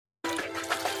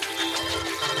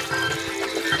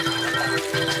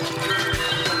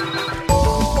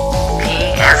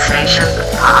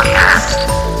Podcast.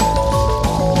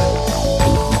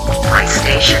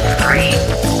 PlayStation 3.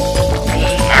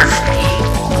 PSP.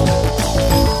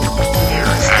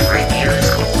 News and reviews.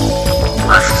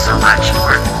 Plus so much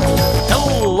more.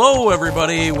 Hello,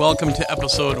 everybody. Welcome to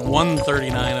episode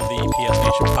 139 of the PS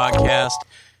Nation Podcast.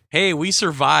 Hey, we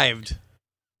survived.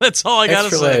 That's all I gotta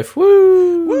Extra say. life.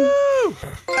 Woo! Woo!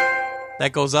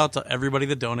 That goes out to everybody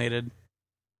that donated.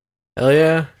 Hell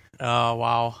yeah. Oh,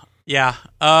 wow. Yeah.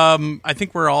 I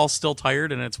think we're all still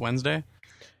tired and it's Wednesday.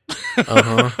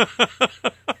 Uh-huh.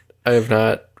 I have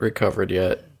not recovered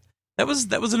yet. That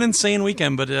was an insane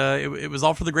weekend, but it was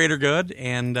all for the greater good,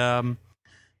 and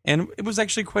it was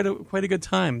actually quite a good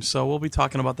time. So we'll be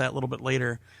talking about that a little bit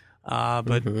later.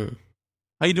 But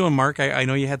how you doing, Mark? I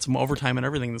know you had some overtime and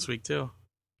everything this week too.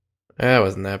 It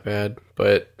wasn't that bad,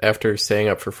 but after staying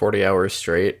up for 40 hours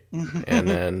straight and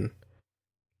then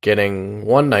getting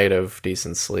one night of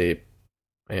decent sleep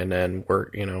and then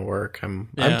work, I'm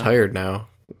tired now.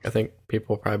 I think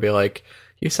people will probably be like,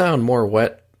 "You sound more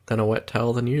wet than a wet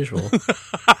towel than usual."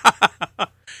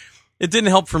 It didn't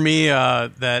help for me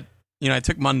that I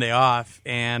took Monday off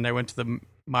and I went to the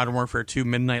Modern Warfare 2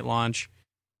 midnight launch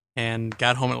and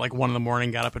got home at like 1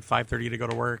 a.m, got up at 5:30 to go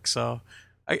to work. So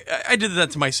I did that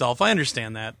to myself. I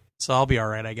understand that. So I'll be all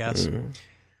right, I guess.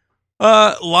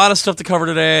 A lot of stuff to cover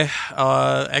today.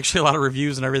 Actually, a lot of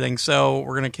reviews and everything. So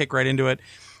we're going to kick right into it.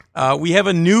 We have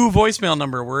a new voicemail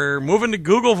number. We're moving to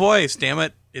Google Voice. Damn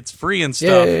it. It's free and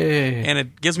stuff. Yay. And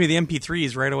it gives me the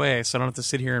MP3s right away, so I don't have to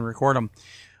sit here and record them.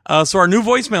 So our new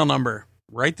voicemail number,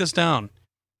 write this down,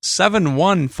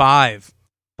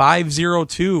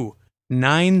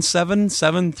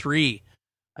 715-502-9773.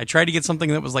 I tried to get something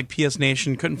that was like PS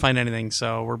Nation, couldn't find anything,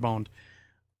 so we're boned.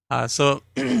 So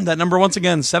that number, once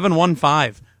again,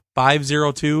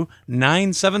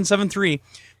 715-502-9773.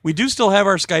 We do still have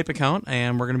our Skype account,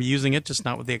 and we're going to be using it, just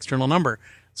not with the external number.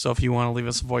 So if you want to leave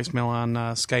us a voicemail on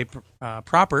Skype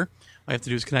proper, all you have to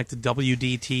do is connect to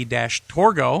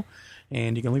WDT-Torgo,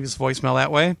 and you can leave us a voicemail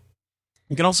that way.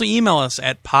 You can also email us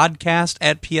at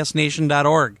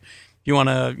podcast@psnation.org. If you want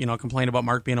to, complain about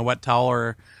Mark being a wet towel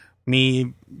or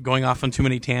me going off on too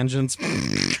many tangents.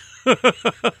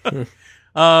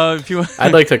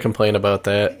 I'd like to complain about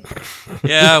that.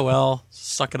 Yeah, well,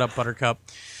 suck it up, Buttercup.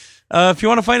 If you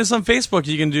want to find us on Facebook,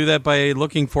 you can do that by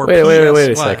looking for Wait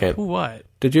a second. What?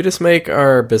 Did you just make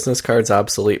our business cards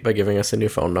obsolete by giving us a new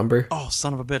phone number? Oh,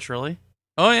 son of a bitch, really?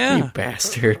 Oh, yeah. You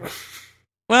bastard.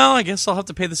 Well, I guess I'll have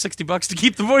to pay the $60 to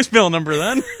keep the voicemail number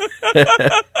then.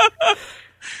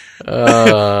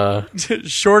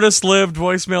 Shortest lived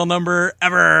voicemail number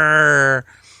ever.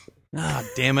 Ah,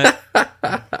 damn it.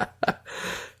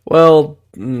 Well,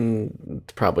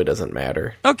 probably doesn't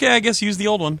matter. Okay, I guess use the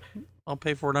old one. I'll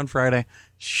pay for it on Friday.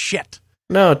 Shit.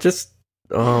 No,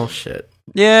 oh, shit.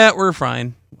 Yeah, we're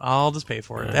fine. I'll just pay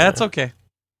for it. That's okay.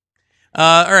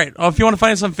 All right. Well, if you want to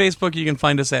find us on Facebook, you can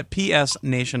find us at PS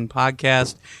Nation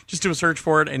Podcast. Just do a search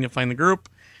for it, and you'll find the group.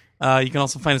 You can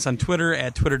also find us on Twitter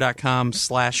at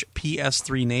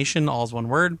twitter.com/PS3Nation, all is one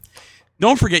word.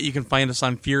 Don't forget you can find us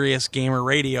on Furious Gamer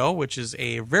Radio, which is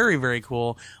a very, very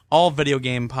cool all-video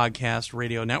game podcast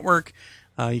radio network.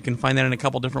 You can find that in a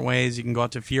couple different ways. You can go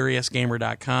out to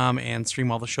furiousgamer.com and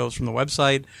stream all the shows from the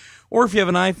website. Or if you have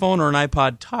an iPhone or an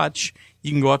iPod Touch,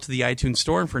 you can go out to the iTunes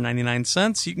store, and for 99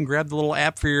 cents, you can grab the little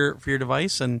app for your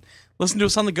device and listen to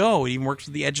us on the go. It even works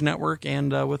with the Edge network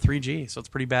and with 3G, so it's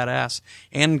pretty badass.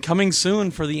 And coming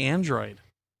soon for the Android.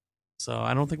 So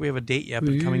I don't think we have a date yet,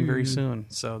 but coming very soon.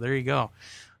 So there you go.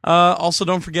 Also,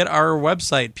 don't forget our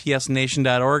website,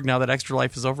 psnation.org. Now that Extra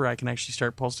Life is over, I can actually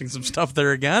start posting some stuff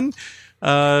there again. We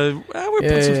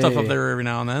put some stuff up there every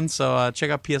now and then. So check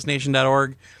out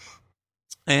psnation.org.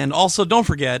 And also, don't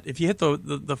forget, if you hit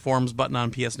the forums button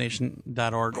on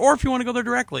psnation.org, or if you want to go there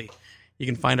directly, you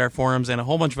can find our forums and a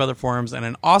whole bunch of other forums and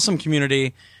an awesome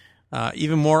community,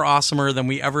 even more awesomer than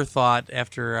we ever thought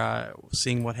after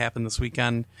seeing what happened this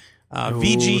weekend.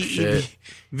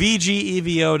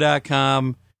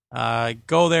 VGEVO.com.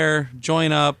 Go there,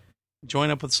 join up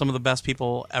with some of the best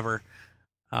people ever.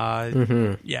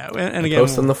 Yeah, and again,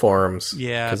 post in the forums.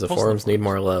 Yeah, because the forums need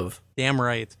more love. Damn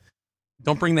right.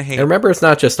 Don't bring the hate. And remember, it's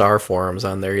not just our forums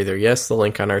on there either. Yes, the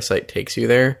link on our site takes you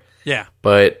there. Yeah,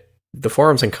 but the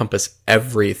forums encompass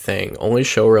everything. Only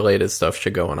show-related stuff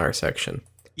should go in our section.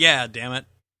 Yeah, damn it.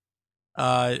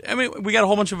 We got a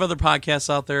whole bunch of other podcasts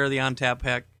out there. The On Tap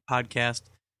podcast,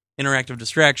 Interactive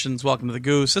Distractions, Welcome to the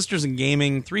Goo, Sisters in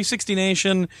Gaming, 360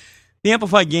 Nation, The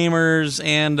Amplified Gamers,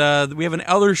 and we have an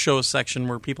other show section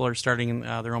where people are starting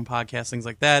their own podcasts, things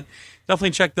like that.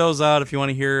 Definitely check those out if you want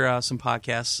to hear some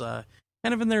podcasts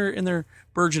kind of in their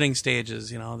burgeoning stages.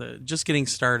 They're just getting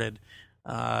started.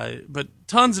 But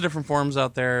tons of different forums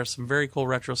out there. Some very cool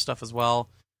retro stuff as well.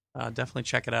 Definitely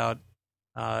check it out.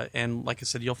 And like I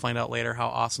said, you'll find out later how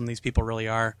awesome these people really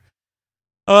are.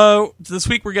 This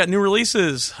week we got new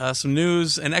releases, some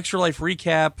news, an Extra Life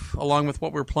recap, along with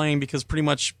what we're playing, because pretty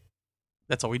much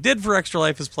that's all we did for Extra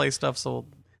Life is play stuff, so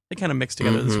they kind of mixed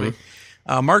together this week.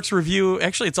 Mark's review,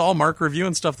 actually it's all Mark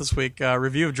reviewing stuff this week.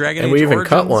 Review of Dragon Age Origins. And we even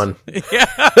cut one. Yeah.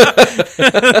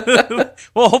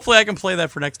 Well, hopefully I can play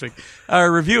that for next week.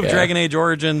 Review of Dragon Age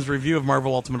Origins, review of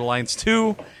Marvel Ultimate Alliance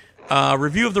 2,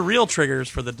 review of the real triggers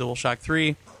for the DualShock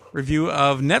 3, review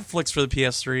of Netflix for the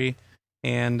PS3,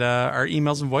 and our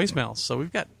emails and voicemails. So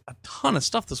we've got a ton of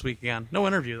stuff this week again. No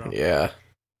interview, though. Yeah.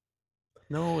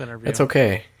 No interview. That's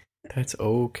okay. That's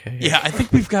okay. Yeah, I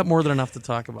think we've got more than enough to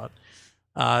talk about.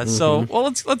 So, well,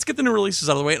 let's get the new releases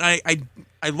out of the way. And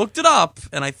I looked it up,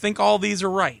 and I think all these are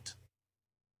right.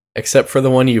 Except for the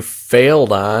one you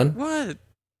failed on. What?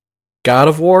 God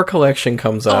of War Collection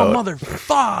comes out. Oh,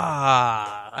 motherfucker.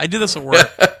 I did this at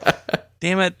work.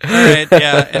 Damn it. All right,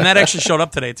 yeah. And that actually showed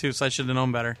up today, too, so I should have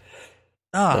known better.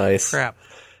 Oh, nice. Crap.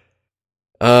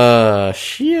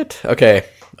 Shit. Okay.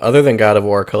 Other than God of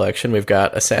War Collection, we've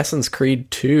got Assassin's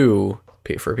Creed 2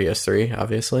 for PS3,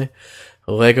 obviously.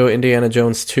 Lego Indiana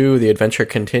Jones 2, The Adventure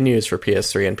Continues for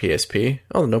PS3 and PSP.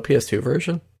 Oh, no PS2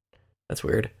 version? That's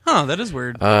weird. Huh, that is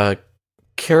weird.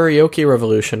 Karaoke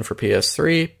Revolution for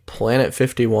PS3, Planet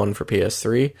 51 for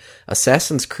PS3,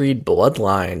 Assassin's Creed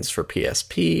Bloodlines for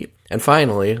PSP, and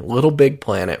finally, Little Big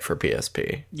Planet for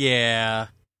PSP. Yeah.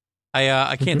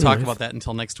 I can't talk about that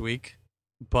until next week,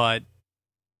 but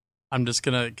I'm just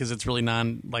gonna, because it's really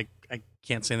I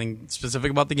can't say anything specific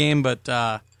about the game, but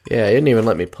yeah, he didn't even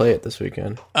let me play it this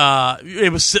weekend.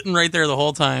 It was sitting right there the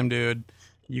whole time, dude.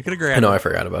 You could have grabbed it. I know, I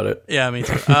forgot about it. Yeah, me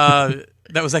too.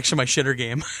 That was actually my shitter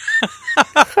game.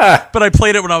 But I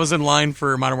played it when I was in line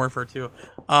for Modern Warfare 2.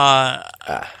 I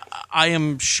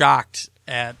am shocked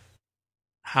at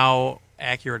how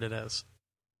accurate it is.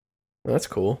 That's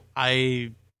cool.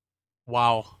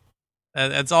 Wow.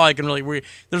 That's all I can really...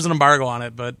 There's an embargo on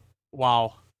it, but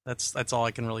wow. That's all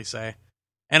I can really say.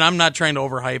 And I'm not trying to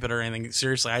overhype it or anything.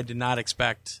 Seriously, I did not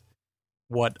expect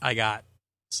what I got.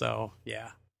 So,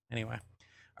 yeah. Anyway.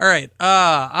 All right.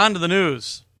 On to the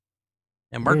news.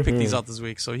 And Mark picked these out this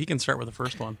week, so he can start with the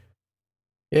first one.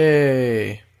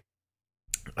 Yay.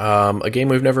 A game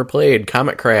we've never played,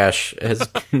 Comet Crash, has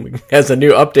a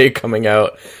new update coming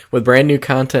out with brand new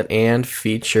content and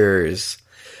features.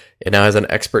 It now has an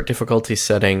expert difficulty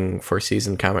setting for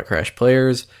seasoned Comet Crash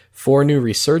players, 4 new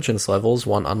resurgence levels,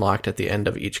 1 unlocked at the end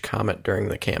of each Comet during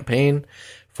the campaign,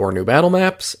 4 new battle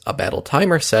maps, a battle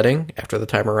timer setting. After the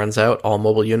timer runs out, all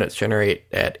mobile units generate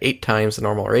at 8 times the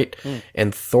normal rate,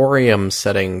 and thorium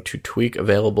setting to tweak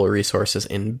available resources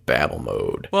in battle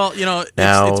mode. Well,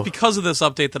 it's because of this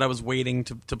update that I was waiting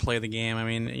to play the game. I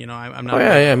mean, I'm not... Oh,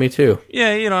 yeah, me too.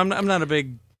 Yeah, I'm not a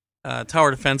big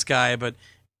tower defense guy, but...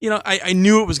 I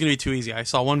knew it was going to be too easy. I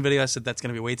saw one video. I said, that's going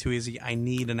to be way too easy. I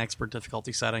need an expert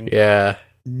difficulty setting. Yeah.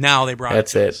 Now they brought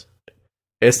that's it.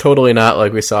 It's totally not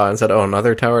like we saw and said, oh,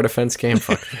 another tower defense game?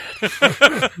 Fuck.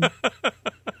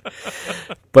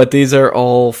 But these are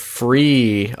all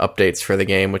free updates for the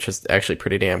game, which is actually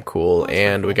pretty damn cool.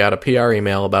 And we got a PR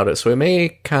email about it, so we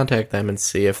may contact them and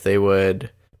see if they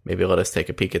would maybe let us take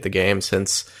a peek at the game,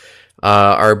 since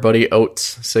our buddy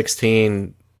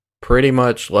Oats16 pretty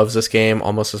much loves this game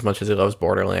almost as much as he loves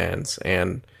Borderlands,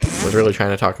 and was really trying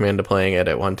to talk me into playing it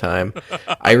at one time.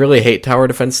 I really hate tower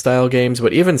defense style games,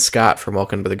 but even Scott from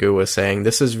Welcome to the Goo was saying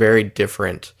this is very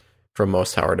different from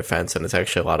most tower defense, and it's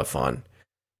actually a lot of fun.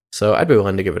 So I'd be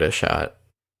willing to give it a shot.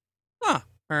 Huh.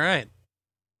 All right.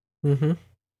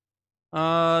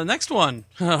 Next one.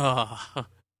 I'll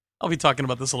be talking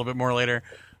about this a little bit more later.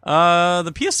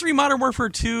 The PS3 Modern Warfare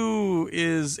 2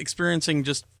 is experiencing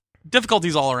just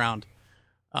difficulties all around.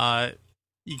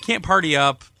 You can't party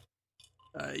up.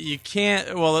 You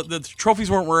can't... Well, the trophies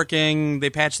weren't working. They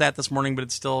patched that this morning, but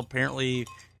it still apparently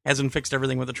hasn't fixed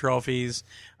everything with the trophies.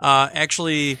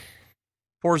 Actually,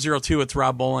 402, it's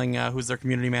Rob Bowling, who's their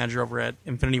community manager over at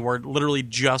Infinity Ward, literally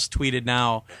just tweeted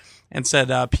now and said,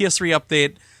 PS3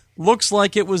 update, looks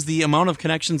like it was the amount of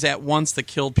connections at once that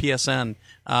killed PSN.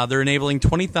 They're enabling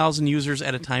 20,000 users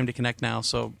at a time to connect now,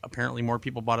 so apparently more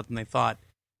people bought it than they thought.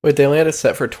 Wait, they only had it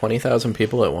set for 20,000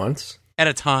 people at once? At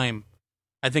a time.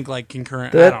 I think like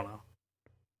concurrent, I don't know.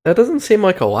 That doesn't seem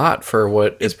like a lot for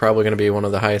what is probably going to be one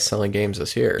of the highest selling games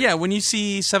this year. Yeah, when you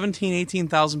see 17,000,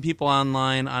 18,000 people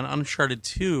online on Uncharted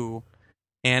 2,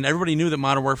 and everybody knew that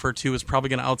Modern Warfare 2 was probably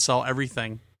going to outsell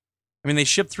everything. I mean, they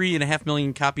shipped 3.5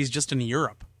 million copies just in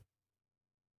Europe.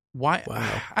 Why?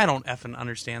 Wow. I don't effing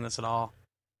understand this at all.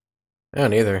 I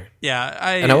don't either. Yeah,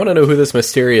 And I want to know who this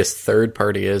mysterious third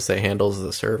party is that handles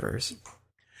the servers.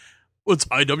 It's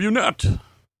IWNet.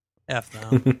 F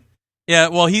them. Yeah,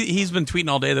 well, he's been tweeting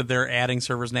all day that they're adding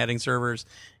servers, and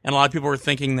a lot of people were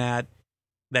thinking that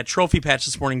trophy patch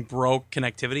this morning broke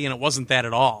connectivity, and it wasn't that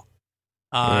at all.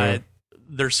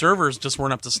 Their servers just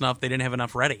weren't up to snuff. They didn't have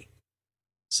enough ready.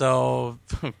 So,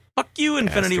 fuck you,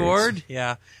 Infinity Ward.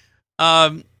 Yeah.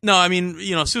 No, I mean,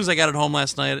 as soon as I got it home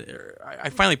last night, I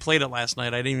finally played it last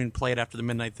night. I didn't even play it after the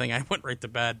midnight thing. I went right to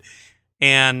bed.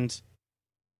 And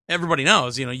everybody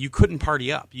knows, you couldn't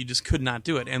party up. You just could not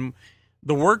do it. And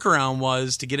the workaround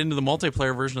was to get into the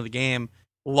multiplayer version of the game,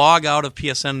 log out of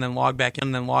PSN, and then log back in,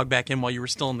 and then log back in while you were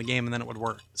still in the game, and then it would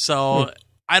work. So,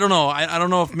 I don't know. I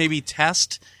don't know if maybe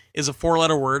test is a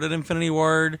 4-letter word at Infinity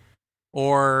Ward,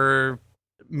 or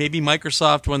maybe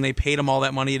Microsoft, when they paid them all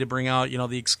that money to bring out,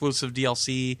 the exclusive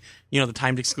DLC, the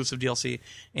timed exclusive DLC,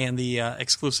 and the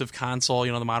exclusive console,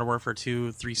 the Modern Warfare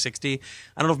 2 360.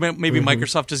 I don't know if maybe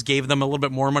Microsoft just gave them a little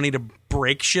bit more money to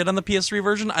break shit on the PS3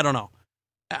 version. I don't know.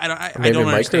 Maybe don't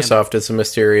understand. Microsoft is a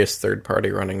mysterious third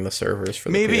party running the servers for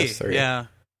the PS3. Yeah.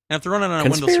 And if they're running on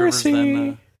Windows servers,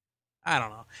 then I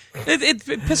don't know. It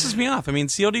pisses me off. I mean,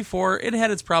 COD4, it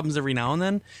had its problems every now and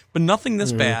then, but nothing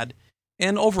this bad.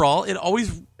 And overall, it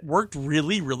always worked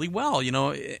really, really well.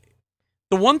 The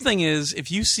one thing is,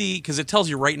 if you see, because it tells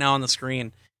you right now on the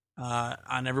screen,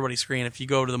 on everybody's screen, if you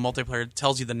go to the multiplayer, it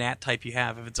tells you the NAT type you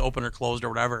have, if it's open or closed or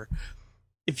whatever.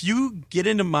 If you get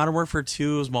into Modern Warfare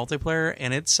 2's multiplayer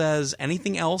and it says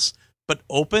anything else but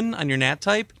open on your NAT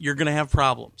type, you're going to have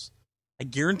problems. I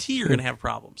guarantee you're going to have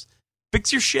problems.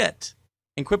 Fix your shit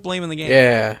and quit blaming the game.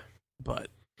 Yeah.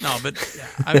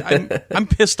 I'm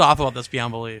pissed off about this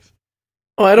beyond belief.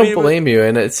 Well, I don't blame you,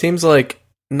 and it seems like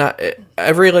not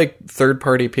every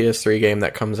third-party PS3 game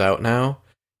that comes out now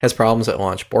has problems at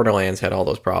launch. Borderlands had all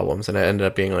those problems, and it ended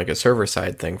up being a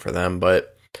server-side thing for them.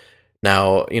 But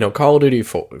now, Call of Duty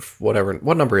 4, whatever,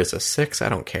 what number is this? 6? I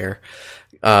don't care.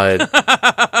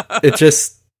 It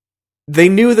just, they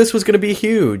knew this was going to be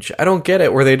huge. I don't get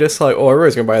it, where they just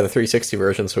everybody's going to buy the 360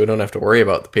 version, so we don't have to worry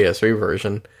about the PS3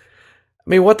 version. I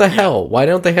mean, what the hell? Why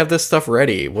don't they have this stuff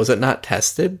ready? Was it not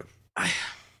tested?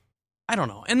 I don't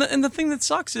know. And the thing that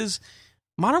sucks is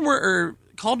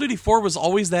Call of Duty 4 was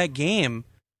always that game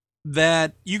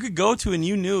that you could go to and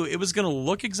you knew it was going to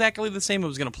look exactly the same, it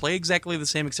was going to play exactly the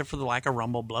same except for the lack of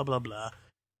rumble, blah blah blah.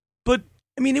 But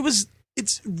I mean,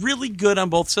 it's really good on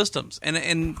both systems.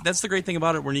 And that's the great thing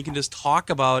about it, when you can just talk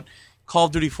about Call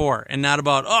of Duty 4 and not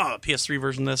about PS3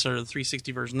 version this or the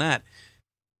 360 version that.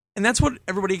 And that's what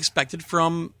everybody expected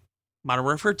from Modern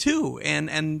Warfare 2,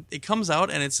 and it comes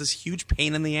out and it's this huge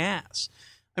pain in the ass.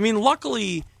 I mean,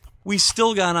 luckily, we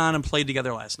still got on and played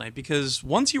together last night, because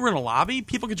once you were in a lobby,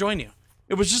 people could join you.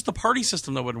 It was just the party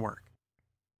system that wouldn't work.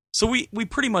 So we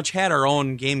pretty much had our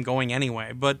own game going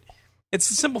anyway, but it's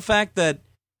the simple fact that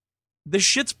this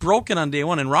shit's broken on day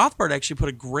one, and Rothbard actually put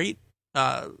a great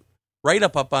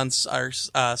write-up up on our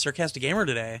Sarcastic Gamer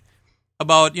today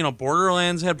about,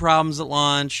 Borderlands had problems at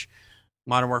launch,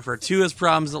 Modern Warfare 2 has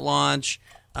problems at launch.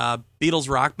 Beatles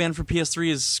Rock Band for PS3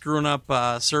 is screwing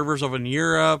up servers over in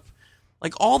Europe.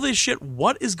 All this shit,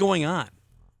 what is going on?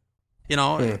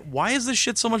 Why is this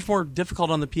shit so much more difficult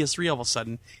on the PS3 all of a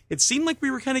sudden? It seemed like we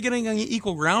were kind of getting on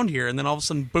equal ground here, and then all of a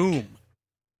sudden, boom.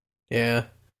 Yeah.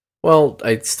 Well,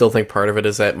 I still think part of it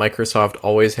is that Microsoft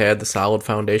always had the solid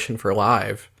foundation for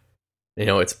live.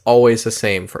 It's always the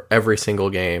same for every single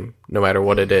game, no matter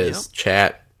what it is. Yep.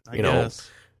 Chat, guess.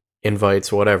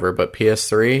 Invites, whatever. But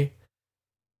PS3,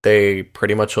 they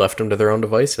pretty much left them to their own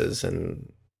devices.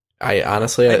 And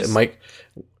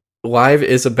Live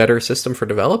is a better system for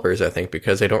developers, I think,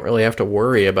 because they don't really have to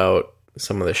worry about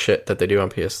some of the shit that they do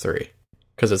on PS3,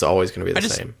 because it's always going to be the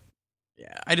same.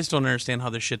 Yeah, I just don't understand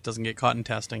how this shit doesn't get caught in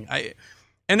testing.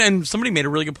 And somebody made a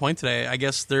really good point today. I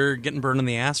guess they're getting burned in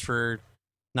the ass for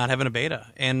not having a beta.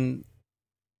 And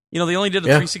they only did a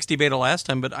 360 beta last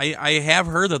time, but I have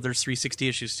heard that there's 360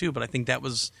 issues too, but I think that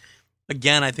was,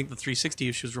 again, I think the 360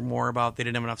 issues were more about they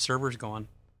didn't have enough servers going.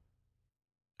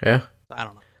 Yeah. I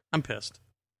don't know. I'm pissed.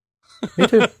 Me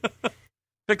too.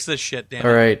 Fix this shit, damn it.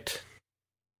 All right.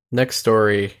 Next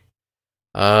story.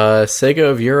 Sega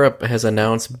of Europe has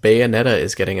announced Bayonetta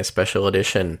is getting a special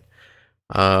edition.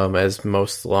 As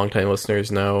most longtime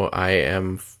listeners know, I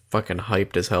am fucking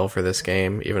hyped as hell for this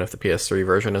game, even if the PS3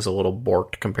 version is a little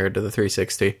borked compared to the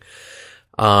 360.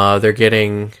 They're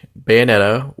getting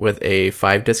Bayonetta with a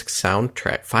 5-disc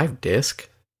soundtrack. 5-disc?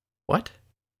 What?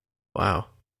 Wow.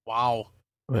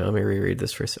 Wait, let me reread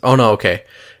this for a second. Oh, no, okay.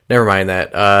 Never mind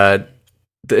that.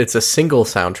 it's a single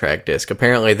soundtrack disc.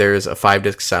 Apparently, there's a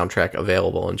 5-disc soundtrack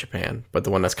available in Japan, but the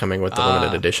one that's coming with the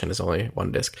limited edition is only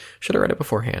 1 disc. Should have read it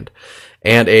beforehand.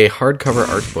 And a hardcover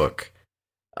art book.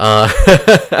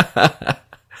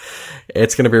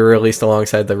 It's going to be released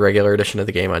alongside the regular edition of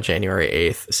the game on January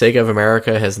 8th. Sega of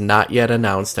America has not yet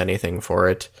announced anything for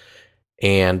it,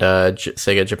 and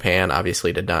Sega Japan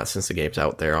obviously did not, since the game's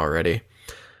out there already.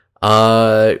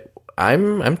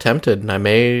 I'm tempted, and I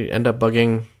may end up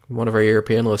bugging one of our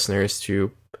European listeners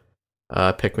to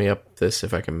pick me up this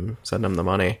if I can send them the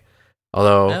money.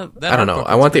 Although, I don't know.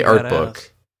 I want the art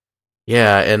book.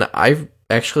 Yeah, and I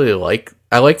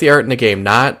like the art in the game,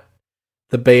 not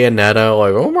the Bayonetta,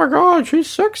 like, oh my god, she's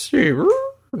sexy.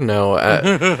 No,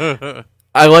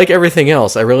 I like everything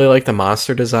else. I really like the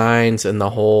monster designs and the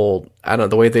whole, I don't know,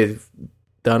 the way they've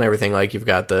done everything. Like, you've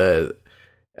got that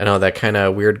kind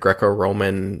of weird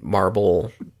Greco-Roman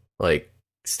marble, like,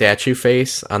 statue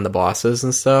face on the bosses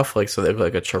and stuff. Like, so they look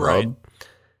like a cherub. Right.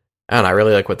 I don't know, I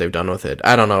really like what they've done with it.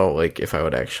 I don't know, like, if I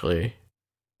would actually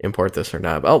import this or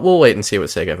not. But we'll wait and see what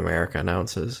Sega of America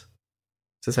announces.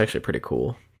 This is actually pretty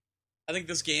cool. I think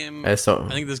this game is going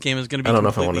to be. I don't know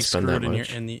if I want to spend that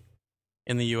much in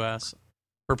the US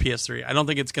for PS3. I don't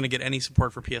think it's going to get any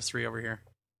support for PS3 over here.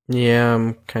 Yeah,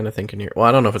 I'm kind of thinking here. Well,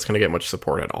 I don't know if it's going to get much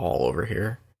support at all over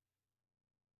here.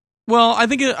 Well, I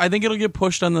think it'll get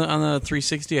pushed on the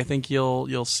 360. I think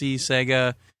you'll see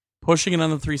Sega pushing it on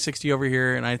the 360 over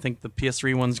here, and I think the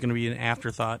PS3 one's going to be an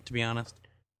afterthought, to be honest.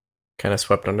 Kind of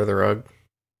swept under the rug.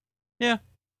 Yeah,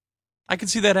 I can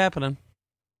see that happening.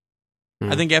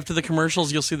 I think after the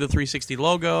commercials, you'll see the 360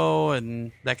 logo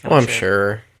and that kind of shit. I'm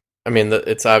sure. I mean,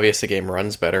 it's obvious the game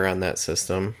runs better on that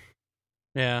system.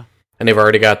 Yeah. And they've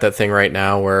already got that thing right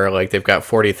now where, like, they've got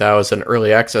 40,000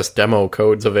 early access demo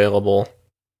codes available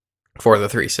for the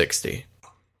 360.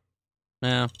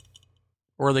 Yeah.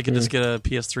 Or they could just get a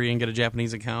PS3 and get a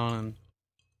Japanese account.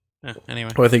 And anyway.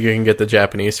 Well, I think you can get the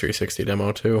Japanese 360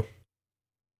 demo, too.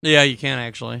 Yeah, you can,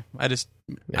 actually.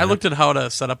 I looked at how to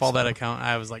set up all that account.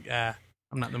 I was like,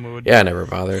 I'm not in the mood. Yeah, I never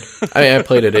bothered. I mean, I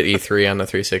played it at E3 on the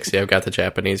 360. I've got the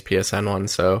Japanese PSN one,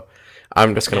 so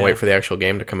I'm just going to wait for the actual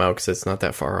game to come out because it's not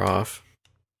that far off.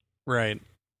 Right.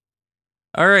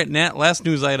 All right, Nat, last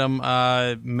news item.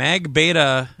 Mag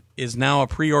Beta is now a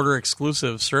pre-order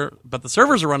exclusive, but the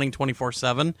servers are running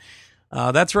 24/7.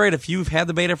 That's right. If you've had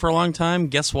the beta for a long time,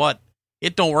 guess what?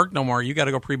 It don't work no more. You got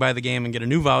to go pre-buy the game and get a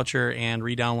new voucher and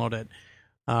re-download it.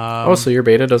 So your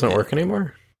beta doesn't work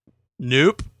anymore?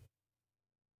 Nope.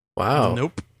 Wow.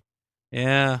 Nope.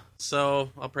 Yeah. So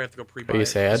I'll probably have to go pre-buy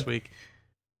it this week.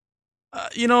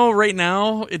 Right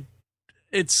now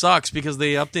it sucks because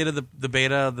they updated the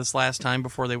beta this last time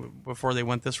before they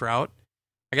went this route.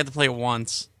 I got to play it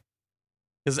once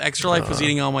because Extra Life was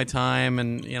eating all my time,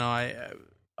 and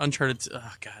Uncharted.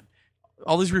 Oh God,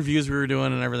 all these reviews we were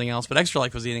doing and everything else, but Extra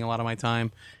Life was eating a lot of my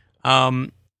time.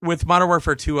 With Modern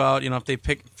Warfare 2 out, if they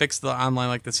fix the online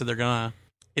like they said they're gonna,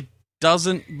 it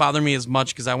doesn't bother me as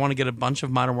much because I want to get a bunch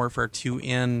of Modern Warfare 2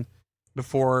 in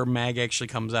before MAG actually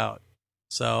comes out.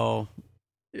 So,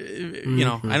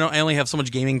 I only have so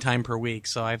much gaming time per week,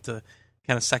 so I have to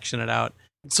kind of section it out.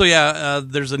 So yeah,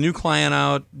 there's a new client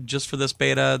out just for this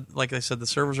beta. Like I said, the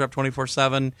servers are up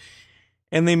 24/7,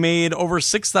 and they made over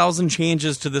 6,000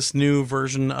 changes to this new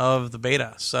version of the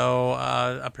beta. So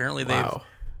apparently they've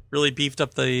really beefed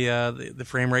up the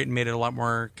frame rate and made it a lot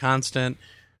more constant.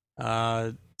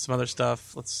 Some other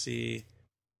stuff. Let's see.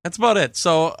 That's about it.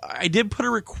 So I did put a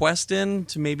request in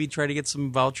to maybe try to get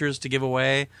some vouchers to give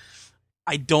away.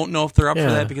 I don't know if they're up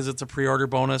for that because it's a pre-order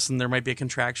bonus and there might be a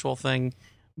contractual thing.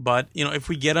 But if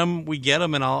we get them, we get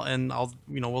them, and I'll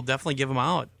we'll definitely give them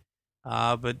out.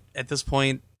 But at this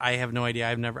point, I have no idea. I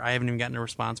haven't even gotten a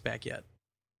response back yet.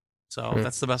 So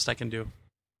that's the best I can do.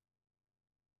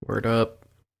 Word up.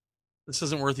 This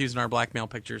isn't worth using our blackmail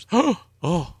pictures.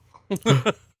 Oh.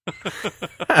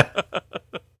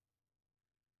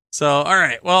 So, all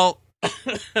right. Well,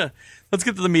 let's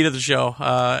get to the meat of the show.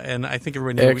 And I think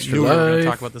everybody knew we were going to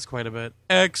talk about this quite a bit.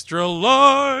 Extra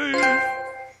Life.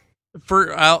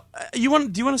 Do you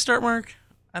want to start, Mark?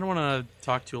 I don't want to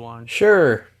talk too long.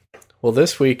 Sure. Well,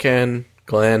 this weekend,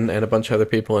 Glenn and a bunch of other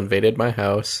people invaded my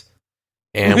house,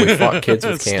 and we fought kids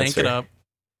with cancer. Stank it up.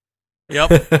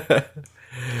 Yep.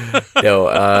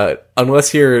 No,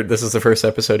 unless this is the first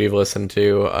episode you've listened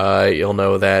to, you'll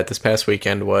know that this past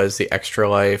weekend was the Extra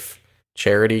Life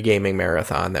charity gaming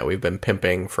marathon that we've been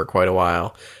pimping for quite a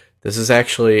while. This is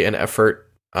actually an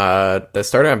effort that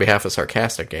started on behalf of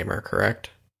Sarcastic Gamer,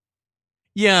 correct?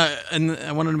 Yeah, and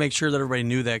I wanted to make sure that everybody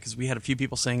knew that because we had a few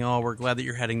people saying, "Oh, we're glad that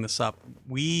you're heading this up."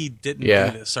 We didn't do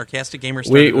this. Sarcastic Gamers.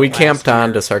 We camped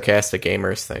on to Sarcastic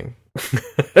Gamers thing.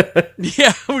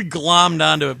 Yeah, we glommed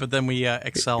onto it, but then we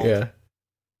excelled.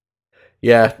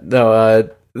 Yeah. No.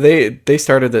 They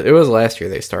started. It was last year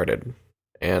they started,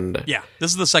 and yeah,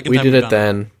 this is the second we time did we've it done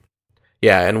then.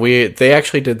 Yeah, and they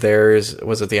actually did theirs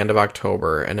was at the end of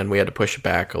October, and then we had to push it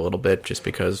back a little bit just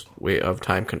because of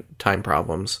time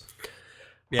problems.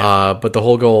 Yeah. But the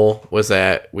whole goal was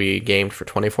that we gamed for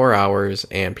 24 hours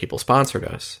and people sponsored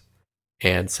us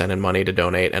and sent in money to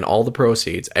donate. And all the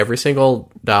proceeds, every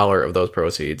single dollar of those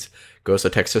proceeds goes to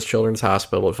Texas Children's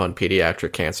Hospital to fund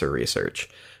pediatric cancer research.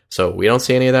 So we don't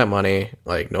see any of that money,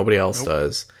 like nobody else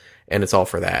does. And it's all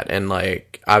for that. And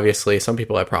like, obviously some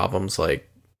people have problems like,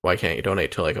 why can't you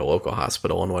donate to like a local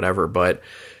hospital and whatever? But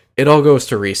it all goes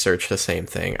to research, the same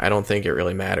thing. I don't think it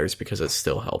really matters because it's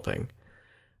still helping.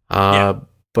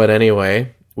 But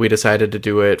anyway, we decided to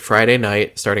do it Friday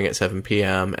night, starting at 7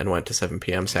 p.m. and went to 7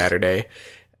 p.m. Saturday.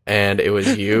 And it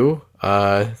was you,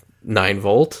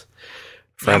 9-Volt,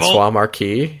 Francois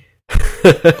Marquis.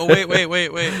 Oh,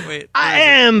 wait. I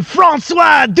am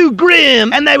Francois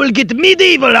Dugrim, and I will get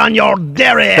medieval on your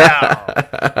derriere.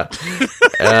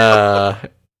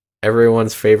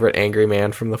 Everyone's favorite angry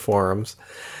man from the forums.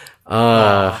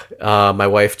 My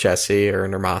wife, Jessie, or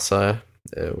Nirmasa,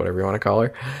 whatever you want to call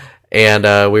her. And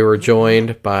we were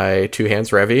joined by Two Hands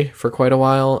Revy for quite a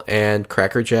while, and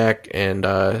Cracker Jack and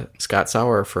Scott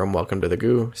Sauer from Welcome to the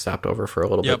Goo stopped over for a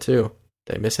little bit too.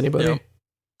 Did I miss anybody? Yep.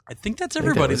 I think that's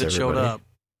everybody that showed up.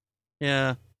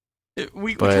 Yeah.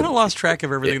 We But- kind of lost track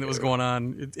of everything that was going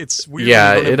on. It's weird.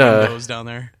 Yeah, we don't it, have windows down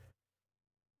there.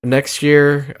 Next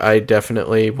year, I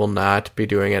definitely will not be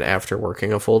doing it after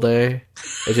working a full day.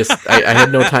 I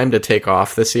had no time to take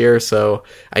off this year, so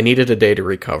I needed a day to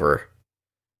recover.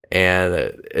 And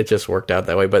it just worked out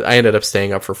that way. But I ended up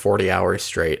staying up for 40 hours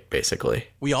straight, basically.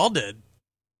 We all did.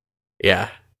 Yeah.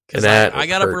 Because And I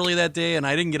got up hurt. early that day, and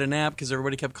I didn't get a nap because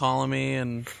everybody kept calling me,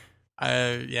 and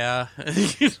yeah.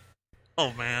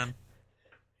 Oh, man.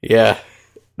 Yeah.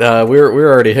 We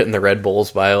were already hitting the Red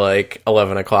Bulls by like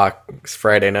 11 o'clock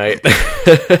Friday night.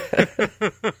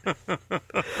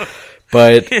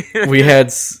 But we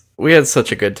had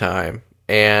such a good time.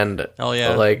 And Hell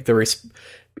yeah. like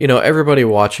everybody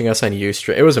watching us on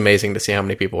Ustream. It was amazing to see how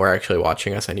many people were actually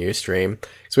watching us on Ustream.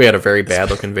 So we had a very bad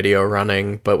looking video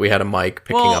running, but we had a mic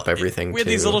picking up everything. We had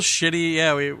too. these little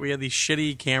shitty, we had these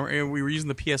shitty camera. We were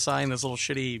using the PSI and this little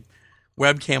shitty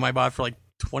webcam I bought for like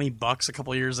 $20 a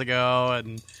couple years ago,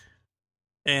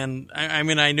 and I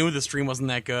mean I knew the stream wasn't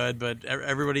that good, but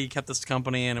everybody kept us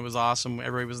company and it was awesome.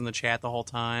 Everybody was in the chat the whole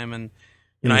time, and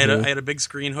I had a big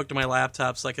screen hooked to my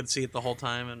laptop so I could see it the whole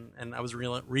time, and I was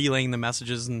relaying the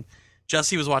messages, and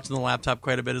Jesse was watching the laptop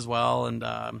quite a bit as well,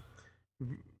 and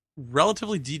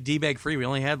relatively debag free. We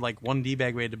only had like one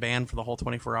debag we had to ban for the whole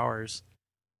 24 hours.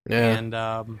 Yeah. And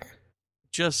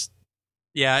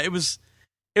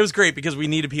it was great because we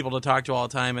needed people to talk to all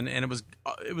the time, and it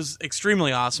was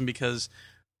extremely awesome because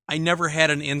I never had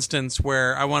an instance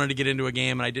where I wanted to get into a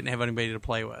game and I didn't have anybody to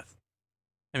play with.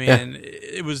 I mean,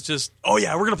 it was just, oh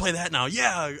yeah, we're gonna play that now.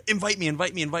 Yeah, invite me. And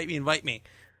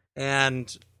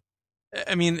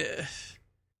I mean,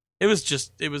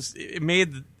 it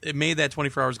made that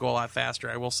 24 hours go a lot faster.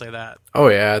 I will say that. Oh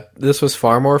yeah, this was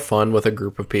far more fun with a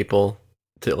group of people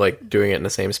to like doing it in the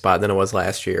same spot than it was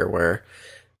last year, where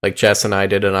like Jess and I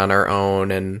did it on our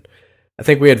own, and I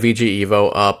think we had VG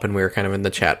Evo up, and we were kind of in the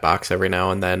chat box every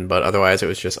now and then, but otherwise it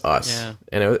was just us. Yeah.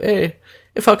 And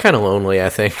it felt kind of lonely, I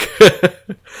think.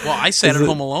 Well, I sat at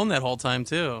home alone that whole time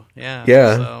too. Yeah.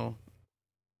 Yeah. So,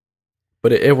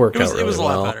 but it worked out really well. It was a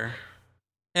lot better.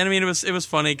 And I mean, it was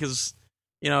funny because,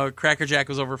 Cracker Jack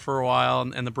was over for a while,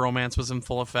 and the bromance was in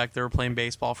full effect. They were playing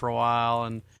baseball for a while,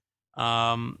 and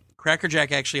Cracker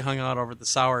Jack actually hung out over at the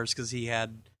Sours because he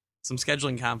had some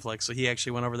scheduling conflicts, so he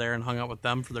actually went over there and hung out with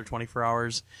them for their 24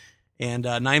 hours. And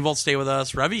 9-Volt stayed with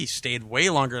us. Revy stayed way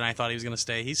longer than I thought he was going to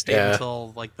stay. He stayed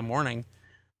until like the morning.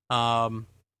 And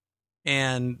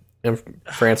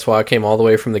Francois came all the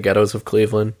way from the ghettos of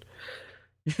Cleveland.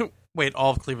 Wait,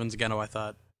 all of Cleveland's a ghetto, I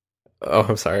thought. Oh,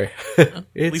 I'm sorry. At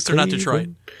least they're not Detroit.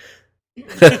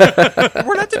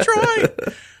 We're not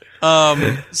Detroit.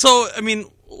 So, I mean,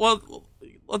 well,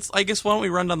 I guess why don't we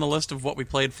run down the list of what we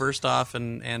played first off,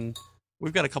 and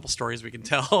we've got a couple stories we can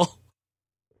tell.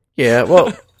 Yeah,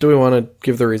 well, do we want to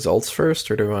give the results first,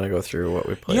 or do we want to go through what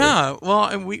we played? Yeah,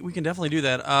 well, we can definitely do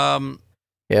that.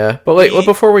 Yeah, but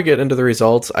before we get into the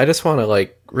results, I just want to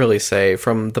really say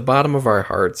from the bottom of our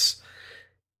hearts,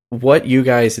 what you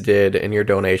guys did in your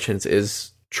donations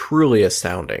is truly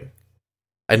astounding.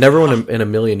 I never in a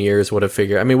million years would have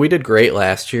figured. I mean, we did great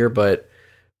last year, but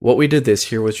what we did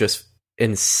this year was just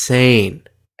insane.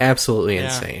 Absolutely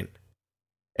insane.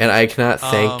 And I cannot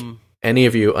thank any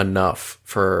of you enough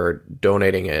for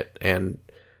donating it and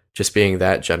just being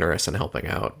that generous and helping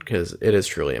out, because it is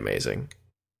truly amazing.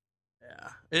 Yeah.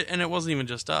 And it wasn't even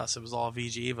just us. It was all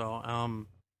VG Evo.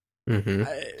 Mm-hmm.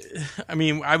 I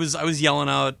mean, I was yelling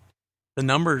out the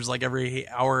numbers like every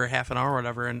hour, half an hour, or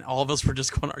whatever, and all of us were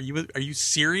just going, "Are you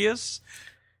serious?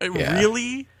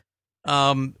 Really?"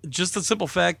 Just the simple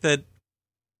fact that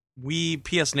we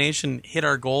PS Nation hit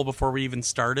our goal before we even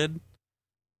started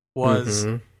was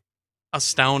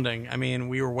astounding. I mean,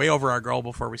 we were way over our goal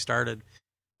before we started.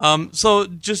 So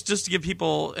just to give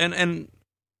people, and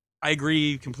I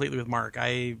agree completely with Mark.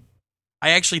 I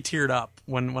actually teared up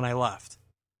when I left.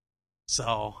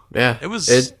 So yeah, it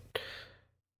was.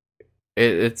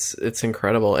 It's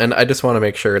incredible, and I just want to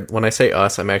make sure when I say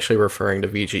us, I'm actually referring to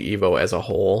VG Evo as a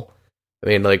whole. I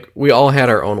mean, like, we all had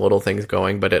our own little things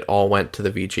going, but it all went to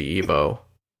the VG Evo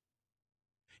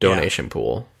donation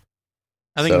pool.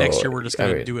 I think next year we're just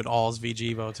going to do it all as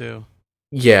VG Evo too.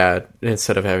 Yeah,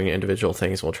 instead of having individual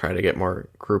things, we'll try to get more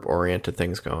group-oriented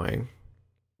things going.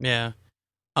 Yeah,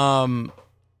 and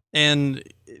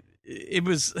it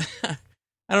was I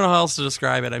don't know how else to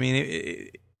describe it. I mean,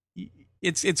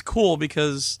 it's cool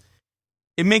because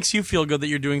it makes you feel good that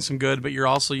you're doing some good, but you're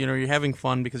also, you're having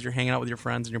fun because you're hanging out with your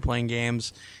friends and you're playing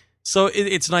games. So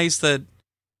it's nice that,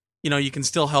 you can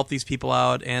still help these people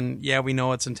out. And yeah, we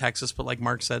know it's in Texas, but like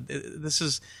Mark said, this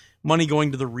is money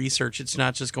going to the research. It's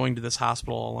not just going to this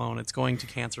hospital alone. It's going to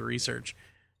cancer research.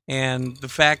 And the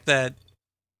fact that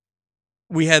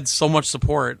we had so much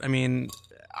support, I mean,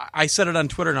 I said it on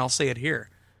Twitter and I'll say it here.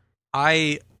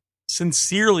 I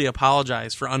sincerely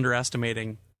apologize for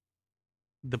underestimating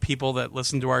the people that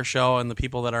listen to our show and the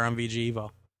people that are on VG Evo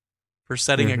for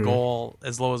setting a goal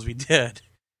as low as we did.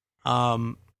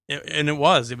 And it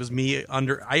was me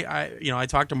I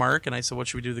talked to Mark and I said, what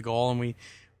should we do the goal? And we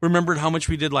remembered how much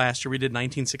we did last year. We did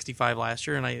 1965 last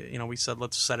year. And we said,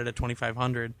 let's set it at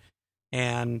 2,500.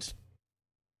 And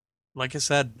like I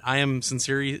said, I am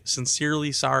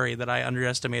sincerely sorry that I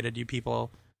underestimated you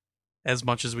people as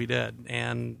much as we did.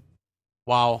 And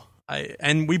wow.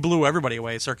 And we blew everybody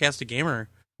away. Sarcastic Gamer,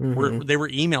 they were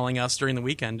emailing us during the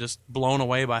weekend, just blown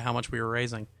away by how much we were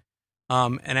raising.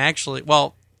 And actually,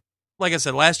 well, like I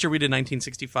said, last year we did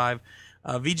 1965.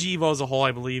 VG Evo as a whole,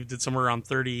 I believe, did somewhere around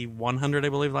 3,100, I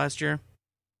believe, last year.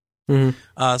 So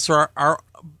our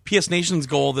PS Nation's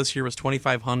goal this year was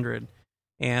 2,500.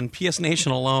 And PS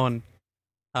Nation alone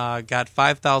got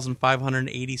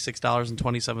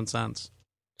 $5,586.27.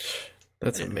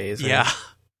 That's amazing.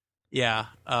 Yeah,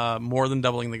 more than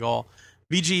doubling the goal.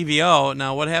 VGVO,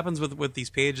 now what happens with these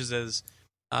pages is,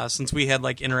 since we had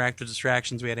like interactive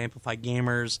distractions, we had Amplified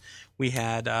Gamers, we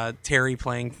had Terry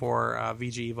playing for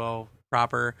VG Evo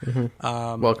proper.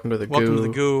 Welcome to the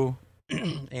Goo,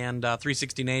 and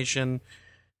 360 Nation.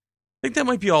 I think that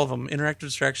might be all of them. Interactive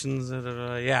distractions,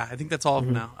 yeah, I think that's all of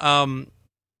them now.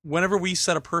 Whenever we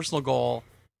set a personal goal,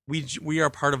 we are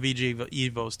part of VG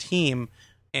Evo's team,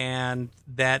 and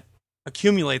that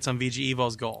accumulates on VG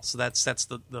Evo's goal. So that's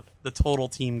the total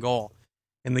team goal.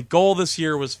 And the goal this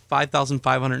year was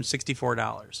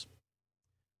 $5,564.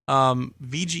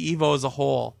 VG Evo as a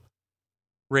whole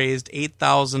raised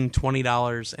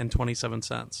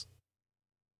 $8,020.27.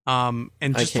 And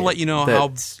just to let you know how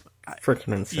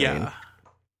freaking insane. Yeah.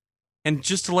 And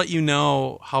just to let you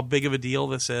know how big of a deal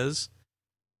this is,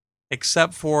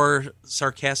 except for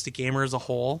Sarcastic Gamer as a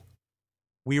whole,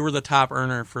 we were the top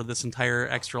earner for this entire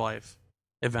Extra Life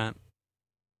event.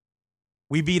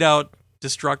 We beat out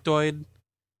Destructoid.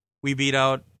 We beat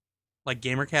out like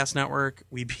Gamercast Network.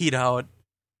 We beat out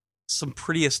some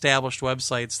pretty established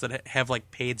websites that have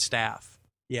like paid staff.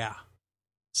 Yeah.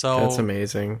 So that's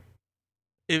amazing.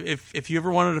 If you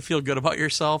ever wanted to feel good about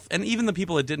yourself, and even the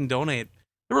people that didn't donate,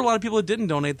 there were a lot of people that didn't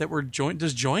donate that were joined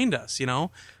us, Zola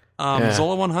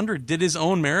 100 did his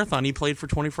own marathon. He played for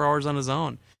 24 hours on his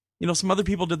own. Some other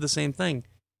people did the same thing.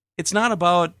 It's not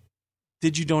about,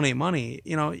 did you donate money?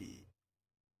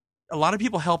 A lot of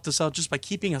people helped us out just by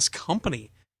keeping us company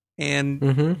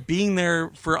and being there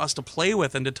for us to play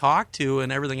with and to talk to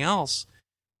and everything else.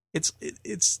 That's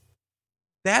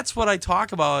what I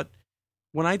talk about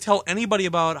when I tell anybody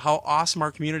about how awesome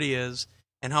our community is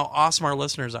and how awesome our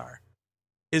listeners are,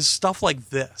 is stuff like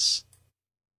this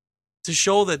to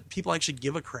show that people actually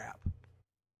give a crap.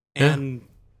 And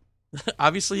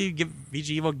obviously,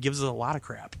 VG Evo gives a lot of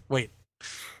crap. Wait.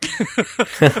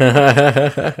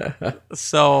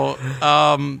 So, but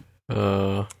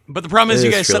the problem is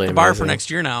you guys set the bar for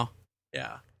next year now.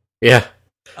 Yeah. Yeah.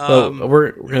 Well,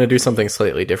 we're going to do something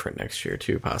slightly different next year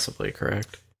too, possibly,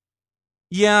 correct?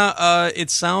 Yeah, it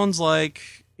sounds like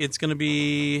it's going to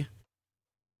be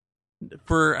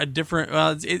for a different.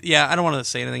 Well, yeah, I don't want to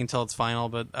say anything until it's final,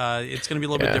 but it's going to be a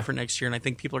little bit different next year, and I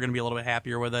think people are going to be a little bit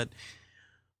happier with it.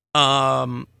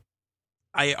 I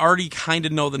already kind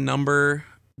of know the number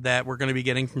that we're going to be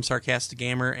getting from Sarcastic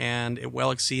Gamer, and it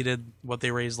well exceeded what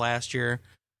they raised last year.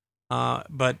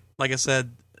 But like I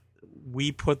said,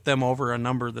 we put them over a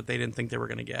number that they didn't think they were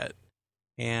going to get,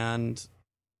 and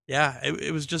yeah,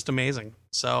 it was just amazing.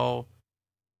 So,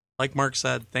 like Mark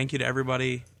said, thank you to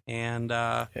everybody, and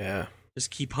just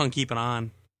keep on keeping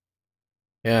on.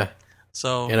 Yeah.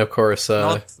 So, and of course,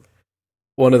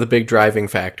 one of the big driving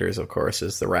factors, of course,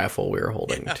 is the raffle we are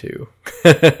holding too.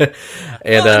 And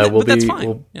but that's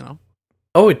fine, you know.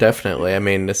 Oh, definitely. I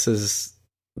mean, this is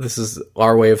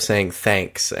our way of saying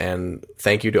thanks, and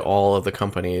thank you to all of the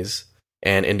companies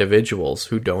and individuals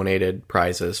who donated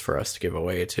prizes for us to give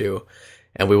away too.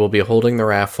 And we will be holding the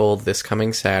raffle this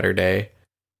coming Saturday.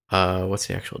 What's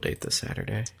the actual date this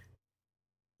Saturday?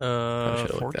 I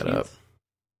should have looked that up.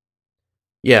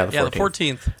 Yeah, the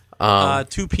 14th.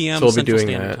 2 p.m. So we'll Central be doing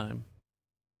Standard that. Time.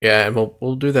 Yeah, and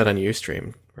we'll do that on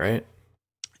Ustream, right?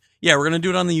 Yeah, we're going to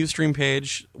do it on the Ustream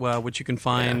page, which you can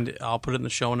find. Yeah. I'll put it in the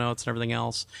show notes and everything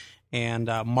else. And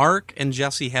Mark and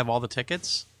Jesse have all the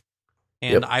tickets,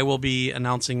 and I will be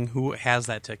announcing who has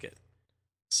that ticket.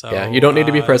 So yeah, you don't need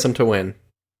to be present to win.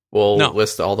 We'll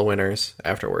list all the winners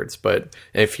afterwards. But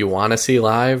if you want to see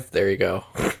live, there you go.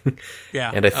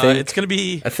 Yeah, and I think it's going to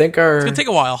be. it's going to take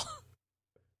a while.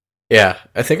 Yeah,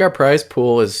 I think our prize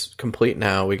pool is complete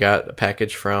now. We got a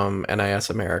package from NIS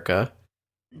America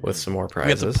with some more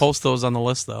prizes. We have to post those on the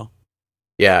list, though.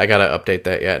 Yeah, I got to update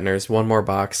that yet. And there's one more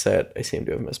box that I seem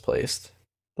to have misplaced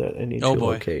that I need to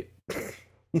locate.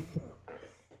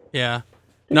 Yeah.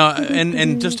 No,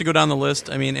 and just to go down the list,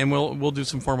 I mean, and we'll do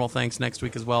some formal thanks next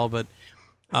week as well, but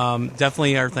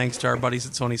definitely our thanks to our buddies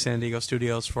at Sony San Diego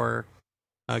Studios for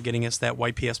getting us that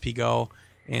white PSP Go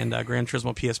and Gran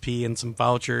Turismo PSP and some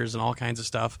vouchers and all kinds of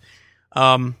stuff.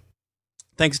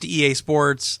 Thanks to EA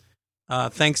Sports.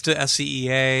 Thanks to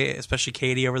SCEA, especially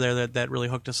Katie over there that really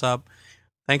hooked us up.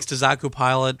 Thanks to Zaku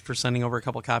Pilot for sending over a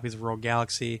couple of copies of Rogue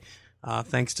Galaxy.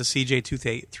 Thanks to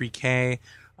CJ23K.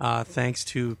 Thanks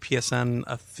to PSN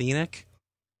Athenic.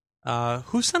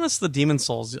 Who sent us the Demon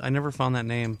Souls? I never found that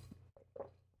name.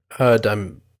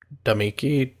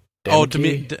 Damiki? Oh,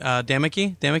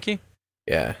 Damiki?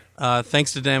 Yeah.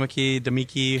 Thanks to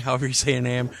Damiki, however you say your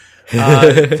name.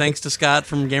 Thanks to Scott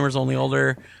from Gamers Only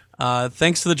Older.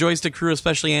 Thanks to the Joystick crew,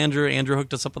 especially Andrew. Andrew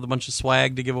hooked us up with a bunch of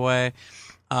swag to give away.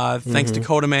 Thanks to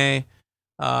Kodame.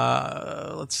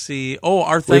 Let's see. Oh,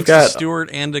 our thanks to Stuart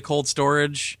and to Cold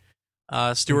Storage.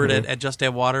 Stuart at Just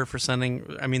Add Water for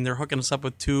sending. I mean, they're hooking us up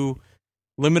with 2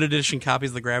 limited edition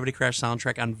copies of the Gravity Crash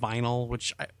soundtrack on vinyl,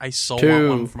 which I so want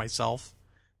one for myself.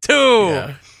 2.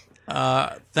 Yeah.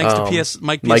 Thanks to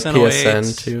Mike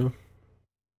PSN too.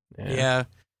 Yeah.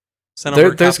 Sent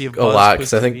over there's a lot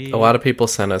because I think a lot of people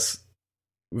sent us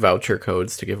voucher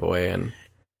codes to give away, and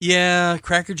yeah,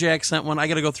 Cracker Jack sent one. I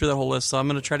got to go through that whole list, so I'm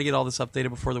going to try to get all this updated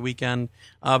before the weekend.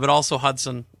 But also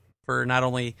Hudson for not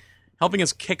only helping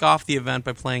us kick off the event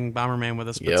by playing Bomberman with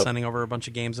us, but sending over a bunch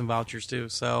of games and vouchers too.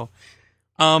 So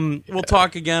we'll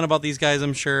talk again about these guys,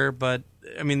 I'm sure. But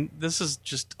I mean, this is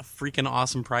just a freaking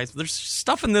awesome prize. There's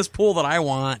stuff in this pool that I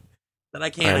want that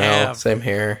I can't have. Same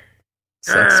here.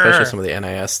 Especially some of the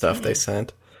NIS stuff they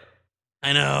sent.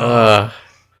 I know.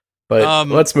 But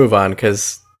let's move on,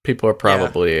 because people are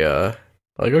probably like,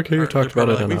 okay, you talked about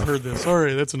it enough. We've heard this.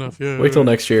 Sorry, that's enough. Yeah. Wait till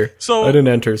next year. So, I didn't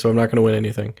enter, so I'm not going to win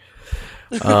anything.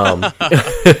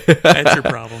 That's your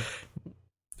problem.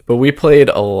 But we played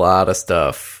a lot of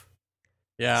stuff.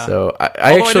 Yeah. So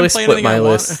I actually split my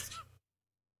list.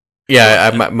 Yeah,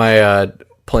 my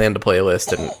plan to play list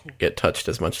didn't get touched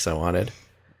as much as I wanted.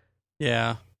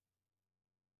 Yeah.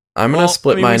 I'm going to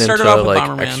split mine into like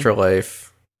Bomberman. Extra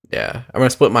Life. Yeah. I'm going to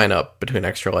split mine up between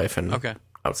Extra Life and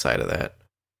outside of that.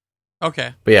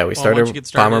 Okay. But yeah, we started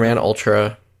Bomberman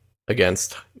Ultra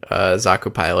against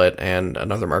Zaku Pilot and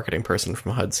another marketing person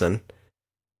from Hudson.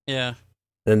 Yeah.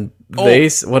 And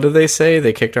what did they say?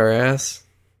 They kicked our ass?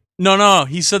 No.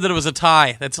 He said that it was a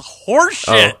tie. That's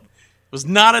horseshit. It was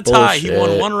not a tie. Bullshit. He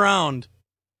won one round.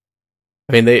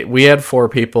 I mean, we had 4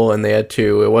 people and they had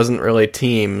 2. It wasn't really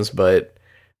teams, but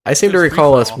I seem to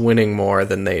recall us winning more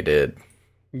than they did.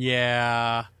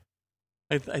 Yeah.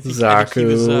 I think he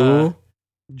was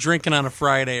drinking on a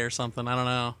Friday or something. I don't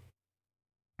know.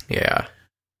 Yeah.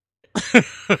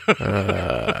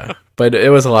 But it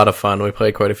was a lot of fun. We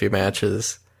played quite a few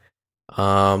matches.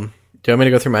 you want me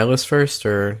to go through my list first,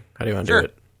 or how do you want to Sure. do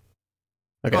it?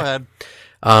 Okay. Go ahead.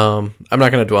 I'm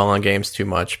not going to dwell on games too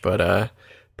much, but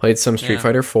played some Street Yeah.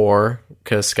 Fighter 4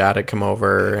 because Scott had come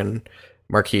over and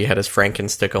Marquis had his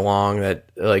Franken-stick along, that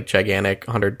like gigantic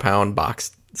 100-pound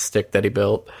box stick that he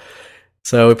built.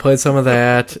 So we played some of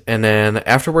that, and then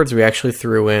afterwards we actually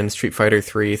threw in Street Fighter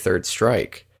 3 Third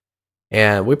Strike.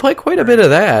 And we played quite a bit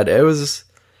of that. It was,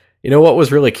 what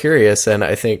was really curious, and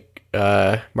I think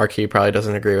Marquis probably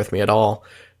doesn't agree with me at all.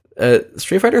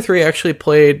 Street Fighter 3 actually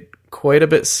played quite a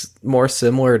bit more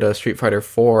similar to Street Fighter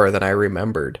 4 than I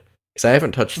remembered, because I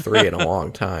haven't touched 3 in a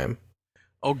long time.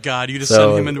 Oh God, you just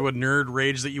sent him into a nerd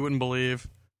rage that you wouldn't believe.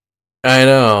 I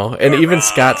know, and even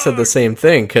Scott said the same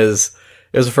thing, because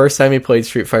it was the first time he played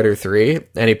Street Fighter 3,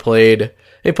 and he played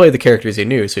the characters he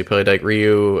knew, so he played like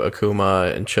Ryu,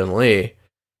 Akuma, and Chun-Li,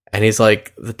 and he's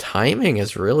like, the timing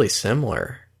is really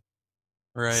similar.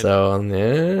 Right. So,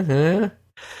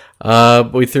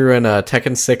 we threw in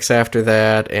Tekken 6 after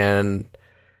that, and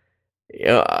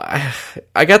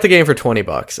I got the game for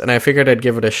 $20, and I figured I'd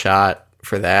give it a shot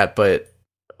for that, but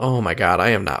oh my God, I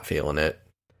am not feeling it.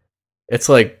 It's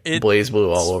like Blaze Blue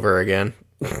all over again.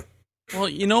 Well,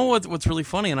 you know what's really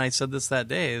funny, and I said this that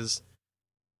day, is,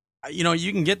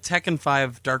 you can get Tekken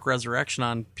 5 Dark Resurrection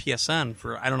on PSN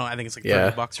for, I don't know, I think it's like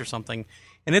 $30 or something,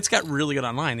 and it's got really good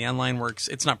online. The online works,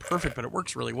 it's not perfect, but it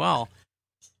works really well.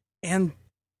 And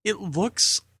it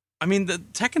looks, the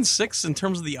Tekken 6, in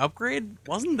terms of the upgrade,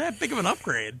 wasn't that big of an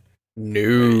upgrade.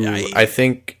 No, I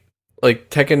think like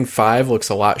Tekken 5 looks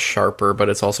a lot sharper, but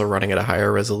it's also running at a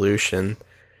higher resolution.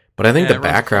 But I think the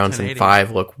backgrounds in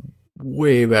 5 look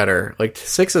way better. Like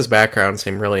 6's backgrounds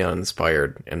seem really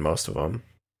uninspired in most of them.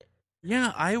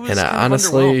 Yeah, I was. And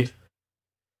honestly,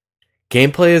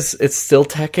 gameplay it's still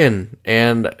Tekken,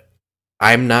 and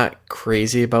I'm not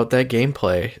crazy about that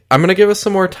gameplay. I'm gonna give it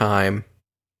some more time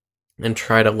and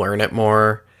try to learn it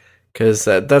more, because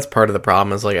that's part of the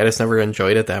problem. Is like I just never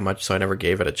enjoyed it that much, so I never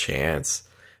gave it a chance.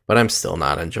 But I'm still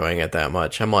not enjoying it that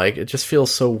much. I'm like, it just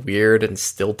feels so weird and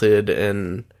stilted,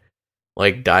 and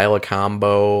like dial a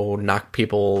combo, knock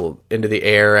people into the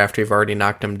air after you've already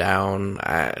knocked them down.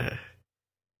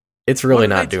 It's really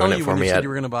not doing it for me yet. You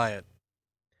were going to buy it.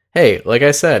 Hey, like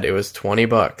I said, it was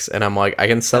 $20, and I'm like, I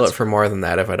can sell it for more than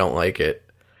that if I don't like it.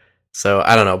 So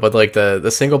I don't know, but like the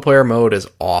single player mode is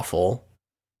awful,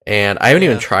 and I haven't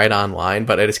even tried online,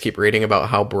 but I just keep reading about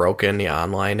how broken the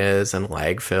online is and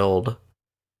lag filled.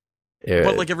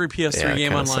 But like every PS3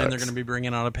 game online, sucks. they're going to be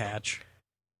bringing out a patch.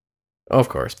 Of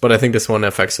course, but I think this one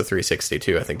affects the 360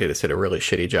 too. I think they just did a really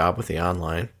shitty job with the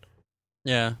online.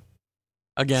 Yeah.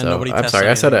 Again, so, nobody. I'm sorry.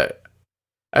 I said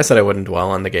I wouldn't dwell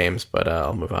on the games, but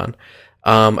I'll move on.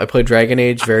 I played Dragon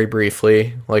Age very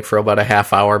briefly, like for about a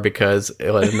half hour, because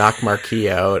it knocked Marquis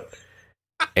out,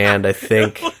 and I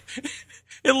think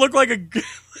it looked like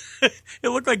it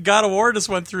looked like God of War just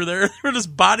went through there. There were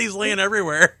just bodies laying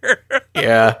everywhere.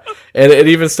 Yeah, and it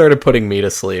even started putting me to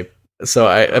sleep. So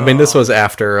I mean, this was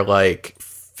after like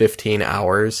 15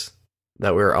 hours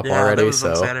that we were up already. That was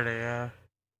so on Saturday, yeah.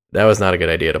 That was not a good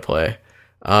idea to play.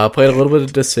 Played a little bit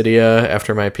of Dissidia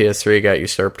after my PS3 got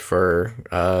usurped for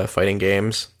fighting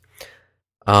games.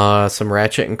 Some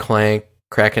Ratchet and Clank,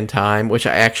 Crack in Time, which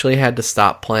I actually had to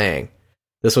stop playing.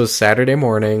 This was Saturday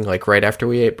morning, like right after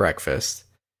we ate breakfast,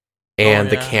 and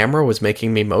the camera was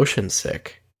making me motion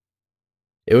sick.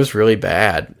 It was really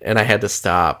bad, and I had to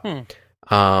stop.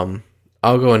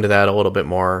 I'll go into that a little bit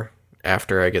more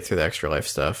after I get through the Extra Life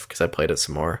stuff, because I played it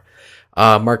some more.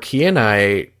 Marquis and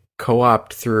I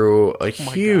co-opted through a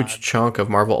huge chunk of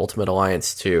Marvel Ultimate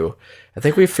Alliance 2. I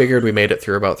think we figured we made it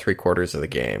through about 3/4 of the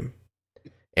game.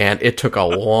 And it took a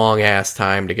long-ass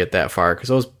time to get that far, because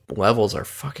those levels are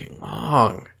fucking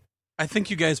long. I think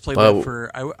you guys played that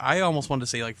for, I almost wanted to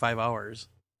say like 5 hours.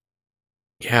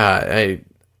 Yeah,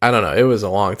 I don't know. It was a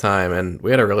long time, and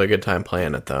we had a really good time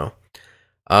playing it, though.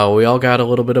 We all got a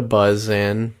little bit of buzz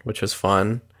in, which was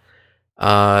fun.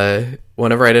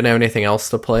 Whenever I didn't have anything else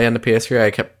to play on the PS3,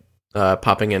 I kept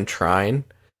popping in Trine,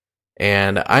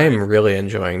 and I am really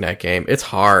enjoying that game. It's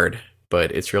hard,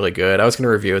 but it's really good. I was going to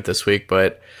review it this week,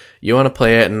 but you want to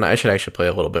play it, and I should actually play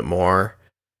a little bit more.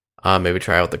 Maybe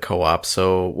try out the co-op,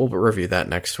 so we'll review that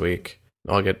next week.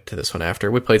 I'll get to this one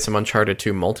after. We played some Uncharted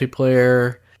 2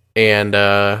 multiplayer, and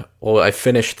I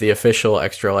finished the official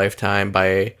Extra Lifetime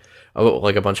by...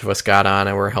 like a bunch of us got on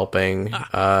and we're helping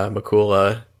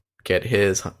Makula get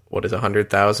his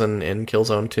 100,000 in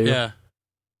Killzone 2.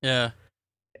 Yeah.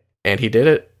 And he did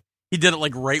it. He did it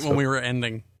like when we were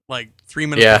ending, like 3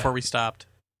 minutes before we stopped.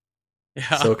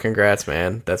 Yeah. So congrats,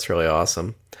 man. That's really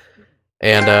awesome.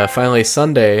 And finally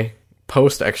Sunday,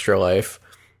 post Extra Life,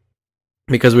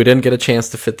 because we didn't get a chance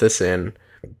to fit this in,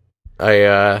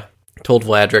 I told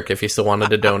Vladrick if he still wanted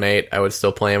to donate, I would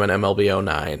still play him in MLB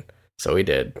 09. So he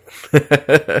did.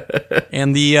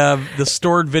 And the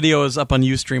stored video is up on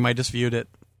Ustream. I just viewed it.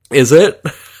 Is it?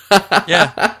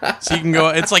 Yeah. So you can go,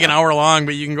 it's like an hour long,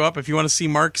 but you can go up if you want to see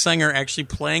Mark Sanger actually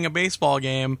playing a baseball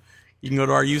game. You can go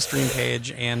to our Ustream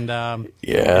page, and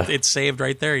it's saved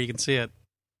right there. You can see it.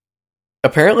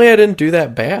 Apparently, I didn't do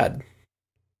that bad.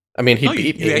 I mean, he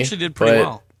beat me. You actually did pretty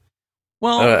well.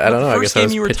 Well, I don't know. I guess I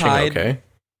was you were pitching tied. okay.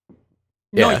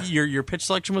 No, Yeah. your pitch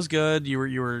selection was good. You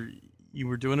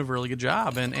were doing a really good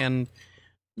job, and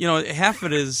you know, half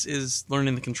of it is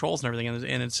learning the controls and everything,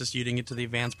 and it's just you didn't get to the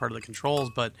advanced part of the controls.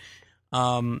 But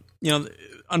you know,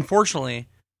 unfortunately,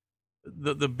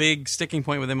 the big sticking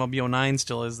point with MLB 09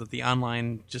 still is that the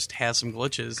online just has some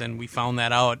glitches, and we found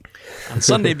that out on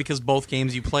Sunday because both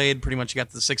games you played pretty much got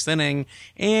to the 6th inning,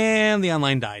 and the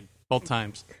online died both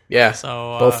times. Yeah,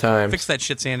 so both times. Fix that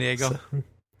shit, San Diego.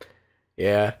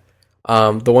 Yeah.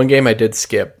 The one game I did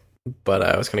skip, but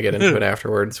I was going to get into it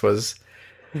afterwards, was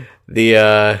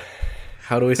the,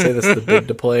 how do we say this, the bid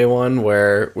to play one,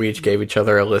 where we each gave each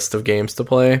other a list of games to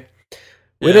play.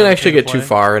 We didn't actually get too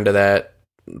far into that,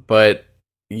 but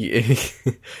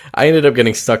I ended up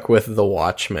getting stuck with The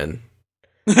Watchmen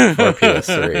for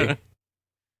PS3.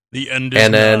 The end is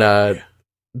and then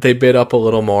they bid up a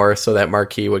little more so that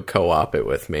Marquis would co-op it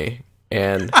with me.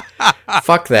 And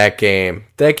fuck that game.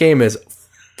 That game is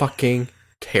fucking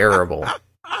terrible.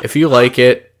 If you like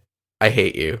it, I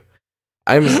hate you.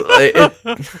 I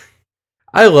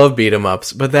love beat 'em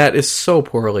ups, but that is so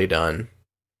poorly done.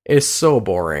 It is so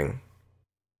boring.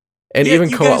 And yeah,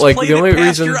 even co-op, like the only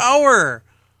reason your hour.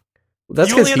 that's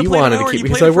You because only had to he play an wanted hour, to keep you me.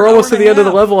 He's played like, it for we're an almost hour to the and a end of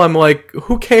the half. level. I'm like,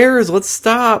 who cares? Let's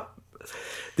stop.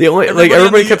 The only Everybody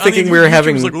everybody on kept thinking we were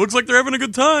having. was like, looks like they're having a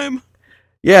good time.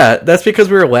 Yeah, that's because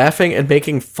we were laughing and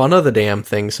making fun of the damn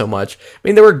thing so much. I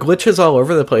mean, there were glitches all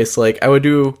over the place. Like, I would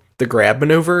do the grab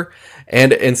maneuver,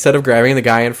 and instead of grabbing the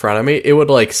guy in front of me, it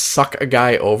would, like, suck a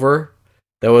guy over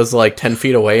that was, like, 10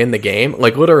 feet away in the game.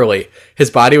 Like, literally, his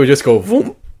body would just go,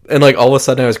 boom, and, like, all of a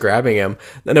sudden I was grabbing him.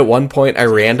 Then at one point, I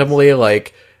randomly,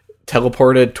 like,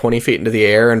 teleported 20 feet into the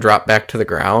air and dropped back to the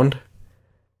ground.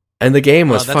 And the game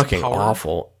was fucking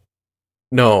awful.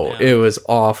 No, Yeah. it was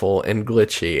awful and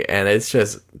glitchy, and it's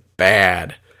just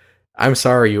bad. I'm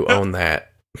sorry you own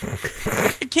that.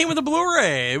 It came with a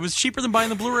Blu-ray. It was cheaper than buying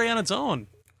the Blu-ray on its own.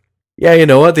 Yeah, you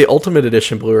know what? The Ultimate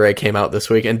Edition Blu-ray came out this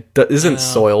week and isn't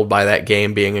soiled by that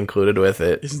game being included with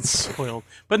it. Isn't soiled.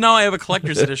 But now I have a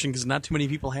collector's edition because not too many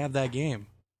people have that game.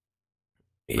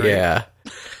 Right? Yeah.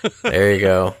 There you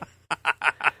go.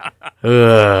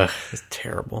 Ugh, it's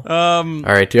terrible. All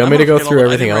right, do you want me to go through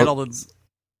everything else?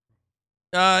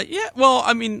 Yeah, well,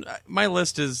 I mean, my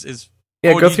list is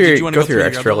yeah, go through your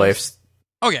extra life.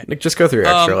 Okay. Nick, just go through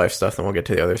your extra life stuff, then we'll get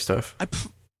to the other stuff.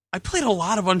 I played a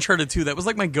lot of Uncharted 2. That was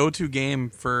like my go-to game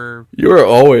for... You were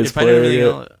always playing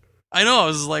it. I know, I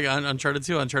was like Uncharted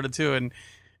 2, and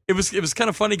it was kind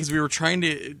of funny because we were trying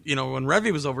to, you know, when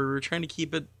Revy was over, we were trying to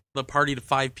keep the party to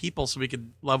 5 people so we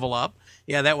could level up.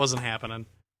 Yeah, that wasn't happening.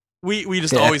 We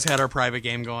just always had our private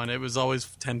game going. It was always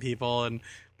 10 people,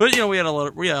 but you know we had a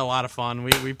lot of fun.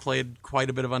 We played quite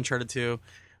a bit of Uncharted 2.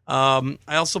 I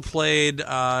also played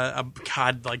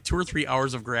like 2 or 3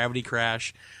 hours of Gravity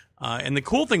Crash, and the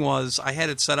cool thing was I had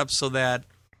it set up so that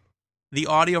the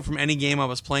audio from any game I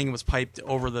was playing was piped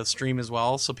over the stream as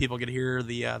well, so people could hear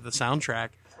the soundtrack.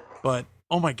 But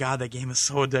oh my god, that game is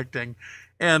so addicting,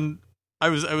 and I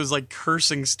was like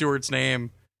cursing Stuart's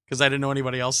name because I didn't know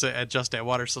anybody else at Just Add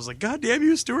Water. So I was like, God damn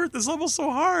you, Stuart, this level's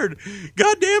so hard.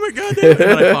 God damn it. And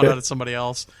then I found out it's somebody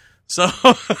else. So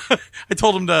I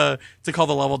told him to call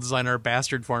the level designer a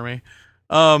bastard for me.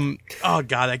 Oh, God,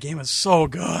 that game is so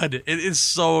good. It is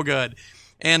so good.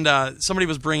 And somebody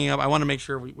was bringing up, I want to make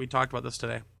sure we talked about this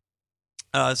today.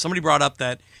 Somebody brought up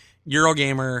that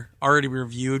Eurogamer already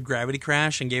reviewed Gravity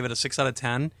Crash and gave it a 6 out of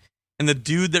 10. And the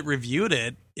dude that reviewed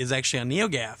it is actually on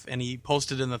NeoGAF, and he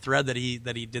posted in the thread that he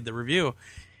did the review.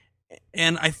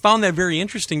 And I found that very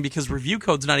interesting because review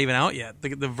code's not even out yet.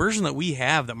 The version that we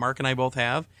have, that Mark and I both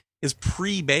have, is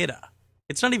pre-beta.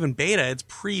 It's not even beta, it's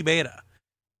pre-beta.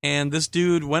 And this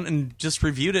dude went and just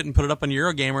reviewed it and put it up on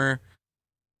Eurogamer,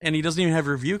 and he doesn't even have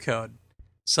review code.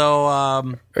 So, are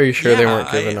you sure they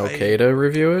weren't given okay to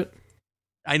review it?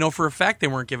 I know for a fact they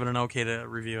weren't given an okay to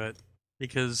review it.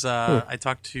 Because I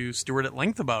talked to Stuart at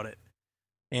length about it.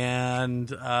 And,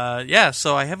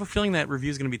 so I have a feeling that review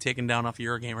is going to be taken down off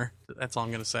Eurogamer. That's all I'm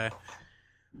going to say.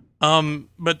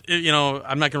 But, you know,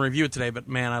 I'm not going to review it today, but,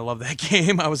 man, I love that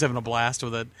game. I was having a blast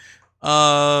with it.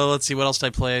 Let's see, what else did I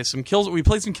play? We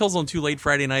played some Killzone 2 late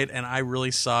Friday night, and I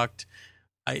really sucked.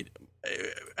 I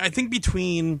think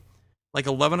between like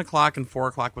 11 o'clock and 4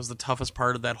 o'clock was the toughest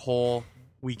part of that whole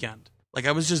weekend. Like,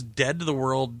 I was just dead to the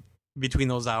world between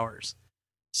those hours.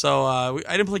 So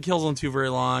I didn't play Killzone 2 very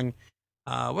long.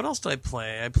 What else did I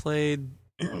play? I played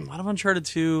a lot of Uncharted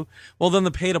 2. Well, then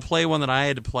the pay-to-play one that I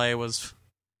had to play was...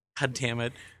 God damn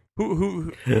it.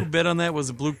 Who bid on that? Was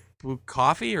it Blue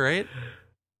Coffee, right?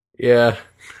 Yeah.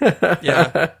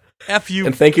 Yeah. F you.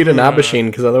 And thank you to Nabashin,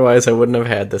 because otherwise I wouldn't have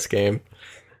had this game.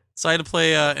 So I had to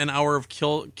play an hour of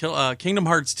Kingdom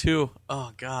Hearts 2.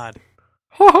 Oh, God.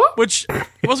 Which,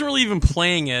 it wasn't really even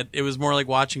playing it. It was more like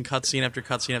watching cutscene after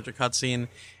cutscene after cutscene,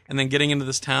 and then getting into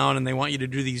this town, and they want you to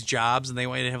do these jobs, and they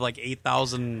want you to have like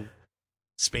 8,000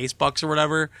 space bucks or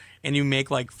whatever, and you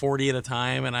make like 40 at a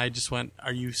time, and I just went,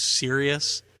 are you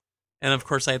serious? And of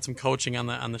course I had some coaching on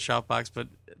the shoutbox, but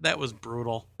that was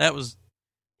brutal. I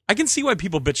can see why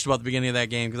people bitched about the beginning of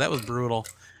that game, because that was brutal.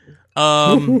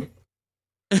 What's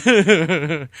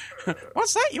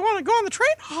that? You want to go on the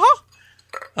train? Huh?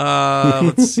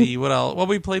 Let's see, what else? Well,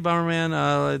 we played Bomberman.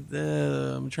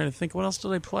 I'm trying to think, what else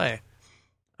did I play?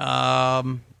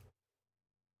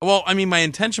 Well, I mean, my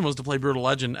intention was to play Brutal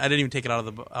Legend. I didn't even take it out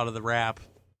of the wrap.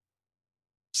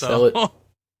 So, sell it.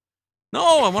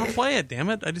 No, I want to play it. Damn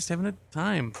it! I just haven't had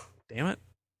time. Damn it.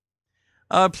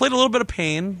 Played a little bit of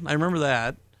Pain. I remember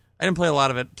that. I didn't play a lot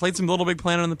of it. Played some Little Big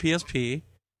Planet on the PSP.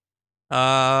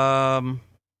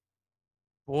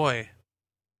 Boy,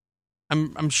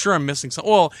 I'm sure I'm missing some.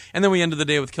 Well, and then we ended the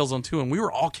day with Killzone 2, and we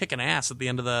were all kicking ass at the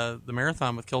end of the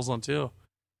marathon with Killzone 2.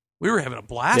 We were having a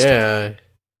blast.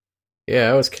 Yeah,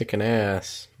 I was kicking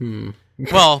ass.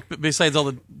 Well, besides all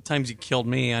the times you killed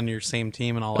me on your same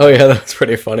team and all that. Oh, yeah, that was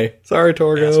pretty funny. Sorry,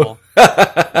 Torgo.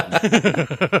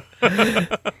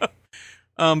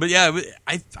 But yeah,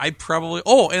 I probably...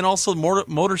 Oh, and also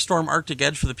MotorStorm Arctic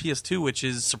Edge for the PS2, which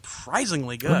is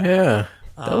surprisingly good. Oh, yeah,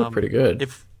 that looked pretty good.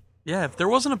 If there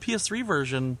wasn't a PS3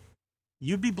 version,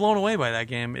 you'd be blown away by that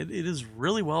game. It is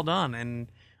really well done, and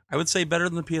I would say better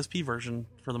than the PSP version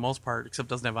for the most part, except it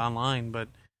doesn't have online, but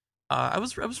I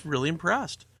was really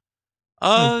impressed.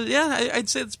 Yeah, I'd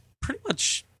say it's pretty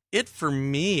much it for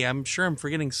me. I'm sure I'm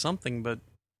forgetting something, but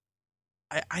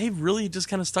I really just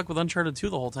kind of stuck with Uncharted 2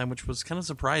 the whole time, which was kind of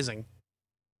surprising.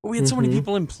 But we had so many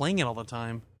people in playing it all the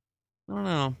time. I don't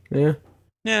know.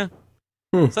 Yeah.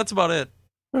 So that's about it.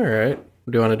 All right.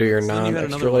 Do you want to do your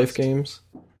non-Extra Life games?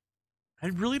 I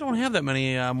really don't have that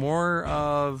many. More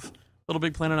of Little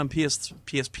Big Planet on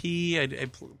PSP. I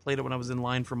played it when I was in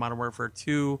line for Modern Warfare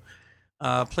 2.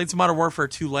 Played some Modern Warfare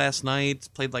 2 last night.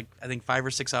 Played like, I think, 5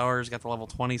 or 6 hours. Got to level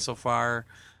 20 so far.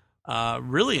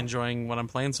 Really enjoying what I'm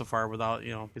playing so far without,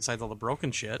 besides all the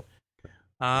broken shit.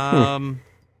 Oh,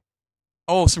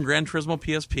 some Gran Turismo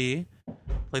PSP.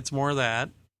 Played some more of that.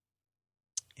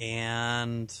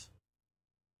 And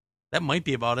that might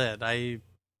be about it. I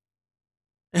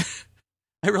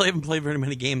really haven't played very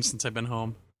many games since I've been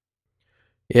home.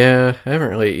 Yeah, I haven't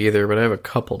really either, but I have a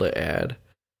couple to add.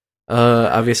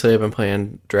 Obviously, I've been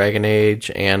playing Dragon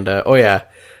Age, and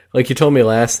like you told me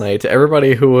last night, to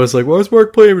everybody who was like, "Why's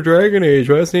Mark playing Dragon Age?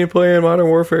 Why isn't he playing Modern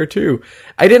Warfare 2?"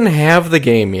 I didn't have the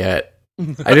game yet.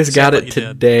 I just got it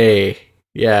today.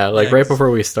 Yeah, like right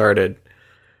before we started.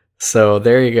 So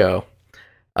there you go.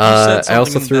 I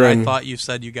also threw in. I thought you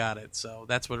said you got it, so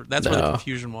that's where the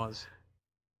confusion was.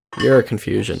 You're a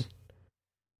confusion.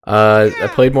 I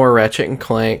played more Ratchet and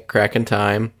Clank, Crack in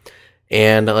Time,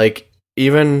 and like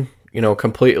even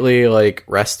completely like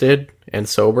rested and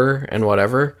sober and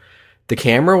whatever, the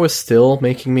camera was still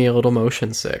making me a little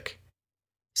motion sick.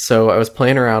 So I was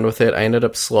playing around with it. I ended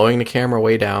up slowing the camera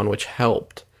way down, which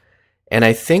helped. And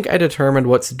I think I determined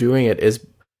what's doing it is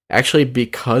actually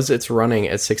because it's running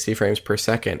at 60 frames per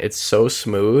second. It's so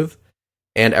smooth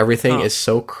and everything is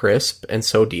so crisp and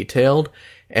so detailed.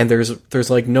 And there's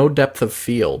like no depth of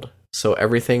field. So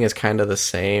everything is kind of the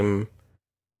same.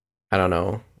 I don't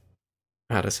know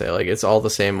how to say, like, it's all the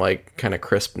same, like, kind of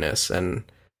crispness. And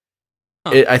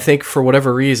I think for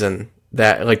whatever reason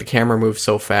that, like, the camera moves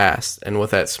so fast, and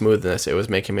with that smoothness, it was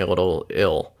making me a little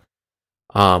ill.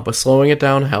 But slowing it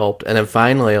down helped. And then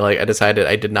finally, like, I decided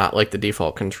I did not like the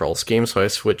default control scheme, so I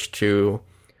switched to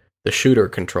the shooter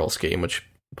control scheme, which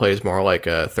plays more like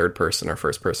a third-person or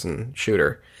first-person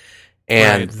shooter.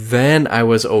 And then I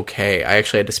was okay. I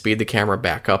actually had to speed the camera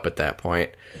back up at that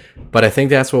point. But I think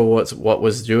that's what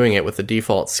was doing it with the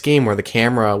default scheme, where the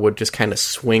camera would just kind of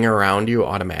swing around you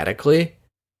automatically.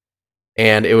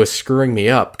 And it was screwing me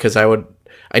up, because I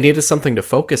I needed something to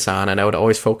focus on, and I would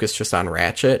always focus just on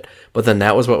Ratchet, but then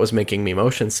that was what was making me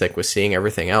motion sick, was seeing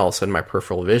everything else and my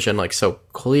peripheral vision like so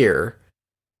clear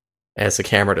as the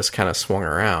camera just kind of swung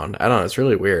around. I don't know, it's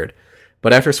really weird.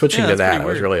 But after switching to that, I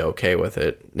was really okay with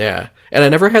it. Yeah. And I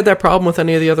never had that problem with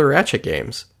any of the other Ratchet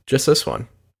games, just this one.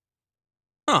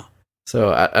 Huh.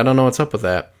 So I don't know what's up with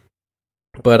that.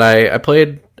 But I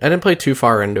didn't play too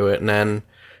far into it, and then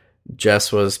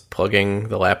Jess was plugging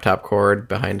the laptop cord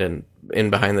behind the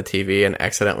TV and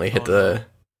accidentally hit the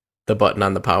button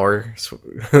on the power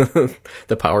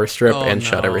the power strip and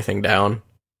shut everything down.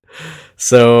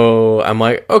 So I'm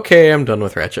like, okay, I'm done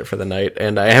with Ratchet for the night,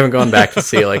 and I haven't gone back to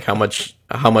see like how much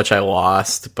I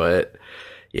lost, but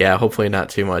yeah, hopefully not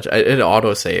too much. It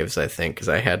auto saves, I think, because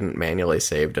I hadn't manually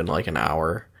saved in like an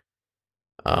hour.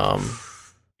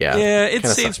 Yeah, it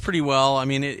saves pretty well. I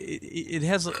mean, it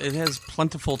has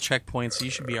plentiful checkpoints, so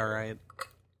you should be all right.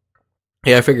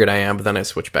 Yeah, I figured I am, but then I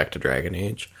switched back to Dragon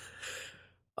Age.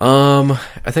 I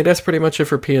think that's pretty much it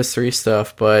for PS3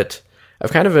 stuff, but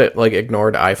I've kind of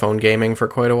ignored iPhone gaming for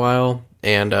quite a while,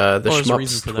 and the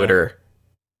Shmups Twitter,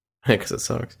 because it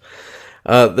sucks.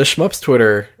 The Shmups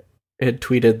Twitter had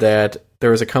tweeted that there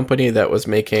was a company that was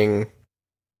making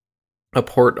a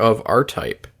port of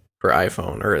R-Type for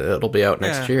iPhone, or it'll be out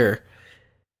next year.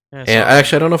 Yeah, and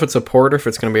actually, I don't know if it's a port or if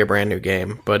it's going to be a brand new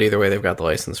game, but either way, they've got the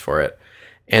license for it.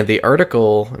 And the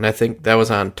article, and I think that was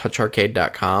on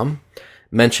toucharcade.com,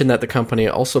 mentioned that the company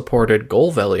also ported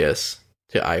Golvelius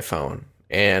to iPhone.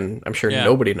 And I'm sure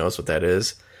nobody knows what that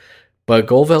is. But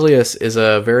Golvelius is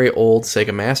a very old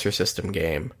Sega Master System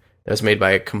game that was made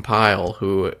by Compile,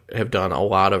 who have done a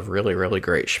lot of really, really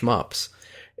great shmups.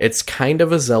 It's kind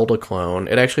of a Zelda clone.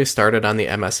 It actually started on the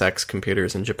MSX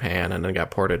computers in Japan and then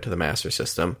got ported to the Master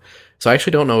System. So I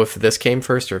actually don't know if this came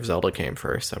first or if Zelda came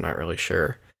first. I'm not really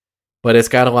sure. But it's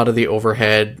got a lot of the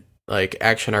overhead, like,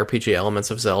 action RPG elements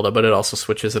of Zelda, but it also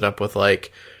switches it up with,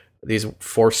 like, these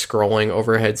force-scrolling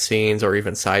overhead scenes or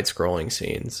even side-scrolling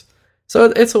scenes.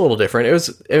 So it's a little different.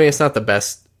 It's not the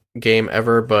best game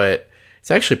ever, but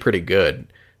it's actually pretty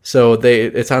good. So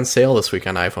it's on sale this week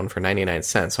on iPhone for 99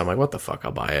 cents. So I'm like, what the fuck,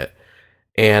 I'll buy it.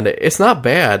 And it's not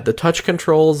bad. The touch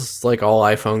controls, like all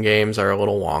iPhone games, are a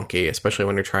little wonky, especially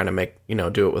when you're trying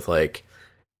to do it with like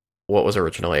what was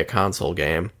originally a console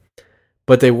game.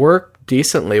 But they work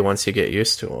decently once you get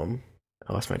used to them.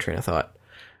 I lost my train of thought.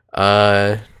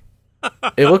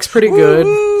 It looks pretty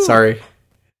good. Sorry,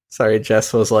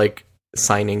 Jess was like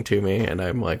signing to me, and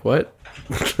I'm like, what?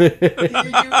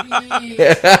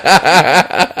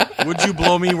 Would you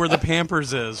blow me where the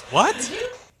Pampers is? What?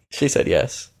 She said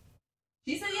yes.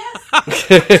 She said yes? Are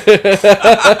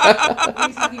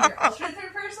you talking your alternate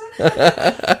third person?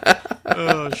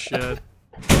 Oh, shit.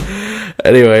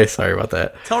 Anyway, sorry about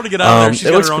that. Tell her to get out of there. She's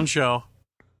got her own show.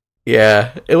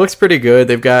 Yeah, it looks pretty good.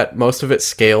 They've got most of it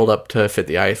scaled up to fit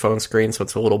the iPhone screen, so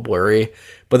it's a little blurry.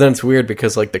 But then it's weird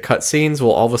because like the cutscenes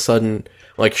will all of a sudden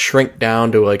like shrink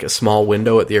down to like a small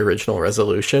window at the original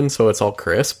resolution, so it's all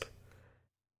crisp.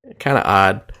 Kind of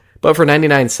odd. But for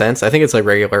 99 cents, I think it's like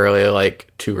regularly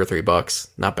like $2 or $3.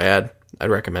 Not bad.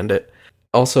 I'd recommend it.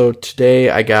 Also,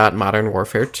 today I got Modern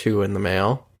Warfare 2 in the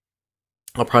mail.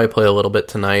 I'll probably play a little bit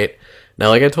tonight. Now,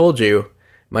 like I told you,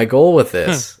 my goal with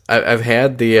this, I've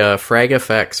had the Frag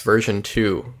FX version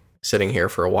 2 sitting here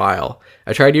for a while.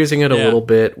 I tried using it a little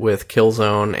bit with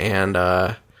Killzone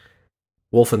and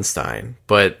Wolfenstein,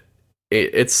 but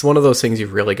it's one of those things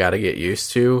you've really got to get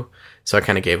used to, so I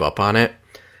kind of gave up on it.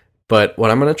 But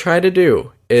what I'm going to try to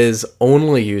do is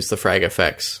only use the Frag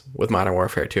FX with Modern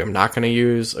Warfare 2. I'm not going to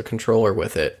use a controller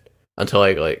with it until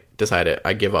I decide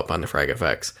I give up on the Frag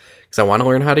FX. Because I want to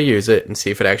learn how to use it and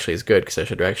see if it actually is good, because I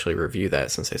should actually review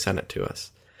that since they sent it to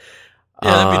us.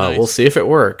 Yeah, that'd be nice. We'll see if it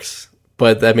works.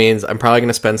 But that means I'm probably going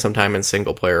to spend some time in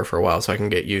single player for a while so I can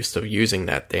get used to using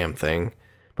that damn thing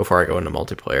before I go into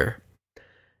multiplayer.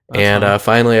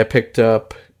 Finally, I picked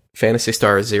up Phantasy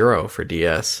Star Zero for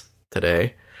DS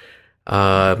today.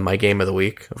 My game of the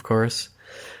week, of course.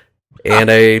 And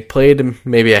I played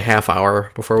maybe a half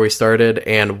hour before we started,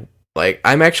 and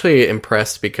I'm actually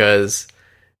impressed because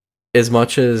as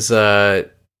much as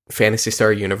Phantasy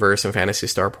Star Universe and Phantasy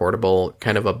Star Portable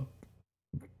kind of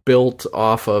built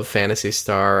off of Phantasy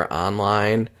Star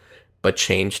Online, but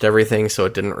changed everything so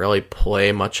it didn't really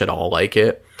play much at all like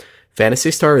it,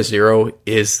 Phantasy Star Zero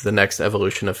is the next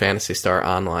evolution of Phantasy Star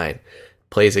Online.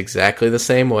 Plays exactly the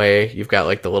same way. You've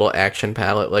got the little action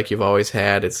palette like you've always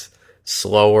had. It's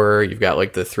slower. You've got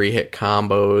the 3-hit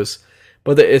combos,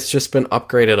 but it's just been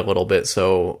upgraded a little bit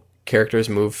so characters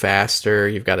move faster.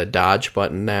 You've got a dodge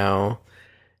button now,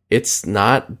 it's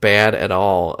not bad at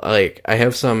all. Like, I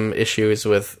have some issues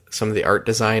with some of the art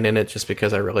design in it just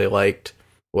because I really liked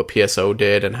what PSO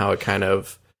did and how it kind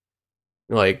of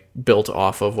like built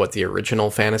off of what the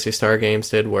original Phantasy Star games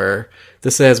did, where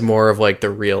this has more of like the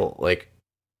real, like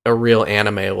a real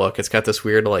anime look. It's got this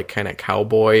weird like kind of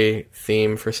cowboy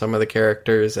theme for some of the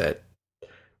characters that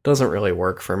doesn't really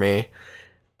work for me.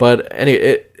 But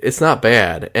anyway, it's not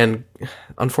bad. And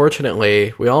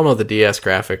unfortunately, we all know the DS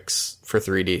graphics for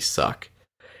 3D suck.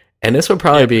 And this would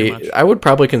probably I would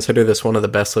probably consider this one of the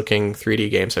best looking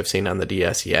 3D games I've seen on the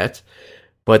DS yet.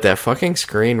 But that fucking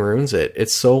screen ruins it.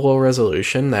 It's so low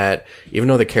resolution that even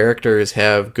though the characters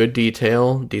have good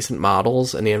detail, decent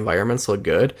models, and the environments look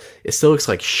good, it still looks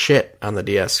like shit on the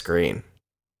DS screen.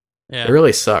 Yeah. It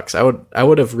really sucks. I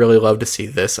would have really loved to see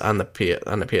this on the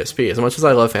PSP. As much as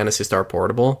I love Phantasy Star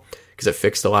Portable, because it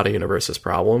fixed a lot of Universe's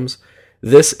problems,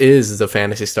 this is the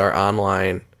Phantasy Star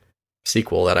Online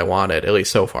sequel that I wanted, at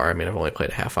least so far. I mean, I've only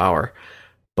played a half hour.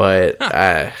 But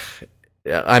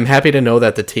I'm happy to know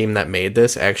that the team that made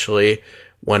this actually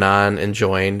went on and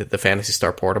joined the Phantasy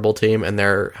Star Portable team, and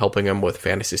they're helping them with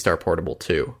Phantasy Star Portable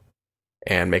 2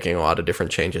 and making a lot of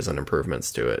different changes and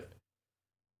improvements to it.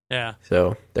 Yeah.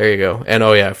 So, there you go. And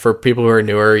oh yeah, for people who are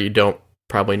newer, you don't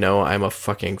probably know I'm a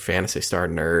fucking Phantasy Star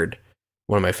nerd.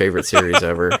 One of my favorite series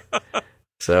ever.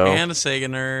 So, and a Sega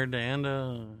nerd,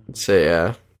 and So,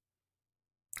 yeah.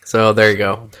 So, there you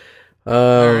go.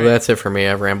 Right. That's it for me.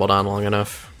 I've rambled on long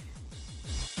enough.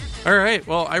 All right.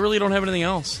 Well, I really don't have anything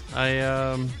else. All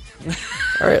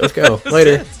right, let's go.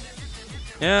 Later.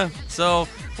 Yeah. So,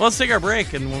 let's take our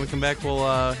break, and when we come back,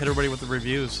 we'll hit everybody with the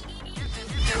reviews.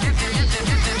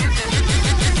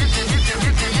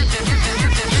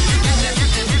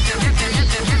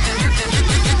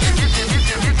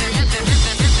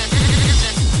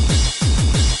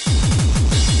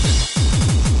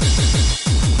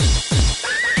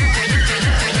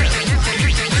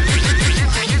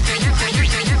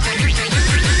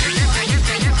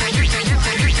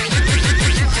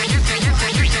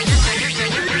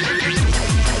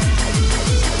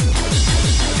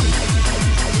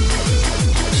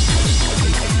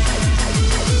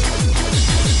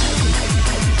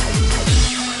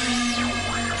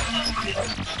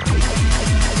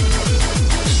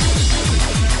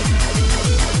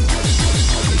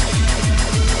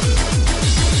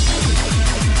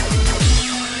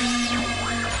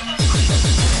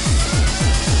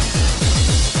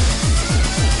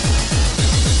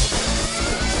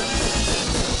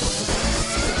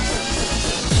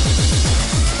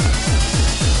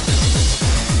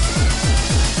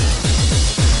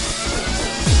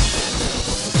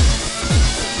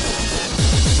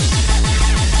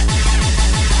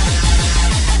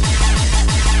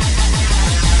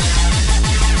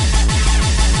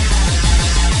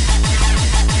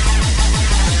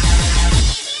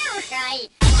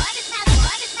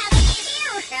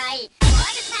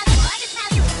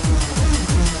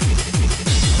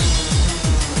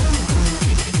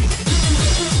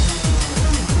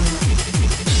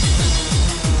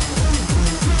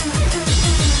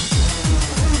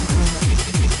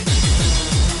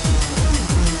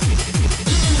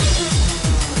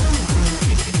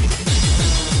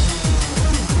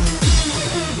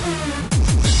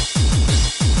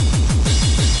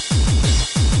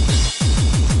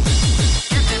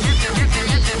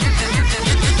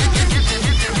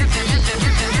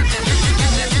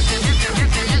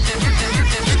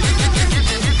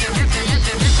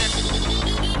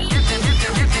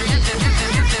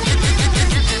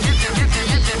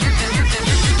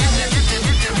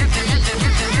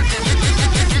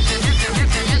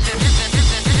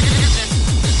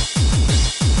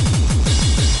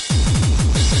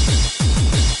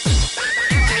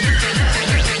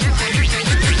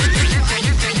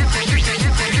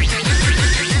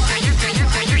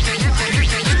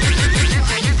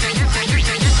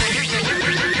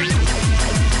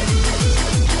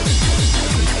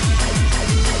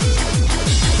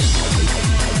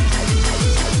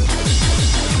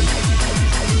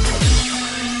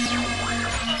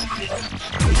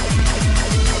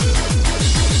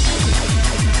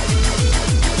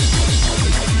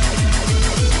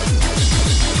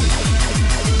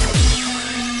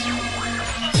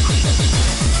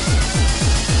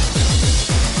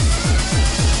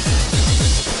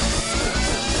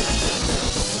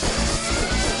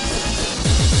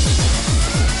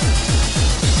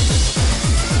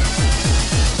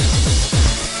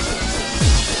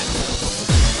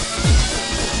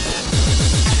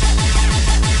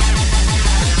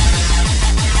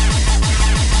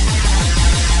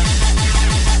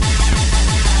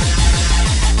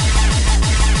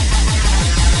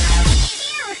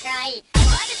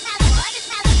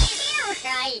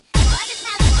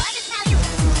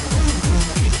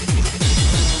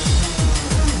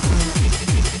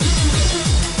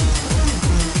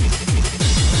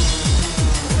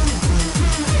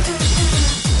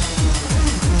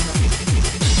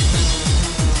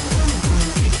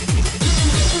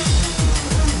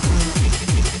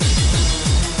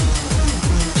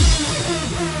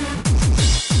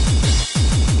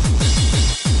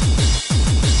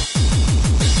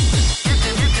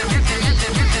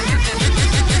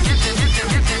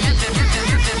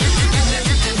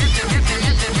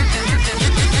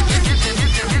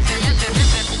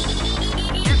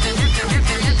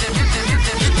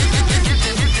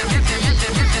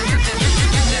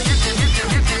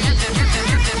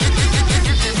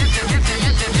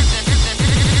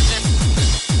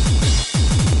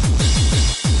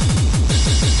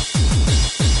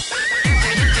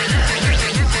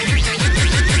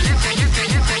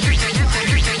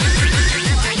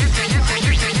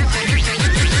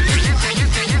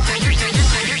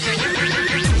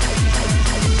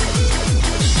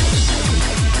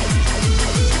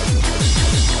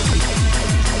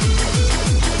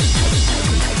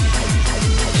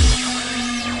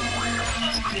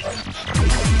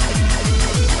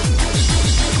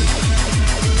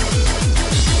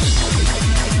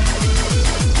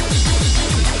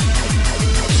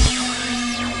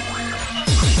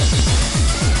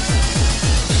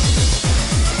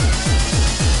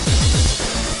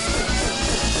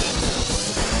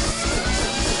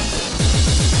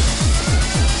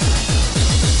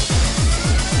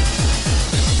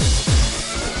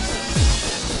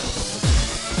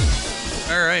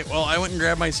 right. Well, I went and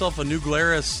grabbed myself a New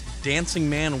Glarus Dancing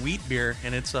Man wheat beer,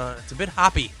 and it's a bit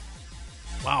hoppy.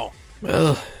 Wow.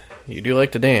 Well, you do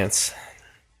like to dance.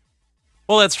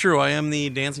 Well, that's true. I am the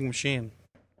dancing machine.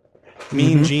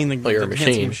 Mean Gene, the, you're the a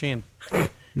dancing machine.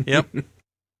 Yep.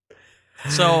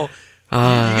 So you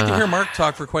get to hear Mark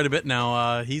talk for quite a bit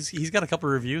now. He's got a couple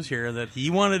of reviews here that he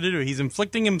wanted to do. He's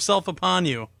inflicting himself upon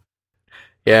you.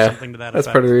 Yeah, Something to that that's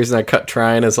effect. part of the reason I cut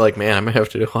trying is like, man, I'm going to have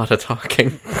to do a lot of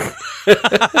talking.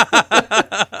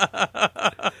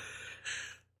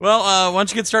 Well, why don't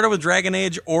you get started with Dragon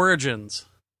Age Origins?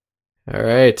 All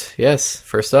right, yes.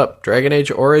 First up, Dragon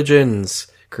Age Origins,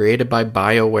 created by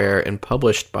BioWare and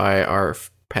published by our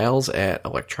pals at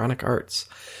Electronic Arts.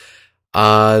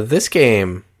 This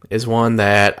game is one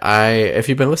that if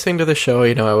you've been listening to the show,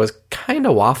 you know I was kind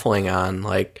of waffling on,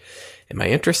 like, am I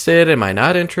interested? Am I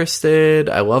not interested?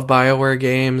 I love BioWare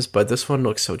games, but this one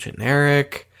looks so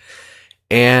generic.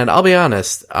 And I'll be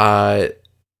honest,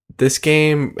 this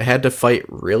game had to fight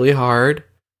really hard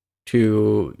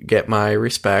to get my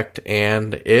respect,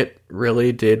 and it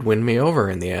really did win me over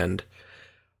in the end.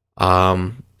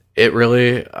 It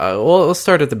really... well, let's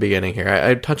start at the beginning here.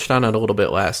 I touched on it a little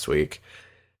bit last week.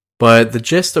 But the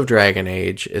gist of Dragon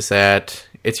Age is that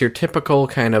it's your typical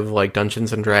kind of like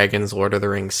Dungeons and Dragons, Lord of the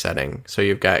Rings setting. So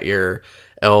you've got your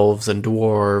elves and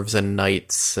dwarves and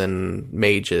knights and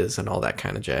mages and all that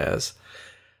kind of jazz.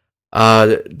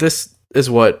 This is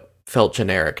what felt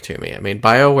generic to me. I mean,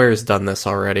 BioWare's done this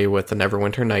already with the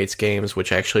Neverwinter Nights games,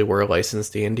 which actually were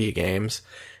licensed D&D games.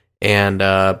 And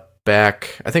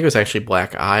back, I think it was actually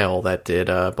Black Isle that did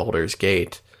Baldur's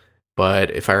Gate.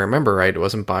 But if I remember right, it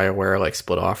wasn't BioWare like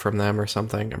split off from them or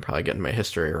something. I'm probably getting my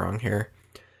history wrong here.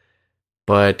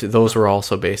 But those were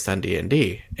also based on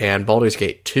D&D. And Baldur's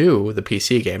Gate 2, the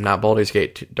PC game, not Baldur's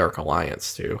Gate 2, Dark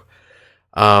Alliance 2,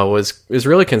 is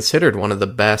really considered one of the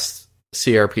best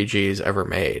CRPGs ever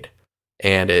made.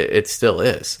 And it still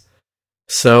is.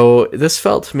 So this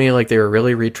felt to me like they were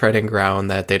really retreading ground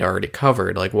that they'd already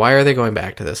covered. Like, why are they going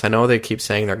back to this? I know they keep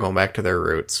saying they're going back to their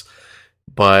roots.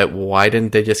 But why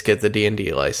didn't they just get the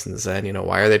D&D license then? You know,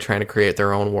 why are they trying to create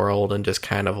their own world and just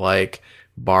kind of like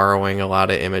borrowing a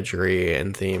lot of imagery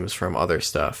and themes from other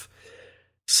stuff?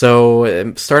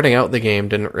 So starting out the game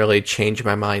didn't really change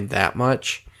my mind that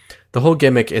much. The whole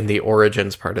gimmick in the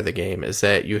Origins part of the game is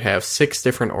that you have 6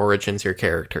 different origins your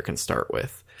character can start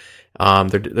with.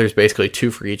 There's basically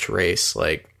 2 for each race.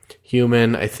 Like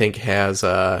human, I think, has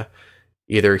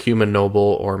either human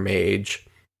noble or mage.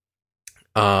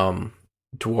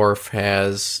 Dwarf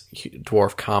has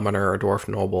dwarf commoner or dwarf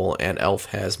noble, and elf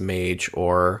has mage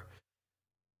or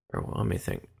let me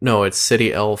think. No, it's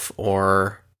city elf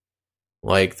or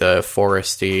like the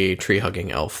foresty tree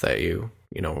hugging elf that you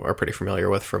know are pretty familiar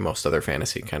with from most other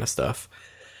fantasy kind of stuff.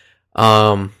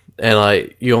 And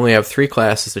like you only have 3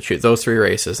 classes to choose, those 3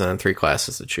 races, and then 3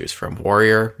 classes to choose from: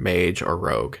 warrior, mage, or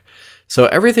rogue. So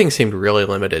everything seemed really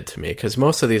limited to me because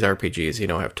most of these RPGs, you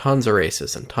know, have tons of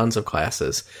races and tons of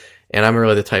classes. And I'm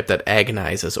really the type that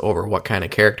agonizes over what kind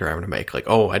of character I'm going to make. Like,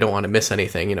 oh, I don't want to miss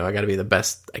anything. You know, I got to be the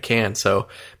best I can. So,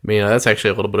 you know, that's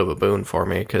actually a little bit of a boon for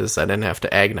me because I didn't have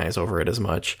to agonize over it as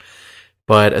much.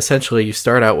 But essentially, you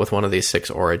start out with one of these 6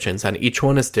 origins, and each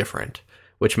one is different,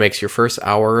 which makes your first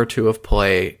hour or 2 of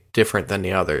play different than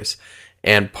the others.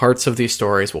 And parts of these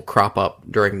stories will crop up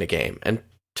during the game. And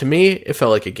to me, it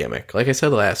felt like a gimmick. Like I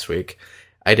said last week,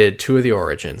 I did 2 of the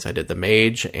origins. I did the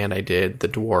mage, and I did the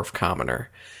dwarf commoner.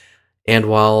 And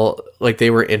while like they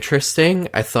were interesting,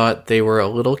 I thought they were a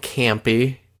little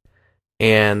campy,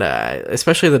 and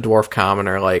especially the dwarf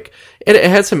commoner. Like it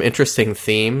had some interesting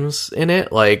themes in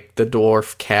it, like the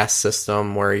dwarf caste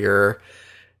system, where you're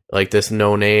like this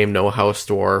no name, no house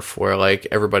dwarf, where like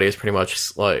everybody is pretty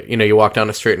much like, you know, you walk down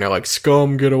the street and they're like,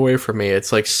 "Scum, get away from me."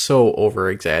 It's like so over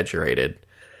exaggerated.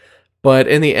 But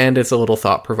in the end, it's a little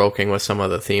thought provoking with some of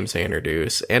the themes they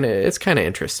introduce, and it's kind of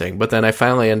interesting. But then I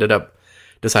finally ended up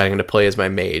deciding to play as my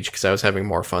mage because I was having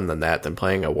more fun than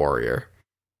playing a warrior.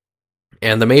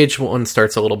 And the mage one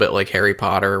starts a little bit like Harry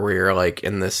Potter, where you're like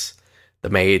in the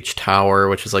mage tower,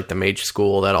 which is like the mage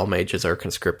school that all mages are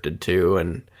conscripted to,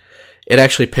 and it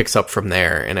actually picks up from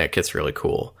there, and it gets really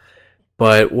cool.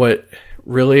 But what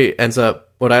really ends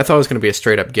up, what I thought was going to be a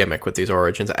straight up gimmick with these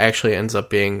origins, actually ends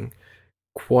up being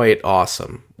quite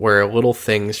awesome, where little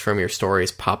things from your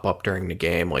stories pop up during the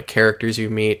game, like characters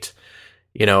you meet.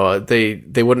 You know,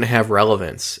 they wouldn't have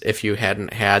relevance if you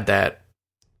hadn't had that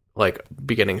like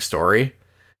beginning story,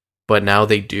 but now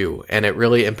they do, and it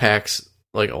really impacts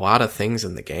like a lot of things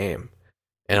in the game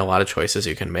and a lot of choices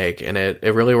you can make, and it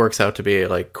really works out to be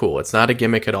like cool. It's not a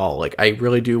gimmick at all. Like I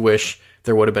really do wish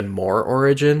there would have been more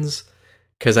origins,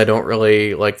 because I don't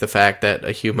really like the fact that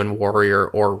a human warrior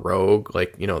or rogue,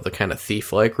 like, you know, the kind of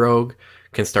thief-like rogue,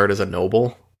 can start as a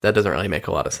noble. That doesn't really make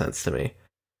a lot of sense to me.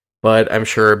 But I'm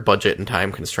sure budget and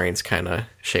time constraints kind of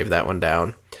shave that one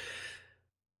down.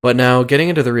 But now, getting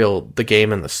into the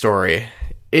game and the story,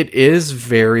 it is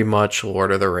very much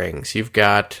Lord of the Rings. You've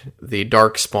got the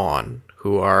Darkspawn,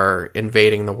 who are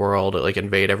invading the world, like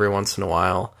invade every once in a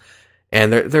while.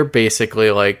 And they're basically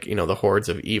like, you know, the hordes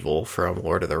of evil from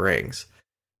Lord of the Rings.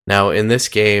 Now, in this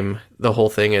game, the whole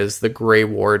thing is the Grey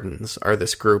Wardens are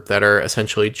this group that are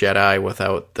essentially Jedi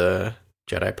without the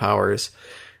Jedi powers.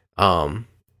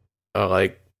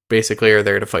 Like, basically are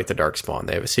there to fight the Darkspawn.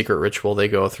 They have a secret ritual they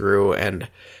go through, and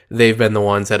they've been the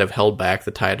ones that have held back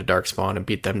the tide of Darkspawn and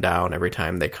beat them down every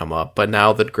time they come up. But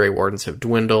now the Grey Wardens have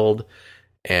dwindled,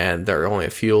 and there are only a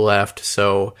few left.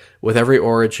 So with every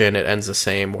origin, it ends the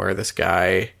same, where this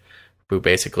guy, who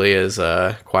basically is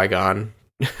Qui-Gon,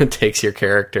 takes your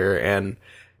character and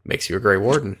makes you a Grey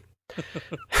Warden.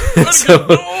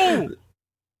 So,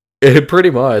 pretty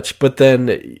much. But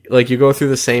then, like, you go through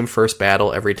the same first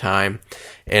battle every time,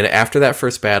 and after that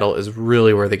first battle is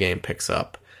really where the game picks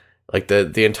up. Like,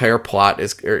 the entire plot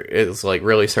is like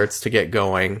really starts to get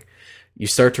going. You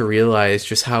start to realize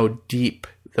just how deep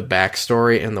the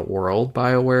backstory and the world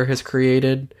BioWare has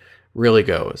created really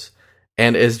goes.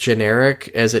 And as generic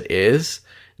as it is,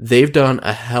 they've done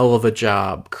a hell of a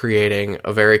job creating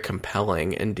a very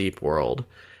compelling and deep world.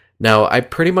 Now, I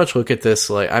pretty much look at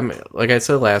this like I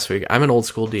said last week, I'm an old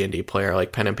school D&D player,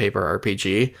 like pen and paper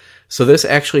RPG. So this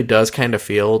actually does kind of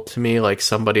feel to me like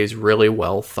somebody's really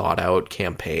well thought out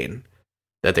campaign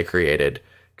that they created,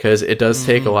 because it does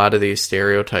take a lot of these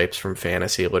stereotypes from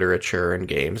fantasy literature and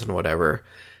games and whatever,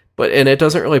 and it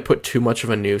doesn't really put too much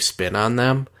of a new spin on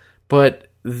them,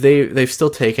 but they've still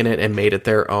taken it and made it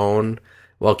their own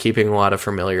while keeping a lot of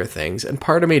familiar things. And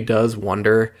part of me does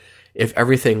wonder if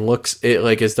everything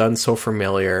is done so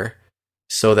familiar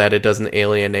so that it doesn't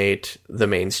alienate the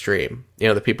mainstream. You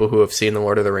know, the people who have seen the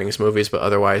Lord of the Rings movies but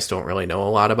otherwise don't really know a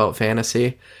lot about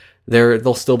fantasy,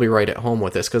 they'll still be right at home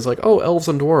with this, because like, oh, elves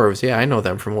and dwarves, yeah, I know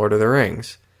them from Lord of the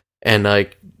Rings. And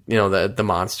like, you know, the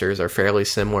monsters are fairly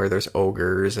similar. There's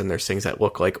ogres and there's things that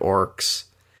look like orcs.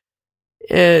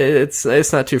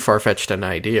 It's not too far-fetched an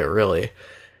idea, really.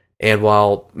 And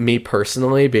while me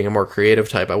personally, being a more creative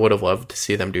type, I would have loved to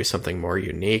see them do something more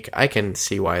unique, I can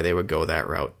see why they would go that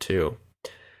route too.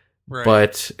 Right.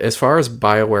 But as far as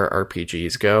BioWare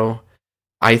RPGs go,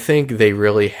 I think they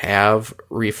really have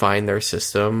refined their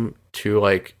system to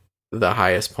like the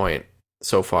highest point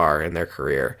so far in their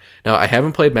career. Now, I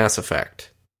haven't played Mass Effect,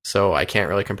 so I can't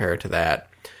really compare it to that.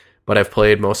 But I've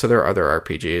played most of their other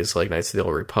RPGs, like Knights of the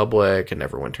Old Republic and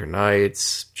Neverwinter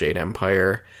Nights, Jade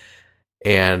Empire.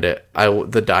 And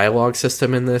the dialogue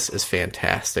system in this is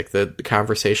fantastic. The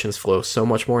conversations flow so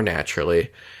much more naturally.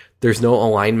 There's no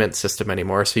alignment system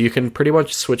anymore, so you can pretty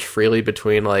much switch freely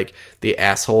between like the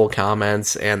asshole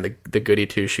comments and the goody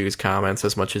two shoes comments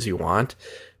as much as you want.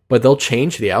 But they'll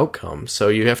change the outcome, so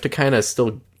you have to kind of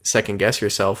still second guess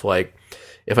yourself. Like,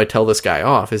 if I tell this guy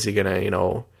off, is he gonna, you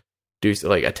know, do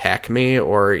like attack me,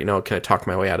 or, you know, can I talk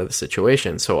my way out of the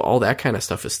situation? So all that kind of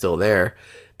stuff is still there.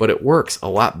 But it works a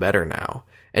lot better now.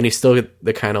 And you still get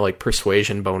the kind of like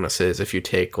persuasion bonuses if you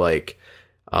take like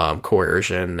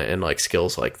coercion and like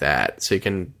skills like that. So you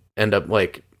can end up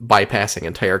like bypassing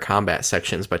entire combat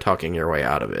sections by talking your way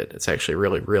out of it. It's actually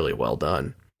really, really well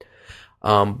done.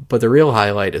 But the real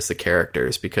highlight is the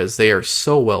characters, because they are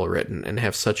so well written and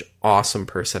have such awesome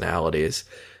personalities.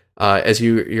 As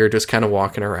you're just kind of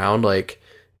walking around, like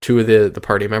two of the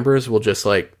party members will just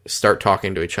like start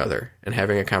talking to each other and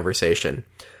having a conversation.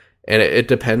 And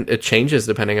it changes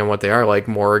depending on what they are. Like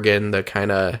Morrigan, the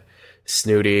kind of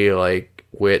snooty like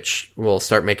witch, will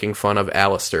start making fun of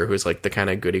Alistair, who's like the kind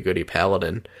of goody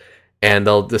paladin, and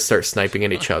they'll just start sniping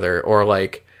at each other. Or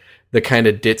like the kind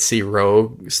of ditzy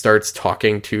rogue starts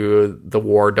talking to the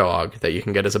war dog that you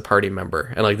can get as a party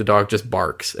member, and like the dog just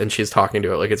barks and she's talking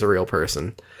to it like it's a real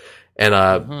person.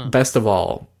 And best of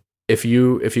all, if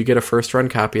you get a first run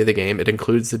copy of the game, it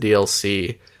includes the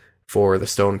DLC for the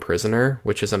Stone Prisoner,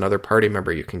 which is another party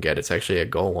member you can get. It's actually a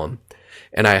golem.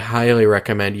 And I highly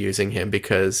recommend using him,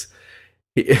 because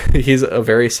he's a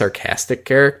very sarcastic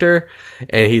character,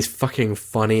 and he's fucking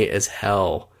funny as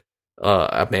hell.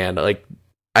 Man, like,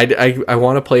 I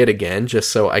want to play it again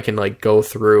just so I can like go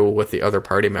through with the other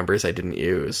party members I didn't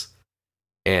use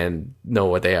and know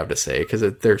what they have to say, because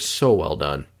they're so well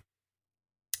done.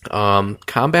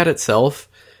 Combat itself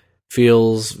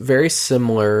feels very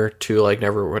similar to like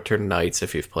Neverwinter Nights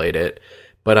if you've played it,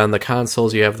 but on the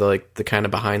consoles you have the kind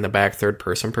of behind the back third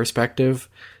person perspective.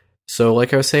 So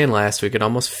like I was saying last week, it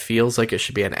almost feels like it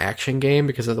should be an action game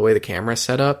because of the way the camera is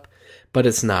set up, but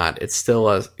it's not. It's still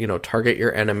a, target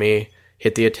your enemy,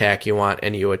 hit the attack you want,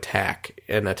 and you attack,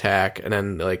 and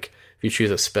then like if you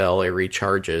choose a spell, it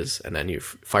recharges, and then you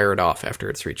fire it off after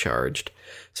it's recharged.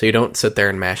 So you don't sit there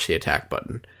and mash the attack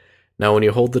button. Now when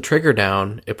you hold the trigger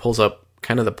down, it pulls up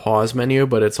kind of the pause menu,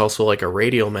 but it's also like a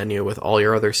radial menu with all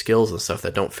your other skills and stuff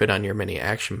that don't fit on your mini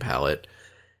action palette.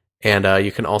 And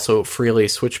you can also freely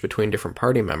switch between different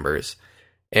party members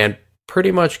and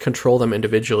pretty much control them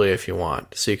individually if you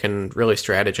want. So you can really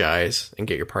strategize and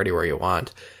get your party where you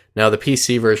want. Now, the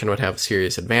PC version would have a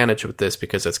serious advantage with this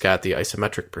because it's got the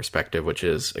isometric perspective, which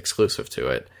is exclusive to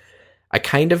it. I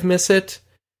kind of miss it,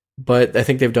 but I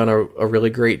think they've done a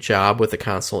really great job with the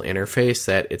console interface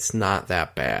that it's not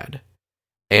that bad.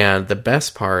 And the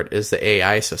best part is the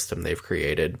AI system they've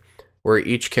created, where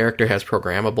each character has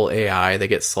programmable AI. They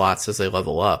get slots as they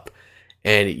level up.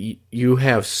 And you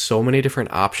have so many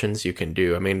different options you can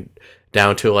do. I mean,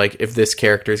 down to like, if this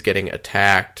character is getting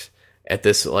attacked at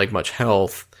this like much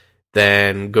health,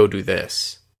 then go do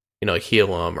this. Heal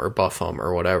them or buff them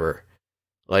or whatever.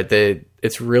 Like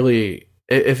it's really,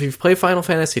 if you've played Final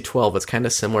Fantasy 12, it's kind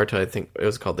of similar to, I think it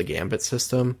was called the Gambit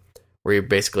system, where you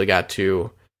basically got to,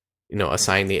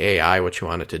 assign the AI what you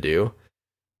want it to do.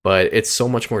 But it's so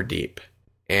much more deep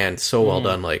and so well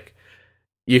done. Like,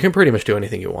 you can pretty much do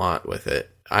anything you want with it.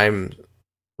 I'm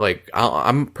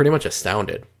pretty much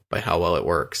astounded by how well it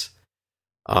works.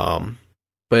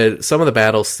 But some of the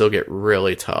battles still get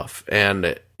really tough,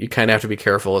 and you kind of have to be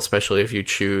careful, especially if you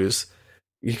choose.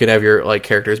 You could have your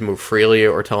characters move freely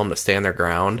or tell them to stand their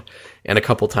ground. And a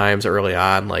couple times early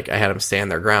on, I had them stand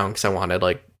their ground because I wanted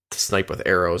to snipe with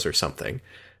arrows or something.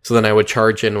 So then I would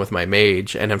charge in with my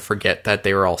mage and then forget that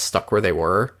they were all stuck where they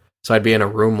were. So I'd be in a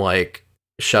room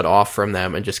shut off from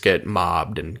them and just get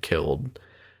mobbed and killed.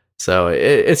 So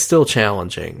it's still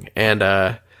challenging.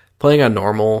 And playing on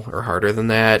normal or harder than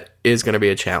that is going to be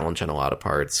a challenge in a lot of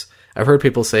parts. I've heard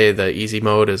people say the easy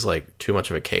mode is too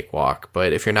much of a cakewalk,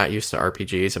 but if you're not used to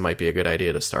RPGs, it might be a good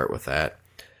idea to start with that.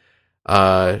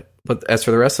 But as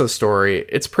for the rest of the story,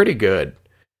 it's pretty good.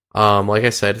 Like I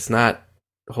said, it's not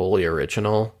wholly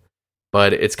original,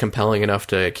 but it's compelling enough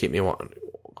to keep me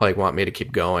want me to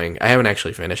keep going. I haven't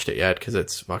actually finished it yet because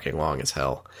it's fucking long as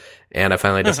hell. And I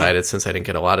finally decided, since I didn't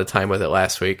get a lot of time with it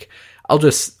last week, I'll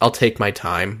take my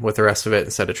time with the rest of it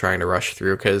instead of trying to rush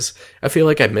through, because I feel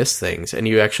like I miss things, and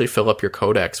you actually fill up your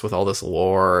codex with all this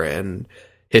lore and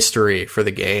history for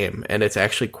the game, and it's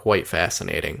actually quite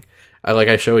fascinating.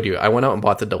 I showed you, I went out and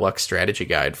bought the deluxe strategy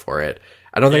guide for it.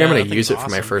 I don't think I'm going to use it for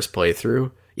my first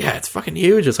playthrough. Yeah, it's fucking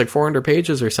huge. It's 400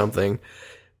 pages or something.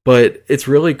 But it's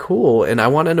really cool, and I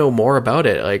want to know more about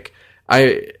it.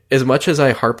 As much as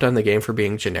I harped on the game for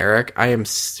being generic, I am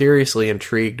seriously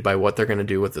intrigued by what they're going to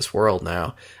do with this world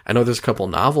now. I know there's a couple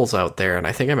novels out there, and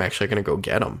I think I'm actually going to go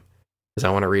get them because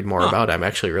I want to read more about it. I'm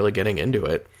actually really getting into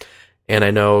it. And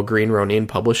I know Green Ronin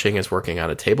Publishing is working on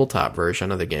a tabletop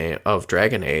version of the game of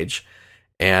Dragon Age,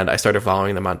 and I started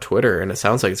following them on Twitter, and it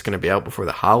sounds like it's going to be out before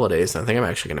the holidays, and I think I'm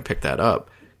actually going to pick that up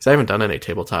because I haven't done any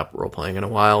tabletop role-playing in a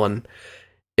while, and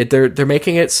they're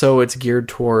making it so it's geared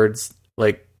towards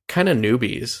kind of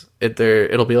newbies.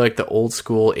 It'll be like the old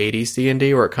school 80s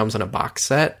D&D where it comes in a box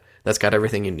set that's got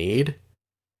everything you need,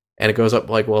 and it goes up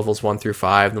levels 1 through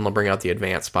 5. Then they'll bring out the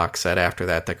advanced box set after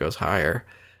that goes higher.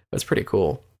 That's pretty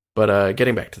cool. But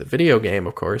getting back to the video game,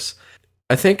 of course,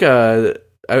 I think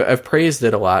I've praised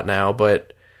it a lot now,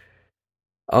 but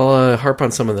I'll harp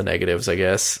on some of the negatives, I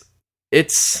guess.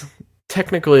 It's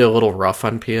technically a little rough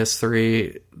on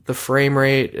PS3. The frame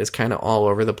rate is kind of all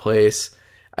over the place.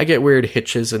 I get weird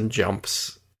hitches and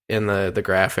jumps in the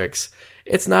graphics.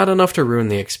 It's not enough to ruin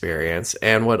the experience,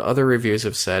 and what other reviews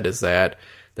have said is that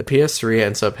the PS3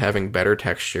 ends up having better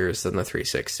textures than the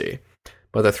 360,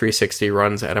 but the 360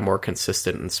 runs at a more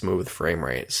consistent and smooth frame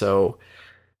rate. So,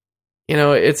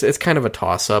 it's kind of a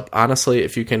toss-up. Honestly,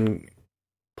 if you can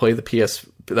play the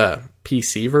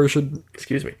PC version,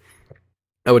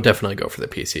 I would definitely go for the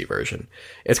PC version.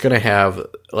 It's going to have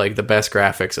the best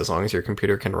graphics as long as your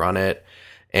computer can run it,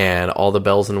 and all the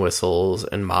bells and whistles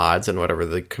and mods and whatever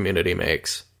the community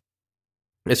makes.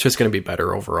 It's just going to be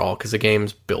better overall because the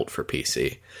game's built for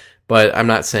PC. But I'm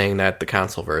not saying that the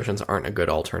console versions aren't a good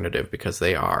alternative, because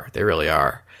they are. They really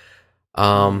are.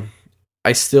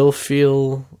 I still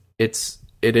feel it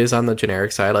is on the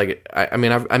generic side. I'm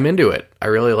into it. I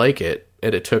really like it.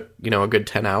 It took, a good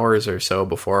 10 hours or so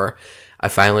before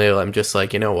I'm just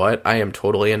you know what? I am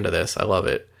totally into this. I love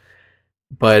it.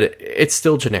 But it's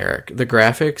still generic. The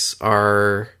graphics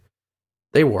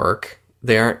they work.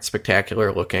 They aren't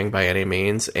spectacular looking by any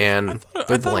means, and I they're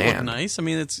thought it bland. looked nice. I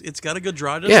mean, it's got a good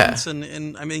draw distance,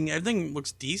 and I mean everything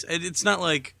looks decent. It's not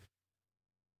like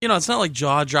it's not like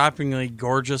jaw droppingly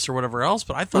gorgeous or whatever else,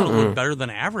 but I thought it looked better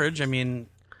than average. I mean,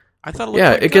 I thought it looked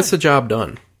it good. gets the job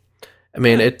done. I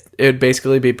mean, it would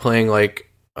basically be playing like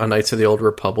a Knights of the Old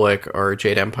Republic or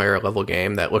Jade Empire level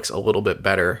game that looks a little bit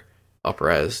better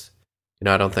up-res.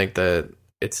 I don't think that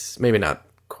it's maybe not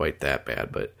quite that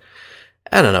bad, but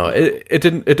I don't know.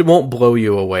 It won't blow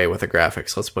you away with the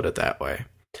graphics. Let's put it that way.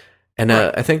 And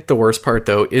I think the worst part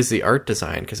though is the art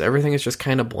design, because everything is just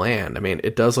kind of bland. I mean,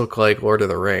 it does look like Lord of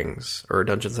the Rings or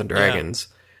Dungeons and Dragons,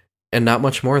 and not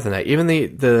much more than that. Even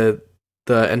the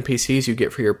NPCs you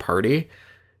get for your party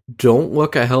don't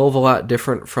look a hell of a lot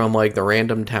different from like the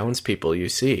random townspeople you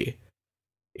see.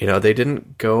 They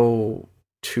didn't go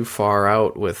too far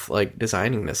out with like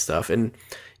designing this stuff, and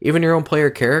even your own player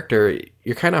character,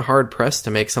 you're kind of hard pressed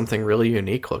to make something really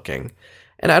unique looking.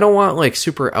 And I don't want like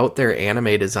super out there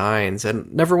anime designs, and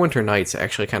Neverwinter Nights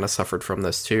actually kind of suffered from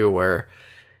this too, where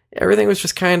everything was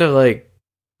just kind of like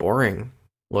boring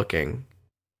looking.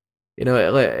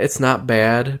 It's not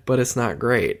bad, but it's not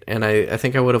great. And I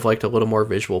think I would have liked a little more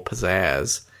visual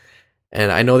pizzazz.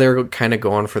 And I know they're kind of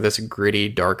going for this gritty,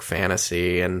 dark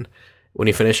fantasy, and when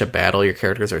you finish a battle, your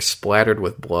characters are splattered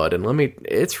with blood, and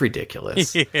it's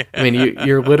ridiculous. Yeah. I mean,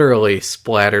 you're literally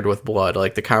splattered with blood.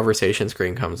 Like, the conversation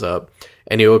screen comes up,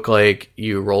 and you look like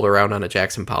you rolled around on a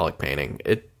Jackson Pollock painting.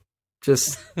 It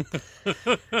just...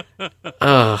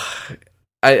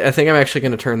 I think I'm actually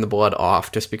going to turn the blood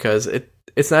off, just because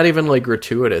it's not even, like,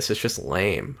 gratuitous. It's just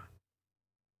lame.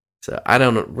 So I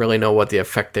don't really know what the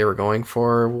effect they were going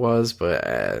for was, but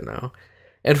I don't know.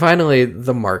 And finally,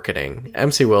 the marketing.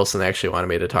 MC Wilson actually wanted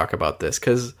me to talk about this,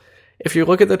 because if you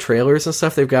look at the trailers and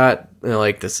stuff, they've got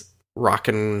like this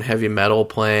rockin' heavy metal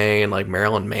playing and like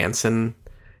Marilyn Manson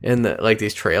in like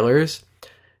these trailers.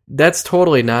 That's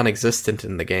totally non-existent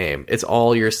in the game. It's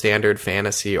all your standard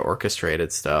fantasy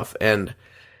orchestrated stuff. And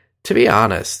to be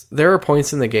honest, there are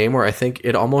points in the game where I think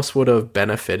it almost would have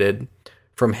benefited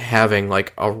from having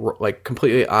like a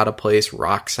completely out of place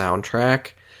rock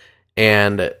soundtrack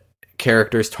and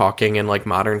characters talking in like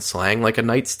modern slang, like A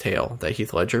Knight's Tale, that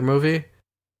Heath Ledger movie.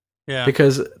 Yeah.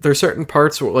 Because there's certain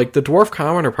parts where, like the Dwarf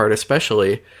Commoner part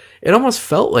especially, it almost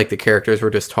felt like the characters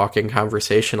were just talking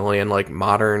conversationally in like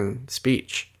modern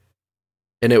speech.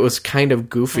 And it was kind of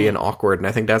goofy and awkward, and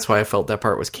I think that's why I felt that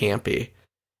part was campy.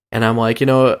 And I'm like,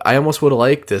 I almost would have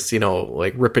liked this,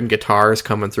 like ripping guitars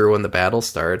coming through when the battle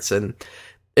starts, and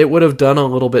it would have done a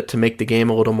little bit to make the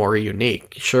game a little more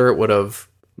unique. Sure, it would have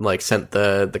like sent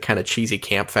the kind of cheesy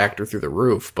camp factor through the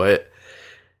roof, but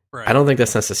right. I don't think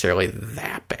that's necessarily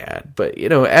that bad. But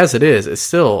as it is, it's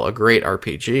still a great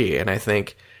RPG, and I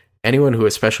think anyone who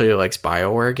especially likes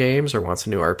BioWare games or wants a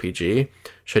new RPG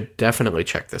should definitely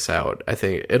check this out. I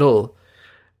think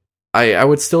I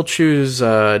would still choose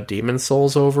Demon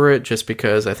Souls over it, just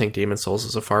because I think Demon Souls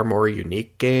is a far more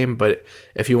unique game, but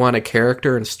if you want a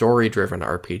character and story driven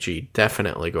RPG,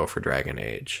 definitely go for Dragon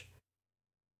Age.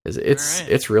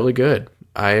 It's really good.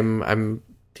 I'm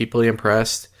deeply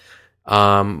impressed.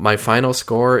 My final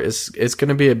score is going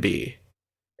to be a B,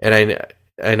 and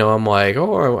I know I'm like,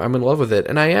 I'm in love with it,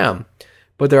 and I am.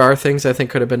 But there are things I think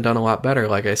could have been done a lot better.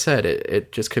 Like I said,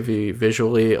 it just could be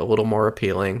visually a little more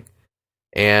appealing,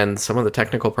 and some of the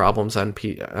technical problems on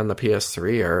the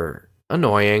PS3 are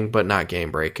annoying, but not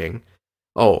game breaking.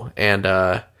 Oh, and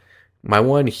my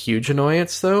one huge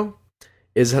annoyance though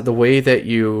is the way that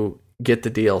you get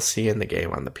the DLC in the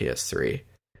game on the PS3,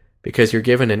 because you're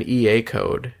given an EA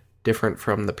code different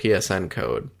from the PSN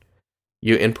code.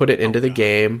 You input it into the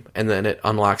game, and then it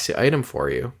unlocks the item for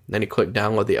you. Then you click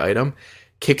download the item,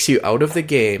 kicks you out of the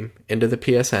game into the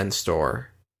PSN store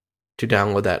to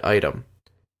download that item.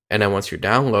 And then once you're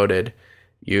downloaded,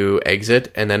 you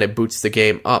exit, and then it boots the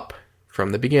game up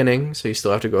from the beginning, so you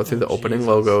still have to go through the opening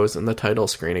logos and the title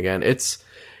screen again.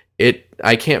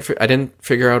 I didn't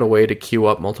figure out a way to queue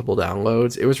up multiple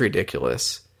downloads. It was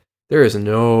ridiculous. There is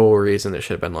no reason it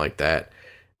should have been like that.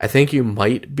 I think you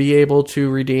might be able to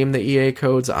redeem the EA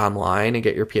codes online and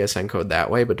get your PSN code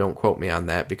that way, but don't quote me on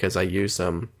that, because I use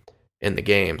them in the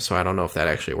game, so I don't know if that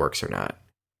actually works or not.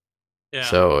 Yeah.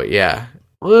 So, yeah,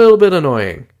 a little bit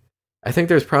annoying. I think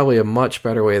there's probably a much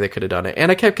better way they could have done it.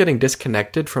 And I kept getting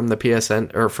disconnected from the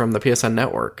PSN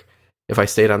network if I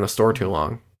stayed on the store too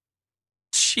long.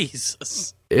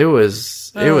 Jesus. It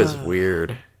was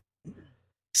weird.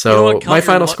 So my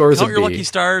final score is a B. Count your lucky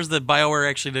stars that BioWare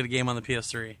actually did a game on the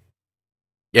PS3.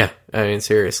 Yeah, I mean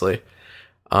seriously.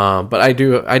 But I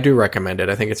do recommend it.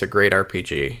 I think it's a great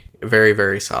RPG. Very,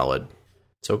 very solid.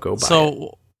 So go buy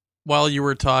it. while you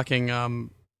were talking, a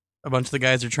bunch of the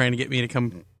guys are trying to get me to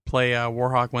come play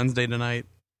Warhawk Wednesday tonight.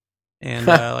 And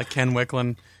like Ken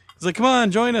Wicklund, he's like, come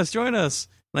on, join us.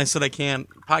 And I said, I can't,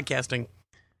 podcasting.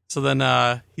 So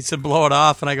then he said, blow it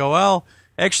off. And I go, well,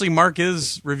 actually, Mark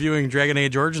is reviewing Dragon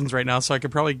Age Origins right now, so I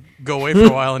could probably go away for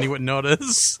a while and he wouldn't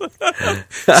notice. I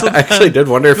actually did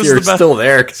wonder if you were still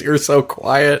there because you were so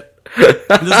quiet. This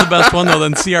is the best one, though.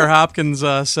 Then C.R. Hopkins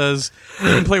says, you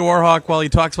can play Warhawk while he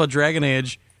talks about Dragon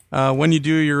Age. When you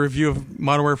do your review of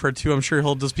Modern Warfare 2, I'm sure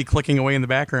he'll just be clicking away in the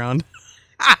background.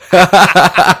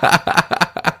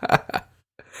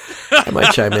 I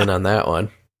might chime in on that one.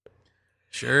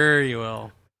 Sure you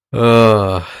will.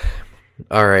 All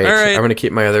right. I'm going to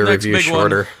keep my other review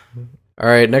shorter. All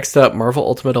right, next up, Marvel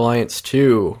Ultimate Alliance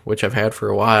 2, which I've had for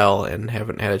a while and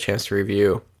haven't had a chance to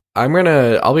review.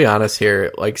 I'll be honest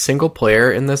here, like, single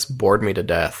player in this bored me to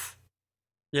death.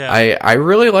 Yeah. I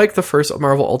really liked the first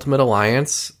Marvel Ultimate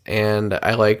Alliance, and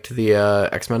I liked the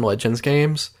X-Men Legends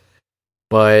games,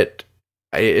 but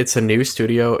it's a new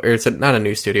studio, or not a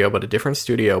new studio, but a different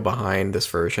studio behind this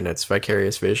version. It's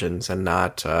Vicarious Visions and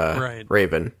not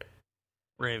Raven.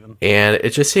 And it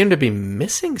just seemed to be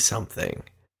missing something.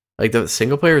 Like, the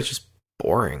single player is just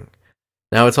boring.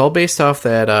 Now, it's all based off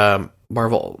that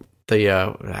Marvel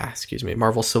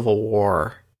Civil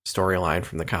War storyline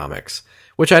from the comics,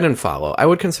 which I didn't follow. I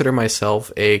would consider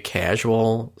myself a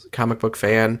casual comic book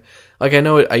fan. Like,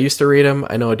 I used to read them.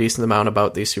 I know a decent amount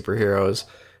about these superheroes,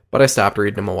 but I stopped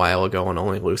reading them a while ago and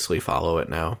only loosely follow it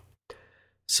now.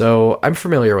 So I'm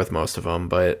familiar with most of them,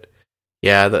 but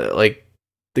yeah,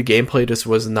 the gameplay just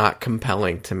was not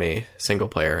compelling to me, single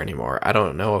player anymore. I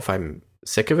don't know if I'm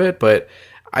sick of it, but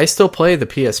I still play the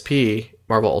PSP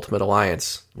Marvel Ultimate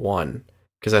Alliance 1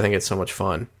 because I think it's so much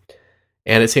fun.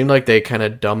 And it seemed like they kind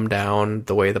of dumbed down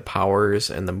the way the powers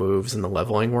and the moves and the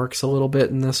leveling works a little bit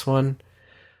in this one.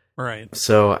 Right.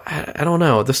 So, I don't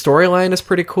know. The storyline is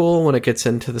pretty cool when it gets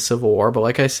into the Civil War, but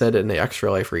like I said in the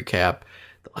Extra Life recap,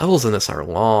 the levels in this are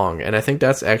long, and I think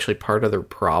that's actually part of the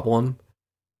problem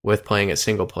with playing it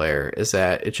single player, is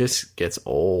that it just gets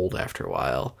old after a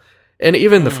while. And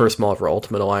even the first Marvel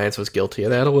Ultimate Alliance was guilty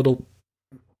of that a little.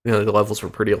 You know, the levels were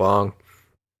pretty long.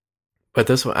 But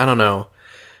this one, I don't know.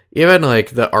 Even,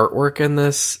 like, the artwork in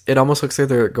this, it almost looks like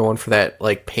they're going for that,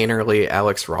 like, painterly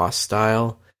Alex Ross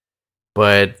style.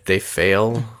 But they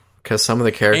fail, because some of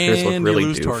the characters look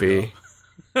really doofy.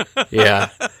 Yeah.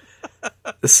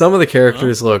 Some of the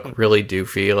characters look really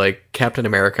doofy, like Captain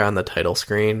America on the title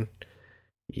screen.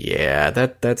 Yeah,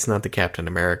 that's not the Captain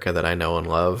America that I know and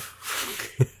love.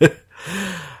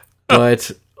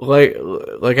 But like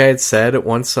I had said,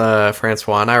 once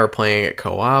Francois and I were playing it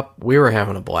co-op, we were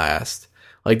having a blast.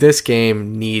 Like, this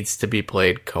game needs to be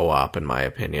played co-op, in my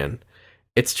opinion.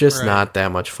 It's just not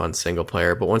that much fun single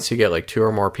player, but once you get like 2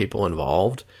 or more people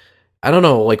involved, I don't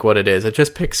know like what it is. It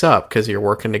just picks up because you're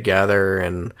working together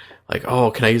and like, oh,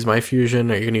 can I use my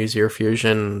fusion? Are you going to use your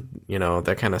fusion? You know,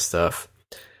 that kind of stuff.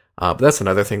 But that's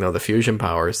another thing though, the fusion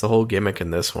powers, the whole gimmick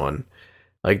in this one.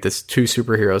 Like, this 2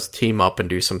 superheroes team up and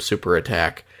do some super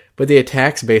attack, but the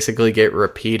attacks basically get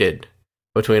repeated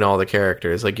between all the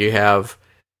characters. Like, you have,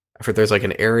 there's like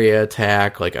an area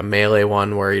attack, like a melee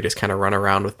one where you just kind of run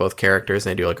around with both characters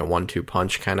and they do like a 1-2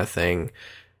 punch kind of thing.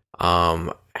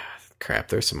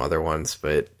 There's some other ones,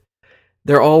 but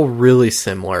they're all really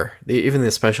similar. Even the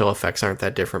special effects aren't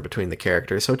that different between the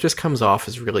characters, so it just comes off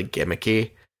as really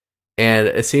gimmicky. And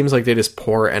it seems like they just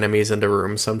pour enemies into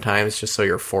rooms sometimes just so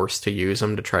you're forced to use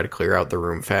them to try to clear out the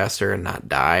room faster and not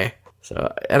die.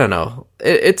 So, I don't know.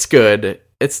 It's good.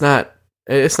 It's not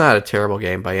a terrible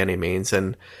game by any means,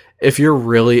 and if you're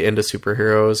really into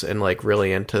superheroes and like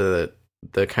really into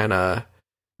the kind of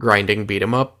grinding beat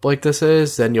 'em up like this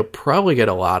is, then you'll probably get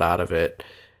a lot out of it.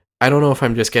 I don't know if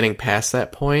I'm just getting past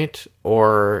that point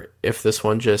or if this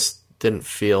one just didn't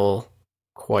feel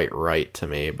quite right to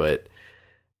me, but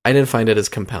I didn't find it as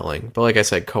compelling. But like I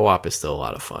said, co-op is still a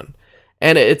lot of fun.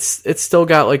 And it's still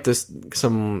got like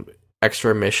some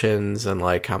extra missions and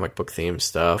like comic book theme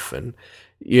stuff, and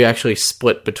you actually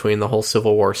split between the whole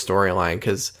Civil War storyline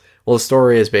because, well, the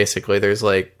story is basically there's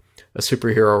like a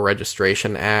superhero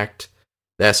registration act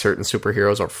that certain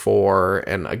superheroes are for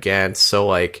and against. So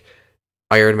like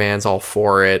Iron Man's all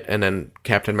for it, and then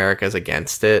Captain America's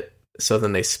against it. So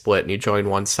then they split, and you join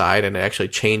one side, and it actually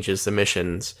changes the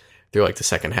missions through like the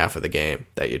second half of the game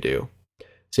that you do.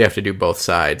 So you have to do both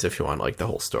sides if you want like the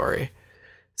whole story.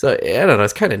 So I don't know,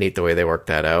 it's kind of neat the way they work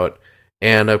that out.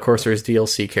 And of course there's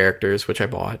DLC characters, which I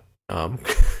bought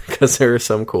because there are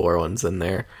some cooler ones in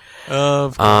there.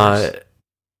 Of course.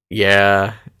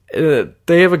 Yeah,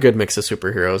 they have a good mix of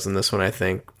superheroes in this one. I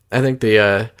think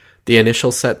the the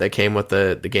initial set that came with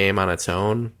the game on its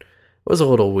own was a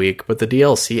little weak, but the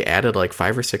DLC added like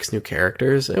 5 or 6 new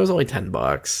characters. It was only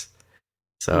 $10,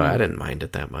 so I didn't mind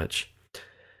it that much.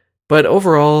 But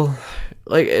overall,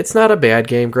 like, it's not a bad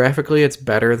game. Graphically, it's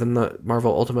better than the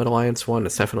Marvel Ultimate Alliance one.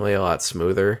 It's definitely a lot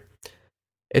smoother.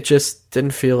 It just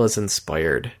didn't feel as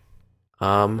inspired.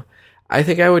 I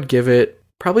think I would give it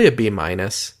probably a B-.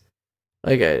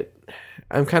 Like,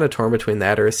 I'm kind of torn between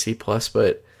that or a C+,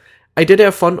 but I did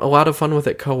have a lot of fun with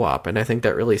it co-op, and I think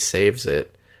that really saves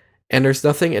it. And there's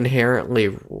nothing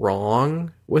inherently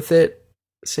wrong with it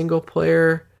single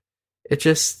player. It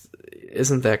just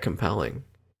isn't that compelling.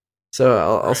 So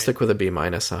I'll stick with a B-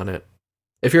 on it.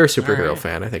 If you're a superhero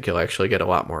fan, I think you'll actually get a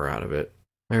lot more out of it.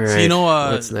 All right, so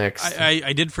what's next?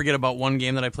 I did forget about one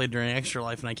game that I played during Extra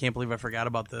Life, and I can't believe I forgot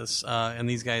about this. And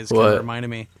these guys kind of reminded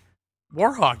me.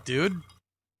 Warhawk, dude.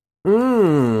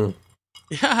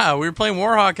 Yeah, we were playing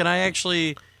Warhawk, and I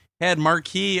actually had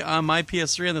Marquee on my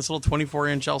PS3 on this little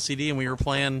 24-inch LCD, and we were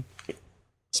playing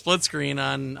split screen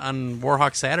on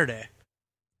Warhawk Saturday.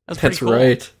 That's pretty cool.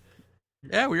 Right.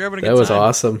 Yeah, we were having a good time. That was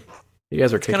awesome. You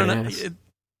guys were kicking ass.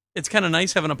 It's kind of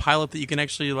nice having a pilot that you can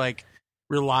actually like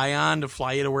rely on to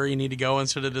fly you to where you need to go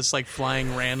instead of just like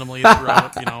flying randomly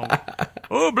throughout.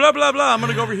 Oh, blah blah blah. I'm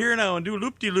gonna go over here now and do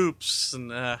loop-de-loops and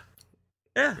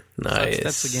yeah. Nice. So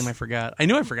that's the game I forgot. I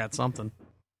knew I forgot something.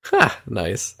 Ha,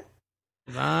 nice.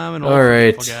 I'm an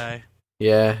old guy.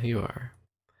 Yeah, you are.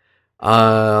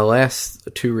 Last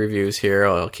 2 reviews here.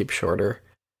 I'll keep shorter.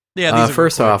 Yeah.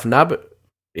 First off,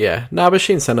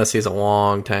 Nabashin sent us these a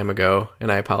long time ago,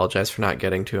 and I apologize for not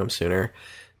getting to him sooner.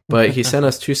 But he sent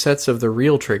us 2 sets of the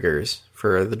real triggers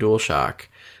for the DualShock.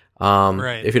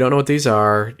 Right. If you don't know what these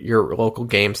are, your local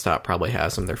GameStop probably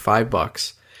has them. They're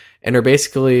 $5. And they're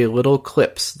basically little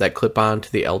clips that clip onto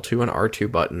the L2 and R2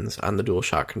 buttons on the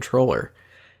DualShock controller.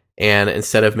 And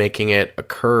instead of making it a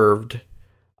curved,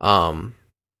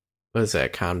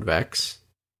 convex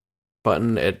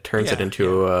button, it turns it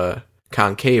into a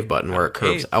concave button where it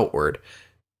curves outward,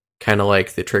 kind of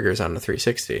like the triggers on the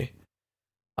 360.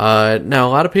 Now, a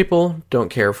lot of people don't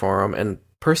care for them, and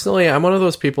personally, I'm one of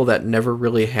those people that never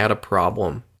really had a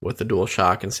problem with the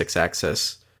DualShock and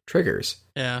 6-axis triggers.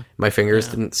 Yeah. My fingers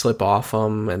didn't slip off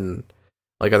them, and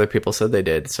like other people said they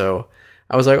did, so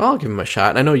I was like, I'll give them a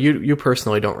shot. And I know you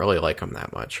personally don't really like them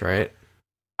that much, right?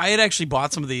 I had actually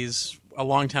bought some of these a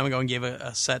long time ago and gave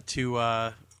a set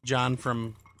to John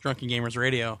from Drunken Gamers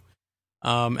Radio.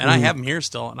 And I have them here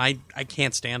still, and I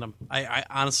can't stand them. I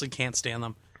honestly can't stand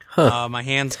them. Huh. My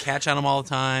hands catch on them all the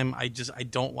time. I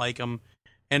don't like them.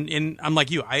 And I'm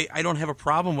like you. I don't have a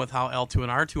problem with how L2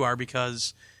 and R2 are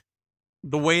because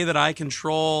the way that I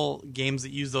control games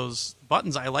that use those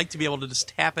buttons, I like to be able to just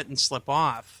tap it and slip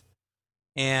off.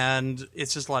 And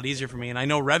it's just a lot easier for me. And I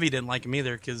know Revy didn't like them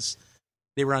either because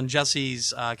they were on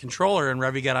Jesse's controller, and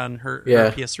Revy got on her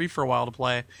PS3 for a while to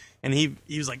play. And he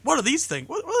was like, "What are these things?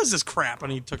 What is this crap?"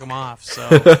 And he took them off. So,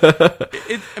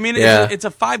 it's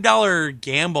a $5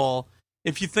 gamble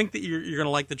if you think that you're going to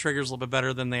like the triggers a little bit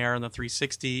better than they are in the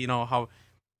 360. You know how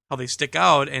they stick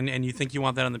out, and you think you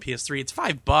want that on the PS3. It's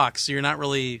 $5, so you're not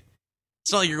really.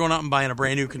 It's not like you're going out and buying a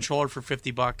brand new controller for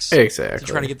 $50. Exactly. To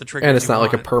try to get the triggers. And it's not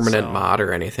like a permanent mod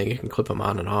or anything. You can clip them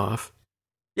on and off.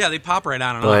 Yeah, they pop right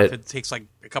on and off. It takes like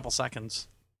a couple seconds.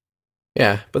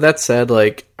 Yeah, but that said,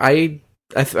 like I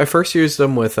first used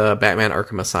them with Batman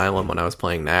Arkham Asylum when I was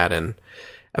playing that, and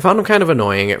I found them kind of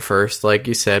annoying at first. Like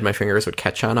you said, my fingers would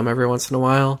catch on them every once in a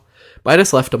while, but I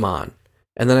just left them on.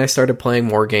 And then I started playing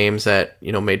more games that,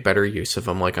 made better use of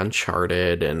them, like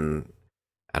Uncharted and,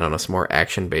 I don't know, some more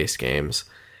action-based games.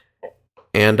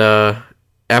 And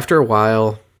after a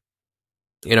while,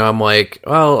 I'm like,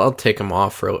 well, I'll take them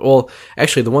off for... Well,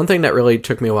 actually, the one thing that really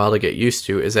took me a while to get used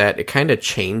to is that it kind of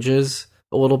changes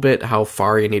a little bit how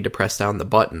far you need to press down the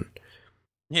button.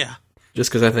 Yeah. Just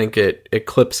because I think it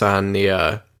clips on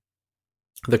the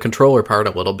controller part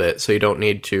a little bit, so you don't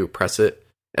need to press it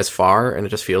as far, and it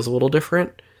just feels a little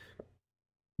different.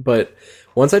 But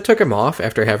once I took them off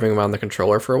after having them on the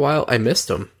controller for a while, I missed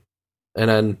them. And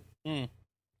then,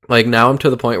 now I'm to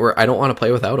the point where I don't want to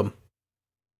play without them.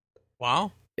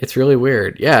 Wow. It's really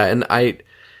weird. Yeah, and I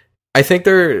think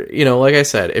they're, like I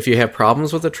said, if you have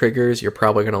problems with the triggers, you're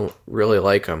probably going to really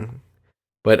like them.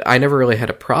 But I never really had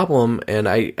a problem, and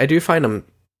I do find them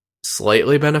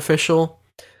slightly beneficial.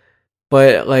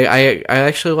 But, I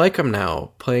actually like them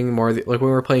now. Playing more, like when we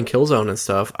were playing Killzone and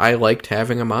stuff, I liked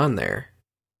having them on there.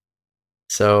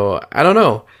 So, I don't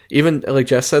know. Even, like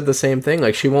Jess said the same thing.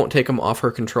 Like, she won't take them off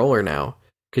her controller now.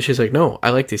 Because she's like, no, I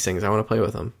like these things. I want to play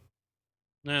with them.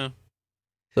 Yeah.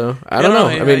 So, I don't know.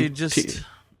 I mean,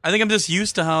 I think I'm just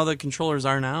used to how the controllers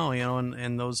are now,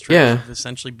 and those triggers have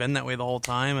essentially been that way the whole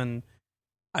time, and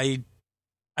I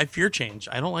fear change.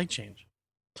 I don't like change.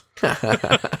 Yeah,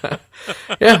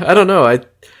 I don't know.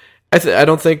 I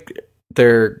don't think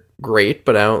they're great,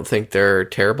 but I don't think they're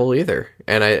terrible either.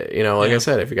 And I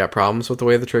said, if you got problems with the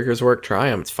way the triggers work, try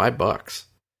them. It's $5.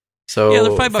 So yeah,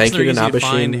 they're $5. Thank They're you to easy to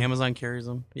find. Nabashin. Amazon carries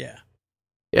them. Yeah.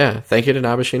 Yeah, thank you to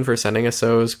Nabashin for sending us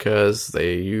those, because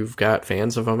you've got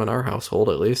fans of them in our household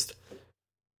at least.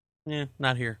 Yeah,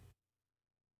 not here.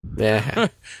 Yeah.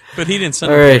 But he didn't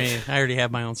send All them right. to me. I already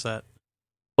have my own set.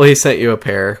 Well, he sent you a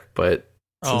pair, but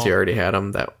since Oh. you already had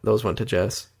them, those went to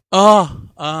Jess. I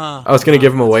I was going to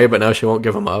give them away, but now she won't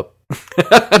give them up.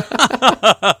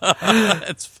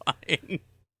 That's fine.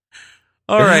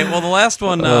 All right. Well, the last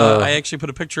one, I actually put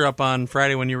a picture up on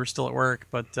Friday when you were still at work,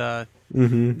 but the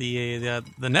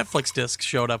Netflix disc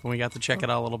showed up and we got to check it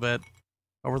out a little bit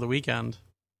over the weekend,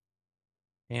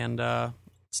 and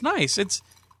it's nice. It's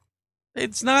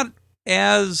not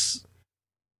as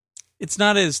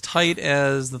tight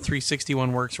as the 360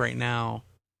 one works right now.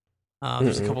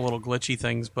 There's a couple little glitchy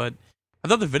things, but I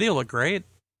thought the video looked great.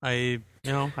 I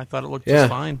thought it looked just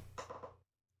fine.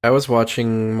 I was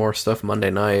watching more stuff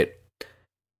Monday night,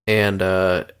 and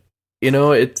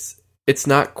it's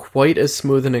not quite as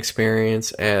smooth an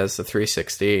experience as the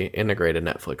 360 integrated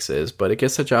Netflix is, but it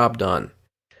gets the job done.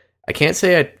 I can't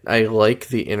say I like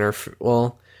the interface.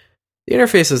 Well, the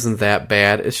interface isn't that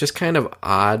bad. It's just kind of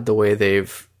odd the way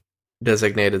they've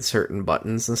designated certain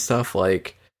buttons and stuff.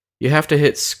 Like, you have to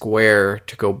hit square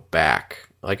to go back,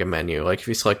 like a menu. Like, if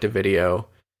you select a video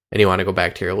and you want to go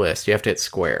back to your list, you have to hit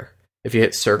square. If you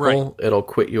hit circle, it'll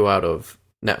quit you out of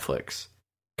Netflix.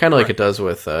 Kind of like it does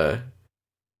with a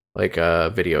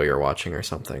video you're watching or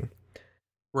something.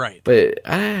 Right. But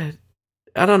I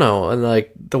don't know. And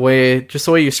like the way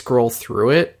you scroll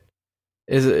through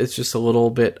it's just a little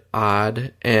bit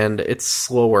odd, and it's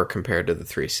slower compared to the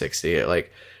 360.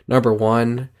 Like, number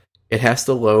one, it has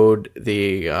to load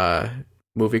the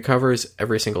movie covers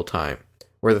every single time,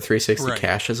 where the 360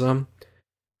 caches them.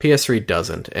 PS3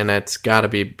 doesn't, and that's got to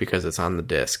be because it's on the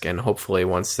disc, and hopefully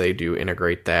once they do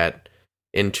integrate that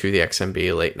into the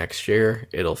XMB late next year,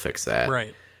 it'll fix that.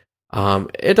 Right.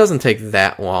 It doesn't take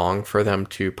that long for them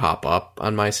to pop up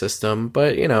on my system,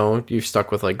 but you're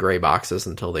stuck with like gray boxes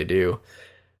until they do.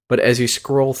 But as you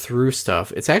scroll through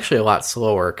stuff, it's actually a lot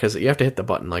slower because you have to hit the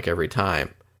button like every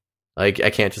time. Like, I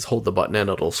can't just hold the button and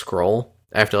it'll scroll.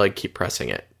 I have to like keep pressing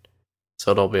it.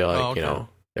 So it'll be like,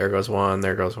 there goes one,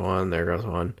 there goes one, there goes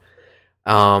one.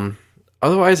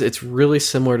 Otherwise, it's really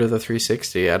similar to the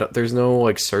 360. There's no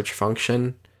like search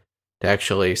function to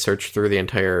actually search through the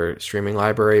entire streaming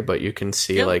library, but you can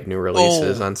see like new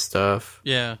releases on stuff.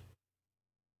 Yeah.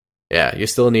 Yeah, you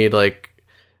still need like,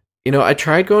 I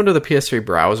tried going to the PS3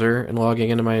 browser and logging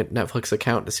into my Netflix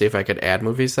account to see if I could add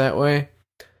movies that way.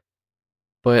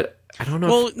 But I don't know.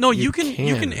 Well, no, you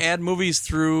can add movies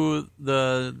through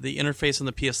the interface on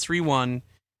the PS3 one,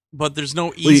 but there's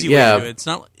no easy way to do it. It's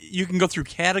not. You can go through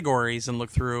categories and look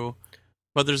through,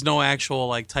 but there's no actual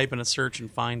like type in a search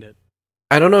and find it.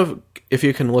 I don't know if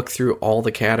you can look through all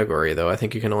the category though. I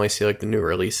think you can only see like the new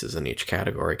releases in each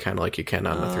category, kind of like you can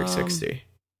on the 360.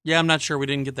 Yeah, I'm not sure. We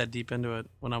didn't get that deep into it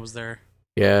when I was there.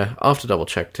 Yeah, I'll have to double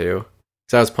check too,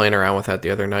 because I was playing around with that the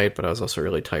other night, but I was also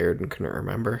really tired and couldn't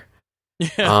remember.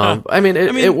 Yeah.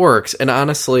 It works, and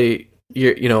honestly,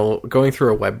 going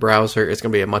through a web browser is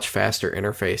going to be a much faster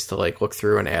interface to like look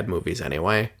through and add movies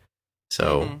anyway.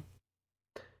 So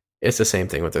it's the same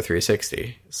thing with the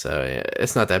 360. So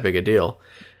it's not that big a deal.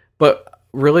 But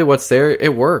really, what's there?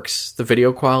 It works. The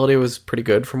video quality was pretty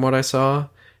good from what I saw.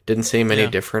 Didn't seem any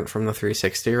different from the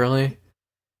 360 really.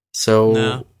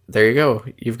 So there you go.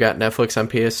 You've got Netflix on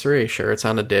PS3. Sure, it's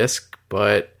on a disc,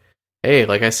 but hey,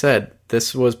 like I said,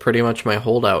 this was pretty much my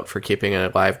holdout for keeping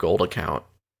a live gold account.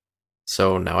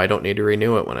 So now I don't need to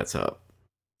renew it when it's up.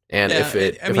 And I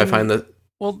find that...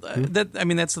 Well,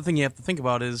 that's the thing you have to think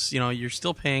about is, you're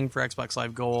still paying for Xbox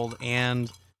Live Gold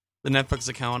and the Netflix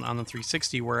account on the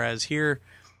 360, whereas here,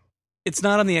 it's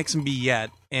not on the XMB yet,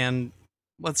 and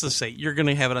let's just say you're going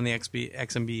to have it on the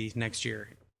XMB next year.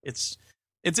 It's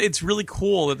really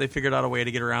cool that they figured out a way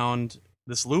to get around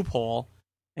this loophole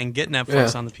and get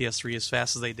Netflix on the PS3 as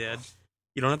fast as they did.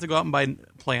 You don't have to go out and buy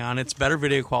Play On. It's better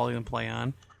video quality than Play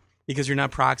On because you're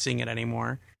not proxying it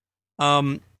anymore.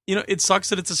 It sucks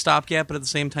that it's a stopgap, but at the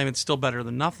same time, it's still better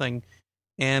than nothing.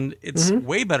 And it's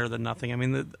way better than nothing. I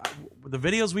mean, the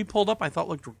videos we pulled up I thought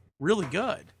looked really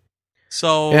good.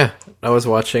 So yeah, I was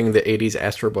watching the 80s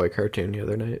Astro Boy cartoon the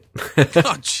other night.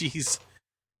 Oh, jeez.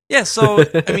 Yeah, so,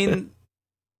 I mean,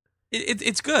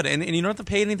 It's good, and you don't have to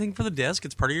pay anything for the disc.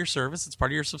 It's part of your service. It's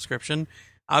part of your subscription.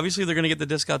 Obviously, they're going to get the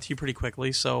disc out to you pretty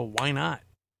quickly, so why not?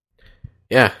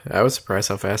 Yeah, I was surprised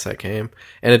how fast that came.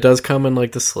 And it does come in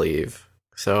like the sleeve,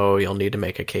 so you'll need to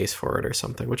make a case for it or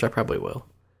something, which I probably will.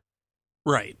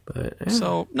 Right. But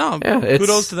So, no, Yeah,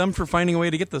 kudos to them for finding a way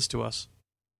to get this to us.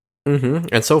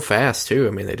 And so fast too.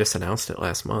 I mean, they just announced it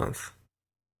last month.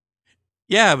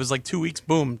 Yeah, it was like 2 weeks,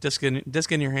 boom, disc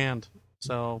in your hand.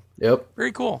 So, Yep.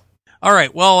 very cool. All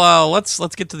right, well, let's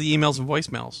get to the emails and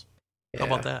voicemails. How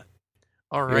about that?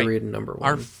 All right. You're reading number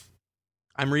one.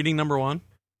 I'm reading number one.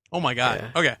 Oh my god.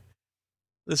 Yeah. Okay.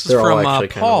 This is They're all from actually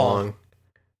kinda Paul.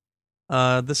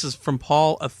 long. This is from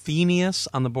Paul Athenius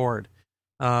on the board.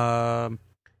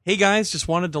 Hey guys, just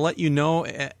wanted to let you know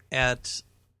that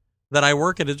I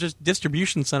work at a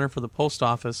distribution center for the post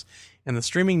office, and the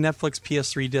streaming Netflix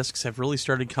PS3 discs have really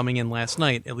started coming in last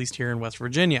night, at least here in West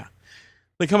Virginia.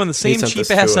 They come in the same sent this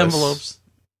cheap ass to us. envelopes.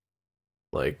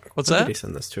 Like, What's when that? did he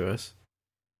send this to us?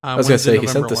 I was going to say he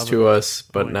sent this to us,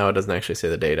 but now it doesn't actually say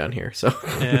the date on here. So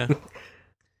yeah.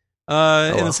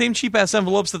 In the same cheap-ass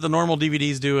envelopes that the normal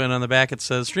DVDs do, and on the back it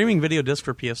says, streaming video disc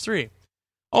for PS3.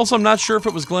 Also, I'm not sure if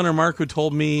it was Glenn or Mark who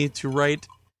told me to write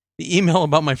the email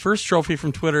about my first trophy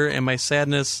from Twitter and my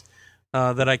sadness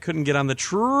that I couldn't get on the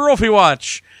trophy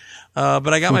watch.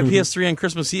 But I got my PS3 on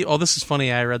Christmas Eve. Oh, this is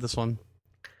funny. I read this one.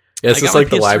 Yeah, it's just my like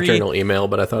the PS3 live journal email,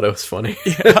 but I thought it was funny.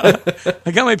 Yeah.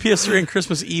 I got my PS3 on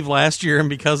Christmas Eve last year, and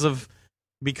because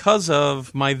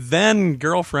of my then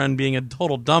girlfriend being a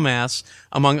total dumbass,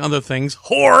 among other things,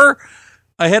 whore,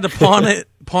 I had to pawn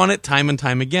it time and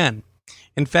time again.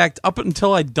 In fact, up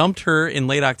until I dumped her in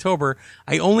late October,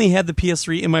 I only had the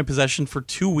PS3 in my possession for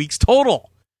 2 weeks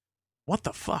total. What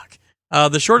the fuck?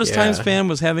 The shortest time span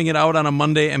was having it out on a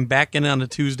Monday and back in on a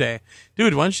Tuesday.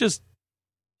 Dude, why don't you just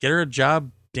get her a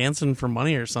job dancing for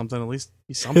money or something? At least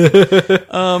be something.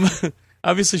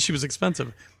 Obviously, she was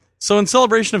expensive. So in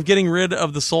celebration of getting rid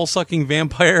of the soul-sucking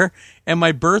vampire and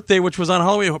my birthday, which was on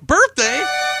Halloween. Birthday?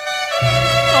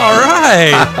 All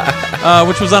right.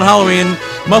 Which was on Halloween.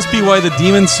 Must be why the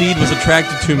demon seed was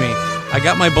attracted to me. I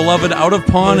got my beloved out of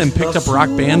pawn and picked up Rock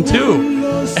Band 2.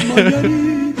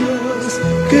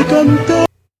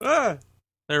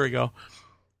 There we go.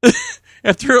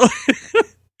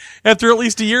 After at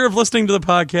least a year of listening to the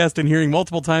podcast and hearing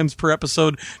multiple times per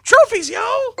episode, trophies,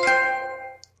 yo!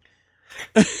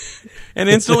 And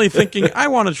instantly thinking, I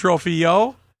want a trophy,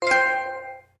 yo.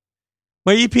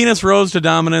 My e-penis rose to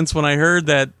dominance when I heard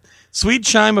that sweet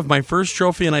chime of my first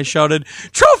trophy, and I shouted,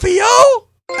 trophy, yo!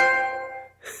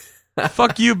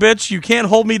 Fuck you, bitch. You can't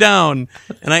hold me down.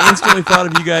 And I instantly thought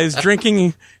of you guys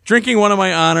drinking one of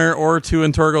my honor, or to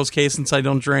in Torgo's case, since I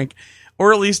don't drink,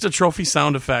 or at least a trophy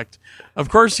sound effect. Of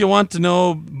course, you'll want to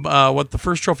know what the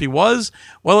first trophy was.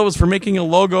 Well, it was for making a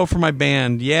logo for my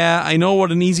band. Yeah, I know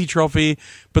what an easy trophy,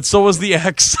 but so was the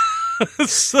X.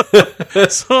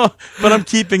 But I'm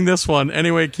keeping this one.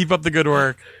 Anyway, keep up the good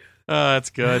work. That's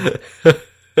good.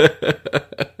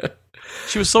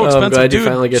 She was so expensive. I'm glad dude, you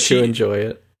finally get to enjoy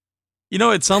it. You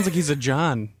know, it sounds like he's a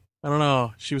John. I don't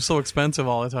know. She was so expensive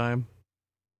all the time.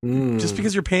 Just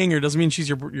because you're paying her doesn't mean she's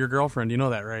your girlfriend. You know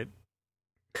that, right?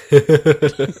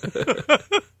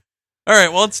 All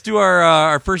right, well, let's do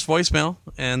our first voicemail,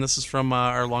 and this is from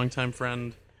our longtime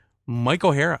friend Mike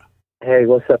O'Hara. Hey,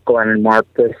 what's up, Glenn and Mark?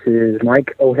 This is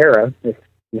Mike O'Hara, if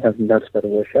you haven't noticed by the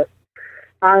voice yet.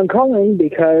 I'm calling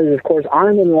because, of course,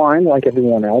 I'm in line, like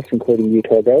everyone else, including you,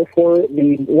 Torgo, for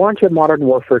the launch of Modern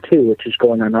Warfare 2, which is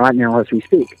going on right now as we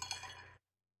speak.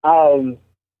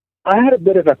 I had a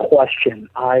bit of a question.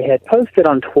 I had posted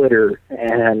on Twitter,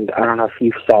 and I don't know if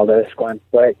you saw this, Glenn,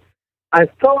 but I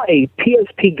saw a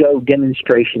PSP Go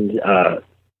demonstration, a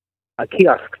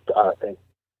kiosk thing,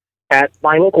 at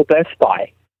my local Best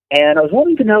Buy. And I was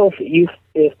wanting to know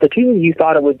if the two of you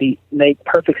thought it would make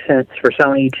perfect sense for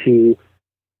Sony to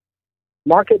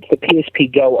market the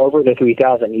PSP Go over the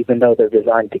 3000, even though they're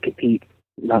designed to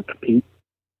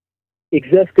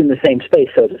exist in the same space,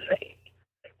 so to say.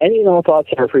 Any and all thoughts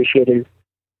are appreciated.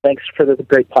 Thanks for the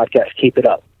great podcast. Keep it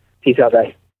up. Peace out,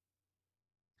 guys.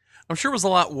 I'm sure it was a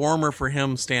lot warmer for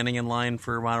him standing in line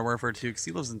for Modern Warfare 2 because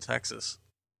he lives in Texas.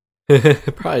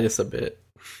 Probably just a bit.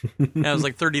 Yeah, it was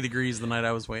like 30 degrees the night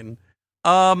I was waiting.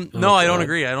 No, I don't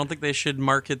agree. I don't think they should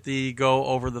market the Go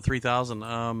over the 3000.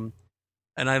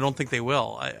 And I don't think they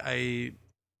will.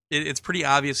 It's pretty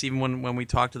obvious even when we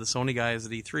talk to the Sony guys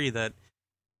at E3 that,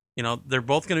 you know, they're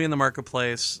both going to be in the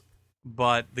marketplace,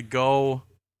 but the Go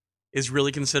is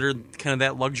really considered kind of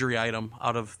that luxury item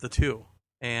out of the two.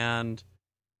 And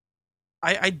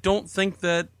I don't think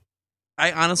that...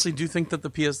 I honestly do think that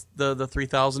the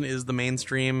 3000 is the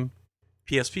mainstream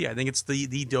PSP. I think it's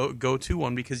the go-to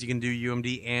one because you can do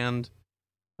UMD and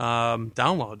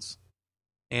downloads,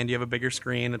 and you have a bigger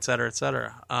screen, et cetera, et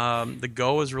cetera. The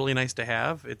Go is really nice to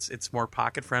have. It's more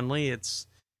pocket friendly. It's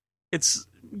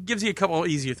gives you a couple of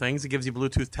easier things. It gives you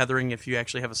Bluetooth tethering if you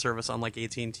actually have a service, unlike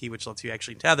AT&T, which lets you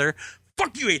actually tether.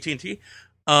 Fuck you, AT&T.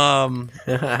 But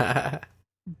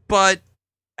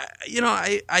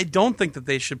I don't think that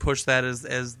they should push that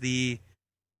as the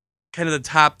kind of the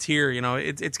top tier.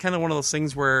 It's kind of one of those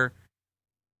things where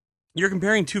you're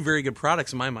comparing two very good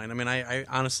products in my mind. I mean, I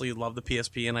honestly love the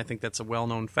PSP, and I think that's a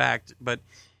well-known fact. But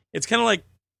it's kind of like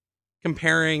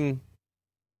comparing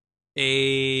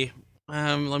a.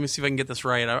 Let me see if I can get this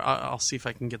right. I'll see if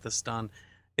I can get this done.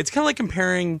 It's kind of like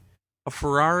comparing a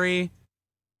Ferrari.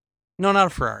 No, not a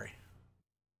Ferrari.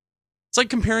 It's like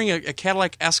comparing a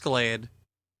Cadillac Escalade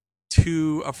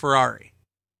to a Ferrari.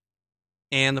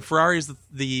 And the Ferrari is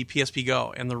the PSP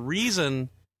Go. And the reason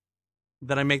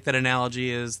that I make that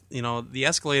analogy is, the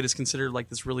Escalade is considered like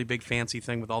this really big fancy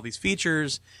thing with all these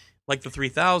features, like the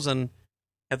 3000.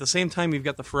 At the same time, you've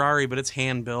got the Ferrari, but it's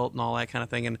hand-built and all that kind of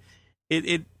thing. And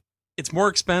it's more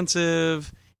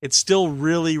expensive. It's still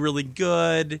really, really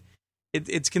good.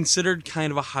 It's considered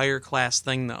kind of a higher class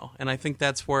thing, though. And I think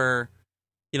that's where,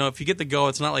 if you get the Go,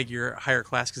 it's not like you're higher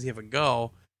class because you have a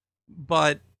Go.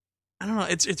 But I don't know.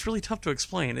 It's really tough to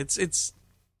explain.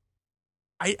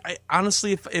 I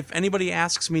honestly, if anybody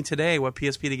asks me today what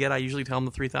PSP to get, I usually tell them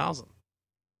the 3000,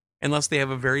 unless they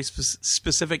have a very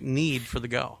specific need for the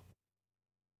Go.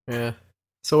 Yeah.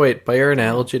 So wait, by your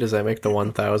analogy, does that make the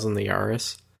 1000 the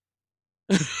Yaris?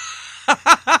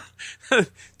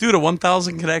 Dude, a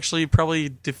 1000 could actually probably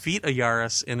defeat a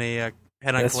Yaris in a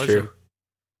head-on That's collision. true.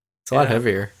 It's a lot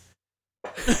heavier.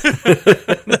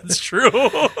 That's true.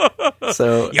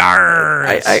 So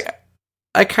Yaris.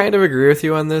 I kind of agree with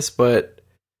you on this, but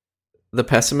the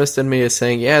pessimist in me is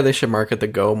saying, yeah, they should market the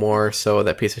Go more so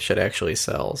that piece of shit actually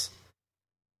sells.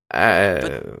 But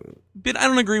I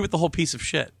don't agree with the whole piece of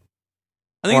shit.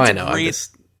 I think it's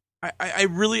great. I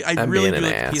really do like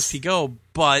the PSP Go,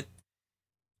 but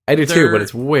I do too. But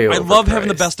it's way overpriced. I love having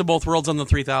the best of both worlds on the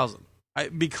 3000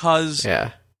 because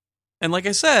and like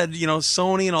I said,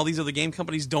 Sony and all these other game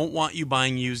companies don't want you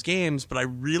buying used games, but I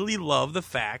really love the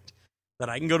fact that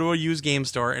I can go to a used game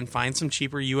store and find some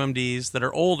cheaper UMDs that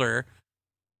are older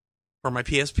for my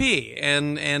PSP,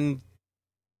 and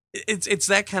it's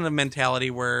that kind of mentality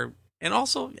where, and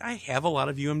also I have a lot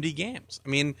of UMD games. I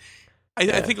mean.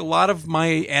 I think a lot of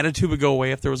my attitude would go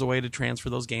away if there was a way to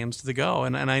transfer those games to the Go.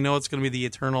 And I know it's going to be the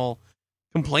eternal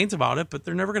complaint about it, but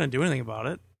they're never going to do anything about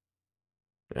it.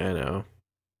 I know.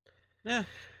 Yeah.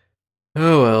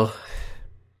 Oh, well.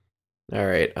 All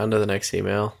right, on to the next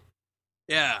email.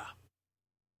 Yeah.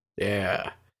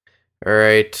 Yeah. All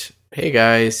right. Hey,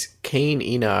 guys. Kane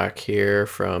Enoch here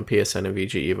from PSN and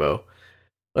VG Evo.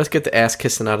 Let's get the ass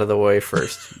kissing out of the way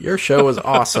first. Your show is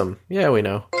awesome. Yeah, we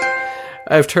know.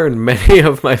 I've turned many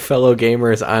of my fellow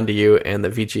gamers onto you and the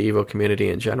VG Evo community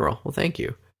in general. Well, thank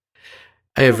you.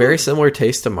 I have very similar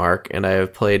taste to Mark, and I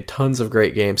have played tons of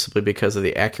great games simply because of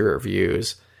the accurate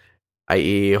reviews,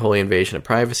 i.e. Holy Invasion of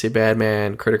Privacy,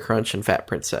 Badman, Critter Crunch, and Fat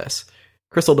Princess.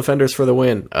 Crystal Defenders for the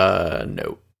win.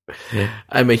 No.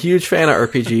 I'm a huge fan of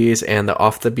RPGs and the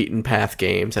off-the-beaten-path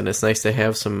games, and it's nice to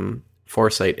have some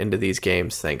foresight into these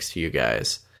games thanks to you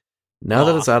guys. Now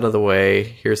that it's out of the way,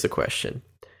 here's the question.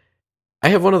 I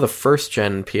have one of the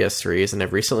first-gen PS3s and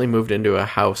have recently moved into a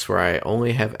house where I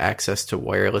only have access to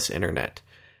wireless internet.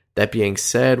 That being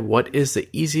said, what is the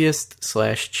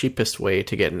easiest/cheapest way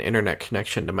to get an internet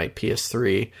connection to my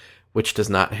PS3, which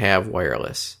does not have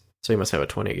wireless? So you must have a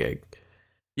 20 gig.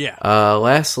 Yeah.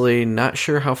 Lastly, not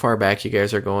sure how far back you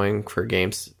guys are going for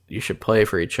games you should play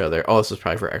for each other. Oh, this is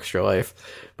probably for Extra Life.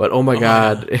 But oh my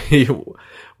god,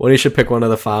 when you should pick one of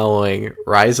the following: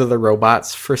 Rise of the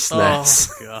Robots for SNES.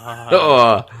 Oh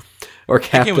god. Or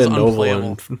Captain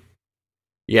Noble.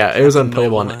 Yeah, it was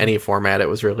unplayable on any format it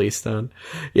was released on.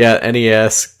 Yeah,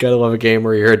 NES. Gotta love a game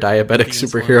where you're a diabetic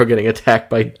superhero getting attacked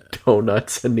by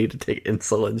donuts and need to take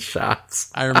insulin shots.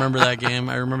 I remember that game.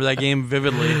 I remember that game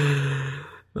vividly.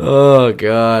 Oh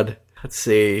god. Let's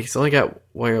see. He's only got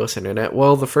wireless internet.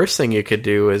 Well, the first thing you could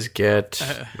do is get...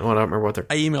 I don't remember what they're...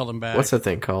 I emailed him back. What's that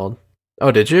thing called? Oh,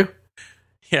 did you?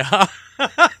 Yeah.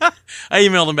 I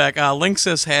emailed him back.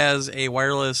 Linksys has a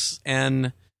wireless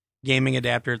N gaming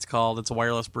adapter, it's called. It's a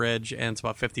wireless bridge, and it's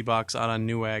about $50 out on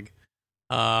Newegg.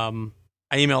 I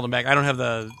emailed him back. I don't have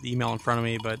the email in front of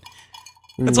me, but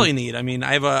that's all you need. I mean,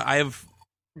 I have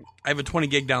a 20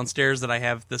 gig downstairs that I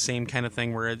have the same kind of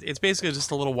thing where it's basically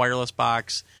just a little wireless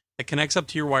box that connects up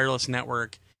to your wireless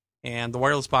network, and the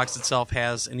wireless box itself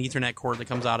has an Ethernet cord that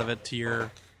comes out of it to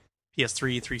your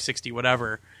PS3, 360,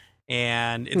 whatever.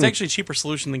 And it's actually a cheaper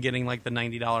solution than getting like the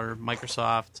 $90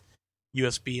 Microsoft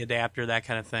USB adapter, that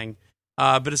kind of thing.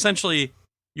 But essentially,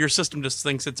 your system just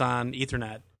thinks it's on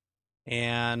Ethernet,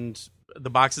 and the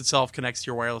box itself connects to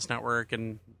your wireless network,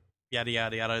 and yada,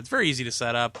 yada, yada. It's very easy to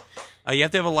set up. You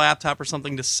have to have a laptop or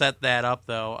something to set that up,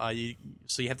 though.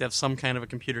 So you have to have some kind of a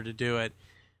computer to do it,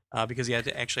 because you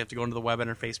actually have to go into the web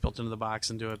interface built into the box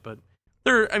and do it. But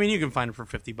you can find them for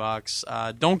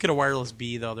 $50. Don't get a wireless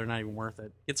B, though. They're not even worth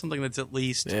it. Get something that's at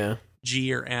least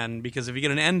G or N, because if you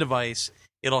get an N device,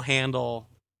 it'll handle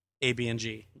A, B, and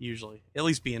G, usually. At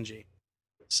least B and G.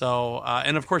 So,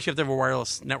 and of course, you have to have a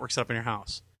wireless network set up in your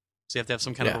house. So you have to have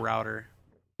some kind of a router.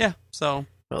 Yeah, so,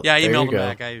 I emailed them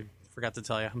back. I forgot to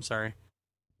tell you. I'm sorry.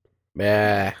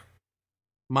 Yeah.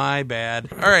 My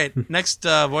bad. All right, next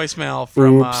voicemail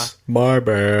from... Oops, my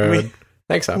bad.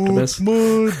 Thanks, Optimus. Oops,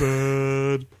 my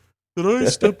bad. Did I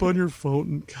step on your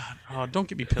fountain? God, don't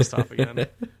get me pissed off again.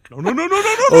 No.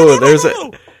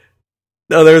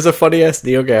 There's a funny-ass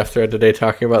NeoGaf thread today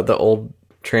talking about the old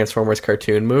Transformers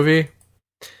cartoon movie.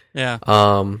 Yeah.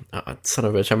 Son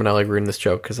of a bitch, I'm gonna ruin this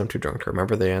joke because I'm too drunk to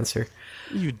remember the answer.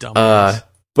 You dumb.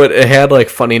 But it had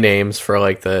funy names for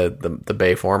the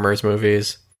Bayformers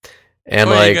movies, and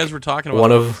you guys were talking about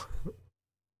one of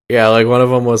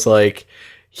them was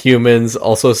humans,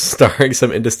 also starring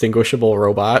some indistinguishable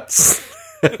robots.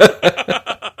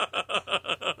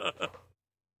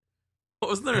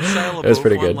 Wasn't there a Shia LaBeouf It was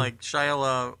pretty one, good.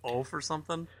 Shia LaBeouf or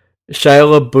something?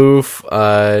 Shia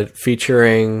LaBeouf,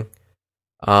 featuring,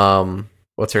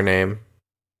 what's her name?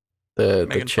 The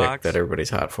Megan chick Fox? that everybody's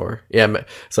hot for. Yeah,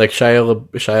 it's Shia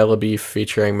LaBeouf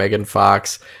featuring Megan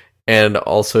Fox, and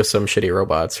also some shitty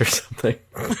robots or something.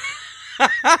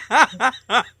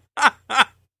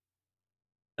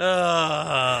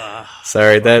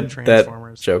 Sorry,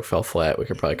 that joke fell flat. We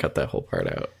could probably cut that whole part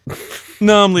out.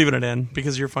 No, I'm leaving it in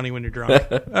because you're funny when you're drunk.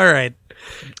 All right.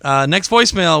 Next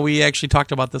voicemail. We actually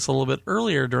talked about this a little bit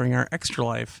earlier during our Extra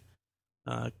Life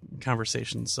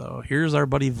conversation. So here's our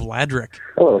buddy Vladrick.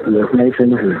 Hello, Nation.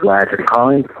 This is Vladrick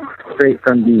calling straight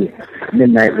from the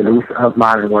midnight release of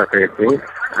Modern Warfare 3.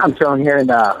 I'm chilling here in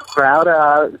the crowd.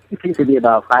 It seems to be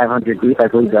about 500 deep. I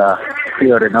believe the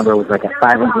pre-order number was at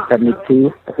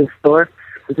 572 at this store,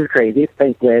 which is crazy.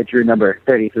 Thankfully, I drew number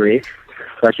 33,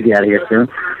 so I should be out of here soon.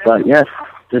 But yes,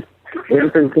 just waiting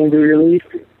for this game to be released.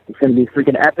 It's going to be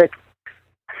freaking epic.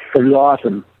 It's going to be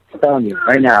awesome. I'm telling you,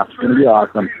 right now, it's going to be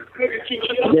awesome.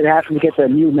 I did happen to get the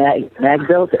new mag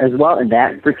build as well, and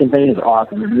that freaking thing is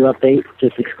awesome. The new update,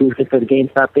 just exclusive for the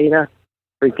GameStop beta.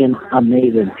 Freaking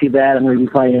amazing. Too bad I'm going to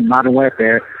be playing Modern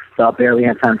Warfare, so I'll barely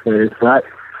have time for this, but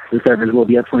the servers will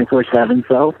be up 24/7,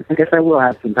 so I guess I will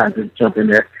have some time to jump in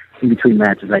there in between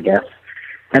matches, I guess.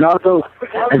 And also,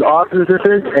 as awesome as this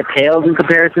is, it pales in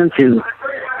comparison to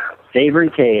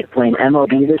Savory Cade playing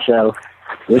MLB The Show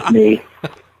with me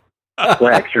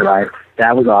for Extra Life.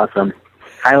 That was awesome.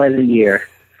 Highlight of the year.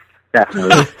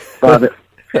 Definitely. Love it.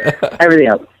 Everything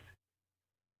else.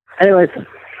 Anyways,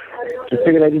 just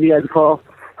figured I'd give you guys a call.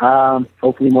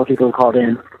 Hopefully more people called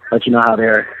in, let you know how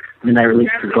their midnight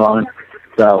release is going.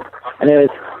 So, anyways,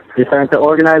 just starting to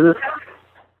organize this.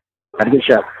 Had a good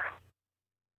show.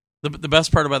 The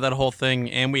best part about that whole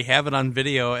thing, and we have it on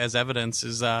video as evidence,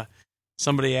 is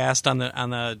somebody asked on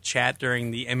the chat during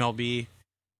the MLB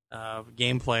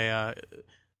gameplay,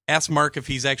 ask Mark if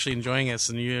he's actually enjoying this,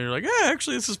 and you're like, yeah,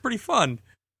 actually, this is pretty fun.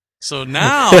 So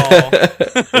now,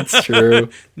 it's true.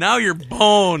 Now you're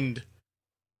boned.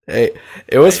 Hey,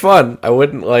 it was fun. I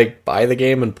wouldn't buy the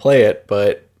game and play it,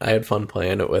 but I had fun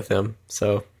playing it with him.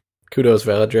 So kudos,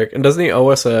 Valadric. And doesn't he owe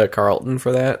us a Carlton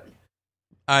for that?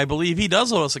 I believe he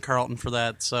does owe us a Carlton for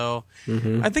that. So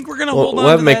I think we're gonna We'll hold on.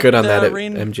 have to to make that, good on that at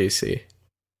rain... MGC.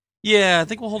 Yeah, I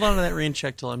think we'll hold on to that rain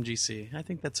check till MGC. I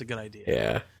think that's a good idea.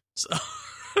 Yeah. So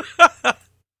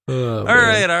Oh, all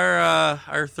right,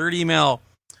 our third email.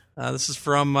 This is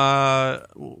from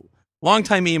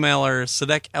longtime emailer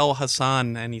Sadek El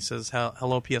Hassan, and he says,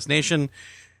 "Hello, PS Nation.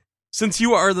 Since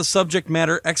you are the subject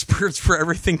matter experts for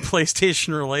everything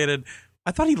PlayStation related,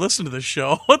 I thought he listened to this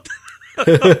show.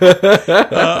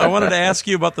 I wanted to ask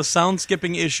you about the sound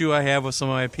skipping issue I have with some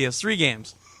of my PS3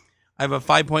 games. I have a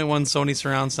 5.1 Sony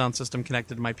surround sound system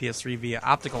connected to my PS3 via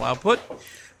optical output.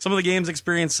 Some of the games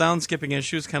experience sound skipping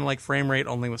issues, kind of like frame rate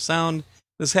only with sound.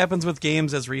 This happens with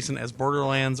games as recent as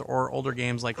Borderlands or older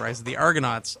games like Rise of the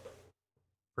Argonauts."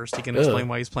 First, he can explain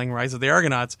why he's playing Rise of the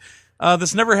Argonauts.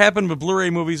 "This never happened with Blu-ray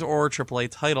movies or AAA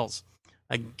titles.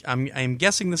 I'm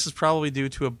guessing this is probably due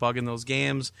to a bug in those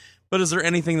games, but is there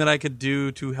anything that I could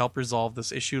do to help resolve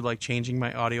this issue, like changing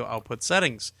my audio output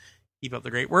settings? Keep up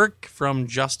the great work, from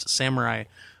Just Samurai.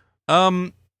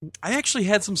 I actually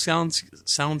had some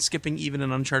sound skipping even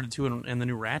in Uncharted 2 and the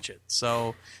new Ratchet.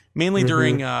 So mainly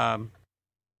during cutscenes,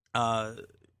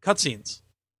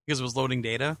 because it was loading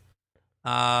data.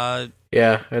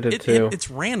 Yeah, I did too. It's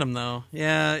random though.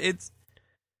 Yeah, it's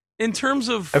in terms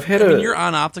of. You're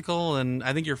on optical, and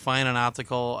I think you're fine on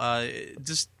optical.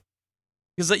 Just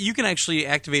because you can actually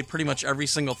activate pretty much every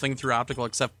single thing through optical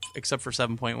except for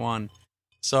 7.1.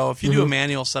 So if you do a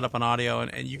manual setup on audio,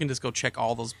 and you can just go check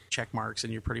all those check marks,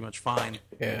 and you're pretty much fine.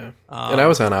 Yeah, and I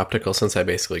was on optical since I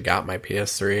basically got my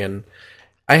PS3, and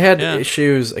I had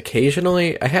issues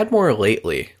occasionally. I had more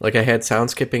lately. Like, I had sound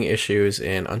skipping issues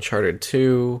in Uncharted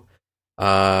 2.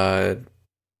 What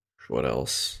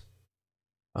else?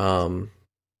 What's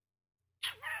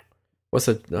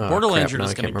it? Borderlands, you're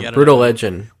just going to get it. Brutal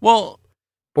Legend. Well,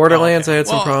 Borderlands, I had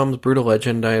some problems. Brutal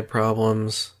Legend, I had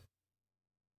problems.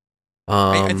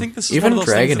 I think this is even one of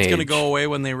those things that's going to go away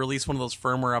when they release one of those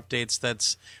firmware updates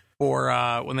that's for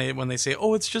when they say,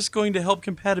 oh, it's just going to help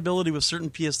compatibility with certain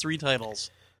PS3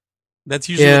 titles. That's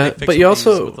usually what they fix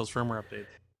with those firmware updates.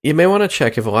 You may want to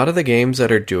check if a lot of the games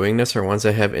that are doing this are ones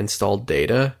that have installed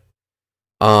data.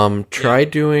 Try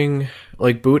doing,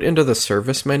 like, boot into the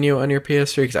service menu on your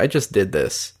PS3, because I just did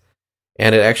this,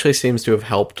 and it actually seems to have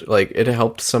helped. Like, it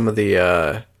helped some of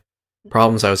the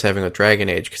problems I was having with Dragon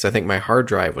Age, because I think my hard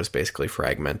drive was basically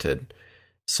fragmented.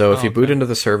 So if you boot into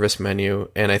the service menu,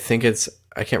 and I think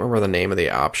I can't remember the name of the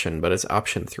option, but it's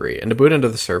option 3. And to boot into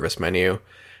the service menu,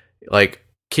 like,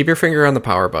 keep your finger on the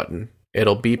power button.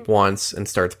 It'll beep once and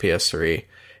start the PS3.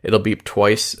 It'll beep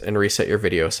twice and reset your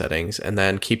video settings, and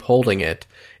then keep holding it.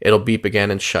 It'll beep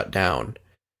again and shut down.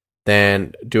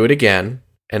 Then do it again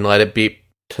and let it beep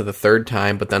to the third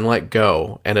time, but then let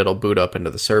go, and it'll boot up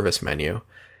into the service menu.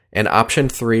 And option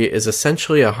 3 is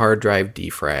essentially a hard drive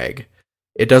defrag.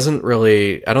 It doesn't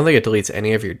really, I don't think it deletes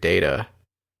any of your data,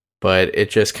 but it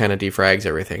just kind of defrags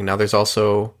everything. Now there's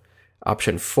also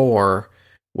option 4,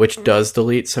 which does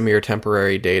delete some of your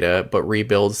temporary data, but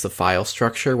rebuilds the file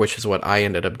structure, which is what I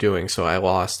ended up doing. So I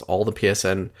lost all the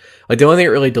PSN. Like, the only thing it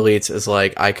really deletes is,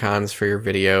 like, icons for your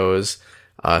videos,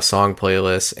 song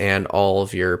playlists, and all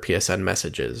of your PSN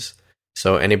messages.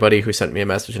 So anybody who sent me a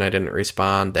message and I didn't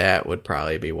respond, that would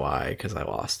probably be why, because I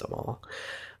lost them all.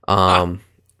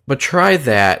 But try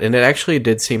that, and it actually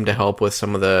did seem to help with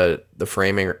some of the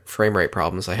frame rate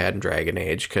problems I had in Dragon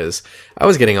Age, because I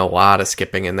was getting a lot of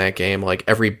skipping in that game. Like,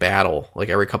 every battle, like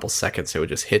every couple seconds, it would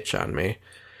just hitch on me.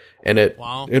 And it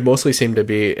mostly seemed to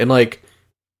be, and, like,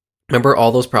 remember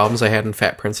all those problems I had in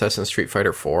Fat Princess and Street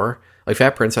Fighter 4? Like,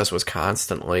 Fat Princess was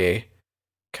constantly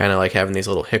kind of like having these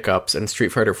little hiccups, and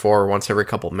Street Fighter 4, once every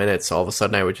couple minutes, all of a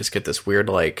sudden I would just get this weird,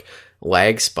 like,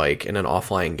 lag spike in an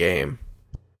offline game.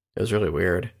 It was really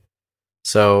weird.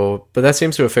 So, but that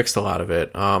seems to have fixed a lot of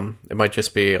it. It might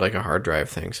just be like a hard drive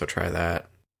thing, so try that.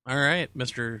 All right,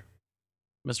 Mr.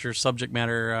 Subject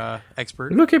Matter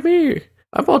expert. Look at me.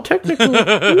 I'm all technical. All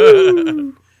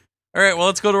right, well,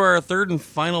 let's go to our third and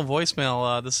final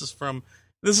voicemail. This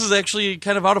is actually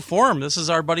kind of out of form. This is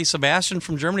our buddy Sebastian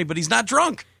from Germany, but he's not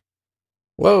drunk.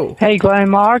 Whoa. Hey, Glenn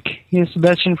and Mark. Here's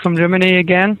Sebastian from Germany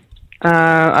again.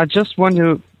 I just want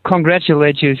to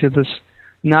congratulate you to this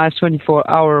nice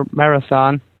 24-hour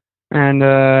marathon and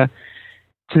to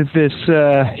this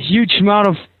huge amount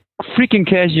of freaking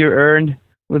cash you earned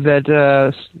with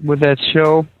that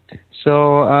show.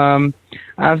 So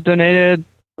I've donated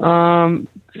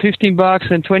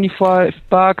 $15 and $25.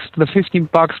 The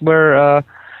 $15 were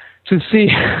to see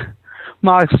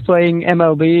Mark's playing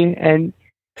MLB, and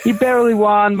he barely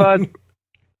won, but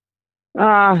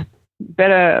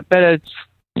better.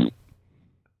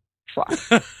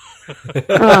 Fuck.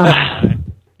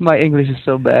 My English is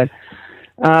so bad.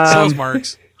 So is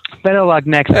Mark's. Better luck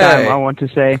next time, I want to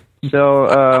say.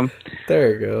 So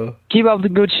there you go. Keep up the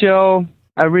good show.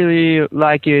 I really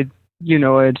like it. You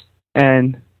know it.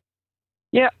 And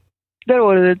yeah, that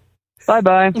was it.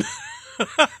 Bye-bye.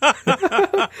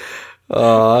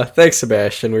 Thanks,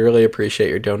 Sebastian. We really appreciate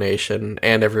your donation,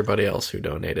 and everybody else who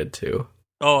donated too.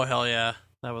 Oh, hell yeah.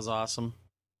 That was awesome.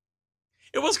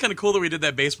 It was kind of cool that we did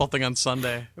that baseball thing on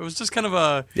Sunday. It was just kind of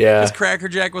because Cracker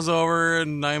Jack was over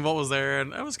and 9-Volt was there,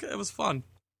 and it was fun.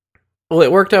 Well,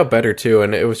 it worked out better too,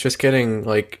 and it was just getting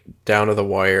like down to the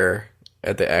wire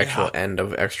at the actual end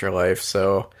of Extra Life.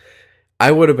 So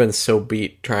I would have been so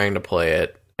beat trying to play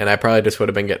it, and I probably just would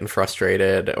have been getting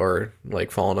frustrated or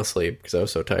like falling asleep because I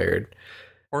was so tired.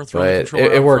 Or throw the But controller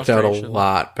it out of worked out a frustration.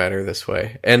 lot better this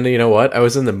way. And you know what? I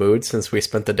was in the mood since we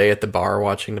spent the day at the bar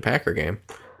watching the Packer game.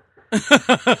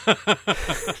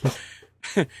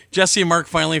 Jesse and Mark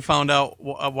finally found out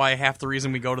why half the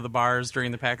reason we go to the bars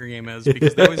during the Packer game is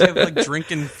because they always have like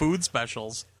drinking food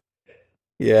specials.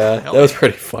 Yeah, that was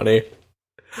pretty funny.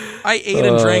 I ate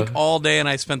and drank all day, and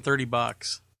I spent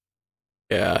 $30.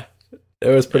 Yeah, it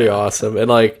was pretty awesome. And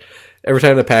like every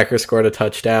time the Packers scored a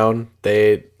touchdown,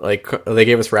 they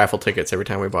gave us raffle tickets every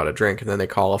time we bought a drink, and then they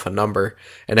call off a number,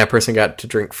 and that person got to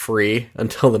drink free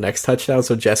until the next touchdown.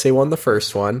 So Jesse won the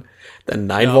first one, then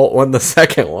 9-Volt won the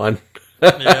second one.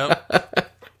 Yep.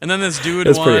 And then this dude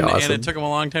won, awesome. and it took him a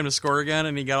long time to score again,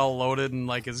 and he got all loaded, and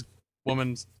like his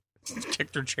woman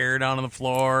kicked her chair down on the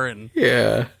floor, and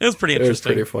Yeah, it was pretty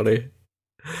interesting. It was pretty funny.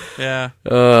 Yeah.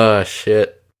 Oh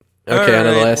shit. Okay, on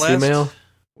to the last email.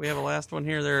 We have a last one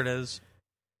here. There it is.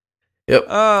 Yep.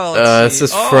 Oh, let's see.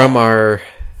 This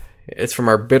is from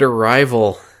our bitter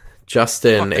rival,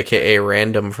 Justin, aka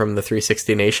Random from the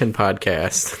 360 Nation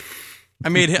podcast. I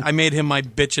made him my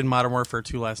bitch in Modern Warfare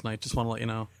 2 last night. Just want to let you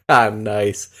know. Ah,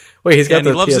 nice. Wait, he's got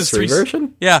the PS3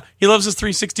 version? Yeah, he loves his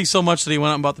 360 so much that he went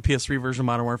out and bought the PS3 version of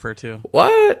Modern Warfare 2.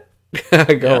 What?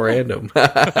 Go Random.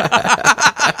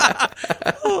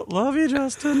 Oh, love you,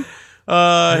 Justin.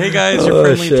 Hey guys, your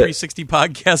friendly 360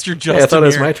 podcaster, Justin. Yeah, I thought it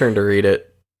was here. my turn to read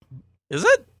it. Is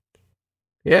it?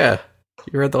 Yeah,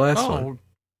 you read the last one.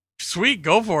 Sweet,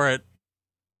 go for it.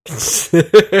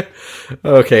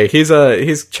 Okay,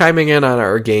 he's chiming in on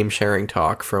our game sharing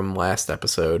talk from last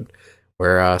episode,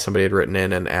 where somebody had written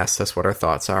in and asked us what our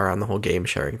thoughts are on the whole game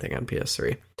sharing thing on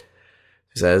PS3.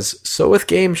 He says, so with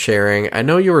game sharing, I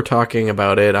know you were talking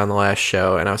about it on the last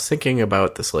show, and I was thinking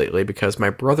about this lately because my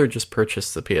brother just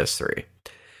purchased the PS3.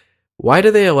 Why do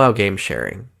they allow game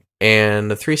sharing? And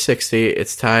the 360,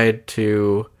 it's tied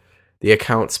to the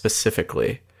account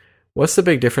specifically. What's the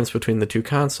big difference between the two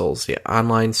consoles? The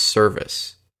online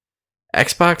service.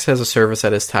 Xbox has a service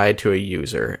that is tied to a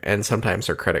user, and sometimes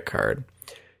their credit card.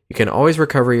 You can always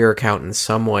recover your account in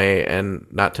some way, and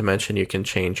not to mention you can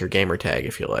change your gamer tag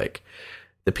if you like.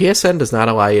 The PSN does not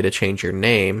allow you to change your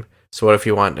name, so what if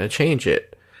you want to change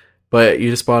it? But you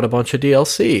just bought a bunch of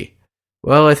DLC.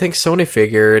 Well, I think Sony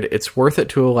figured it's worth it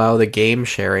to allow the game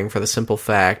sharing for the simple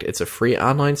fact it's a free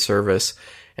online service,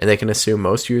 and they can assume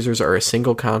most users are a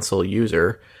single console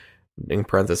user, in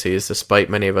parentheses, despite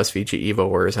many of us VG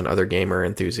Evoers and other gamer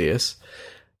enthusiasts.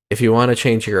 If you want to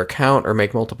change your account or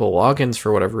make multiple logins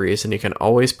for whatever reason, you can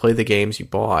always play the games you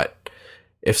bought.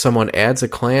 If someone adds a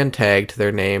clan tag to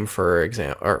their name, for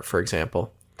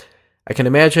example, I can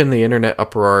imagine the internet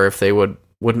uproar if they wouldn't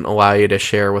allow you to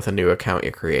share with a new account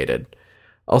you created.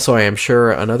 Also, I am sure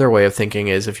another way of thinking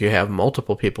is if you have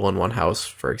multiple people in one house,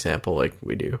 for example, like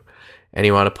we do, and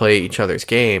you want to play each other's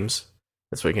games,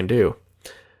 that's what you can do.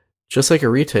 Just like a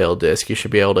retail disc, you should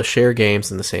be able to share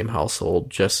games in the same household,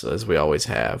 just as we always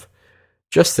have.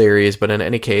 Just theories, but in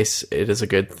any case, it is a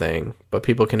good thing. But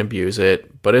people can abuse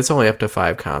it, but it's only up to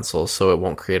 5 consoles, so it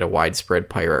won't create a widespread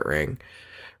pirate ring.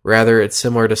 Rather, it's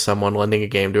similar to someone lending a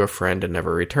game to a friend and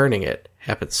never returning it.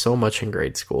 Happens so much in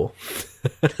grade school.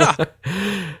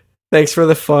 Thanks for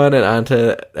the fun, and on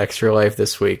to Extra Life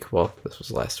this week. Well, this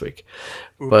was last week.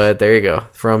 Oops. But there you go.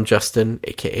 From Justin,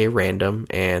 a.k.a. Random,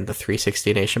 and the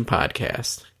 360 Nation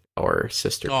podcast, or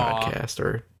sister podcast,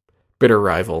 or bitter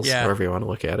rivals, however you want to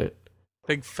look at it.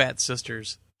 Big fat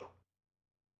sisters.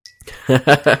 I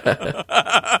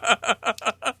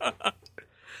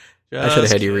should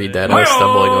have had you read that. I was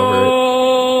stumbling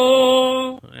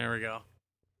over it. There we go.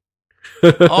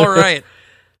 All right.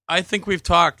 I think we've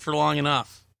talked for long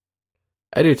enough.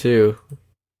 I do too.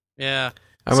 Yeah.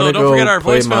 So don't forget our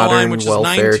voicemail line, which is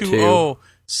Welfare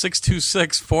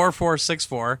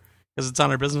 920-626-4464, because it's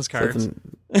on our business cards.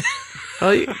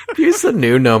 Use the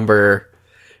new number.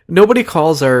 Nobody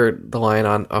calls the line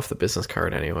off the business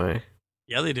card anyway.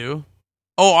 Yeah, they do.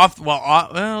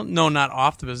 Oh, no, not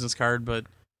off the business card, but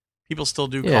people still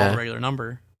do call the regular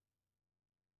number.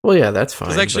 Well, yeah, that's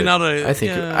fine. Actually, I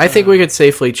think we could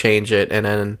safely change it, and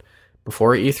then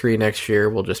before E3 next year,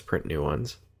 we'll just print new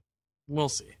ones. We'll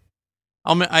see.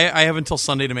 I have until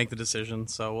Sunday to make the decision,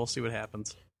 so we'll see what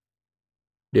happens.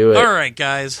 Do it. All right,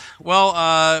 guys.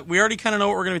 Well, we already kind of know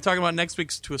what we're going to be talking about next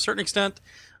week to a certain extent.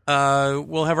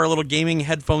 We'll have our little gaming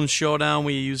headphones showdown.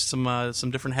 We used some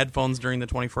different headphones during the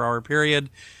 24-hour period.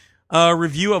 A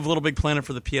review of Little Big Planet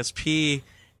for the PSP,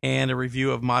 and a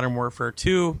review of Modern Warfare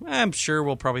 2. I'm sure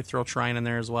we'll probably throw Trine in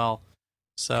there as well.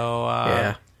 So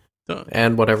yeah,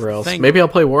 and whatever else. Maybe I'll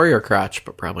play Warrior Crotch,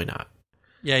 but probably not.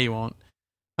 Yeah, you won't.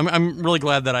 I'm really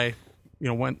glad that I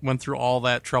went through all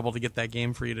that trouble to get that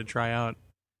game for you to try out.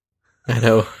 I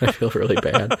know. I feel really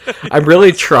bad. I'm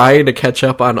really trying to catch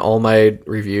up on all my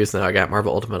reviews now. I got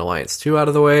Marvel Ultimate Alliance 2 out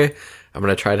of the way. I'm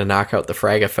going to try to knock out the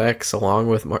Frag Effects along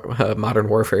with Modern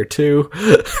Warfare 2.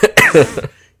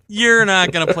 You're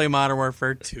not going to play Modern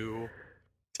Warfare 2.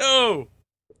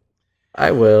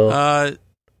 I will.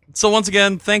 So once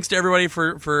again, thanks to everybody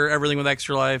for everything with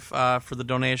Extra Life, for the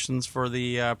donations, for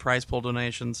the prize pool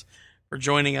donations, for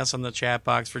joining us on the chat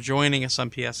box, for joining us on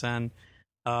PSN,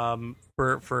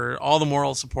 for all the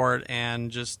moral support and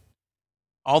just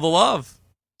all the love.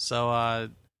 So I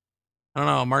don't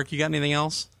know, Mark, you got anything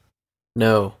else?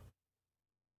 No.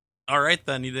 All right,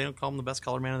 then. You don't call him the best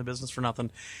color man in the business for nothing.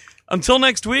 Until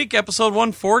next week, episode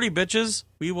 140, bitches.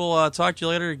 We will talk to you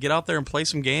later. Get out there and play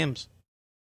some games.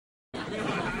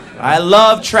 I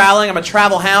love traveling. I'm a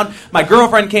travel hound. My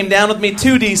girlfriend came down with me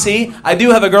to DC. I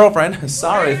do have a girlfriend.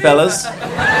 Sorry, fellas.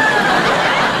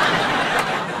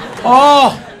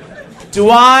 Oh, do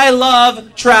I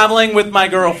love traveling with my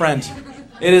girlfriend.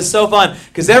 It is so fun,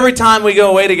 because every time we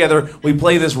go away together, we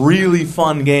play this really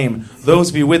fun game. Those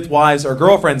of you with wives or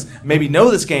girlfriends maybe know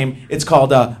this game. It's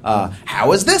called,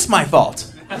 How Is This My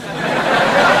Fault? You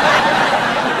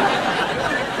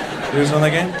guys know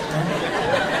that game?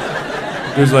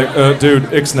 Dude's like, dude,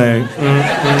 ixnay.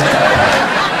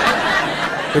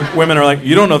 The women are like,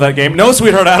 you don't know that game. No,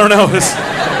 sweetheart, I don't know. This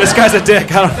guy's a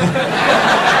dick. I don't know.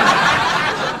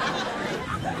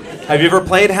 Have you ever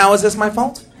played How Is This My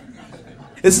Fault?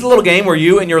 This is a little game where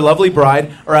you and your lovely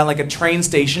bride are at like a train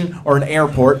station or an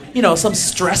airport, you know, some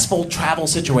stressful travel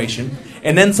situation,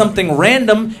 and then something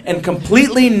random and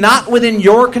completely not within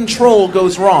your control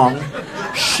goes wrong.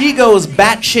 She goes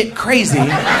batshit crazy,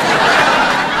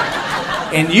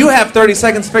 and you have 30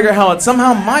 seconds to figure out how it's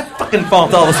somehow my fucking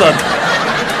fault all of a sudden.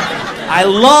 I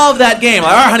love that game.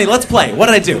 All right, honey, let's play. What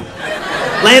did I do?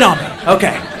 Lay it on me.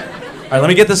 Okay. All right, let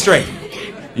me get this straight.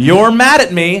 You're mad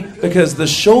at me because the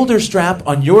shoulder strap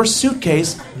on your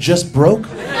suitcase just broke?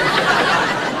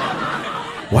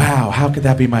 Wow, how could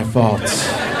that be my fault?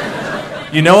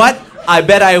 You know what? I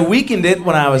bet I weakened it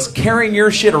when I was carrying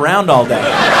your shit around all day.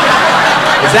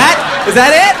 Is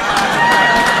that it?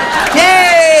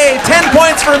 Yay! 10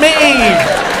 points for me!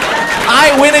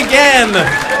 I win again!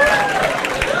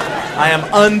 I am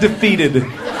undefeated.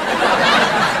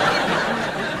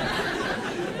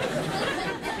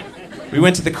 We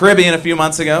went to the Caribbean a few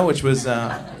months ago, which was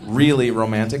really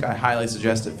romantic. I highly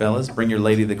suggest it, fellas. Bring your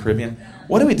lady to the Caribbean.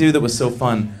 What did we do that was so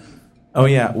fun? Oh,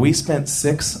 yeah, we spent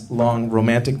 6 long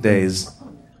romantic days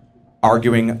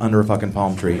arguing under a fucking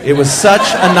palm tree. It was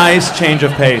such a nice change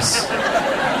of pace.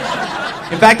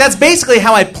 In fact, that's basically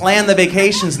how I plan the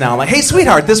vacations now. I'm like, hey,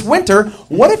 sweetheart, this winter,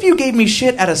 what if you gave me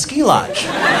shit at a ski lodge?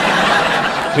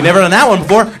 We never done that one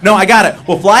before. No, I got it.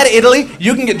 We'll fly to Italy,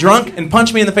 you can get drunk, and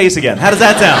punch me in the face again. How does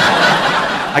that sound?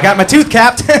 I got my tooth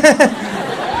capped.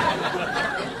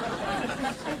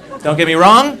 Don't get me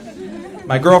wrong.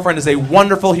 My girlfriend is a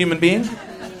wonderful human being.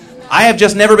 I have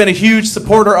just never been a huge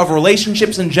supporter of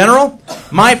relationships in general.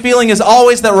 My feeling is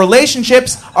always that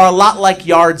relationships are a lot like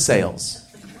yard sales.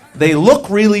 They look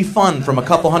really fun from a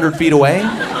couple hundred feet away,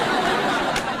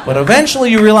 but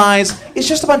eventually you realize it's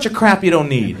just a bunch of crap you don't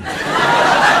need.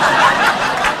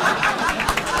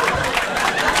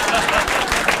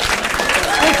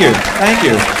 Thank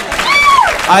you.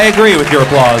 I agree with your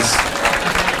applause.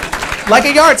 Like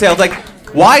a yard sale, it's like,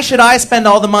 why should I spend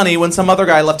all the money when some other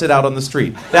guy left it out on the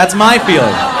street? That's my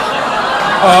feeling.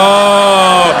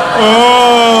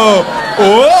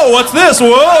 Oh, what's this?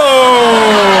 Whoa,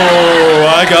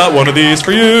 I got one of these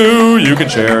for you. You can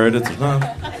share it.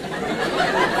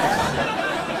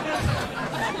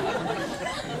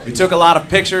 We took a lot of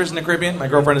pictures in the Caribbean. My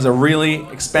girlfriend has a really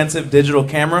expensive digital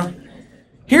camera.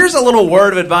 Here's a little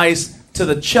word of advice to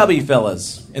the chubby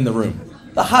fellas in the room.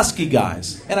 The husky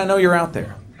guys. And I know you're out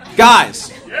there.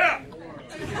 Guys. Yeah.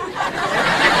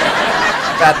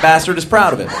 Fat bastard is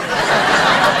proud of it.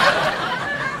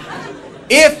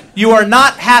 If you are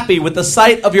not happy with the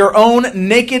sight of your own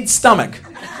naked stomach,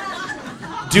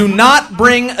 do not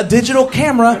bring a digital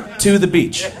camera to the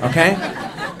beach, okay?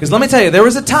 Because let me tell you, there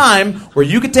was a time where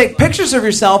you could take pictures of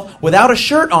yourself without a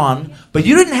shirt on, but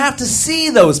you didn't have to see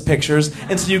those pictures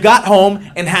until you got home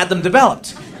and had them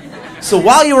developed. So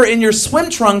while you were in your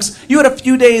swim trunks, you had a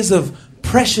few days of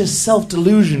precious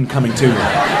self-delusion coming to you.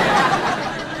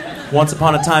 Once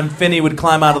upon a time, Finney would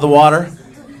climb out of the water,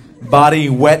 body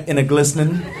wet in a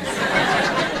glistening.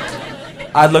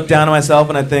 I'd look down at myself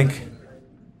and I'd think,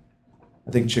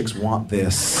 I think chicks want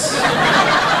this.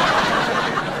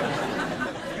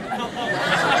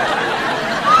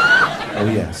 Oh,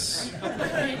 yes.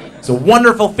 It's a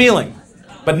wonderful feeling.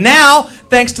 But now,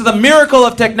 thanks to the miracle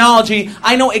of technology,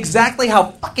 I know exactly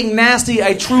how fucking nasty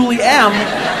I truly am,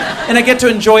 and I get to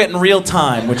enjoy it in real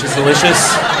time, which is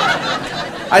delicious.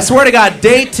 I swear to God,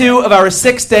 day 2 of our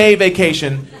 6-day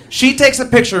vacation, she takes a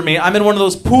picture of me. I'm in one of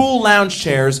those pool lounge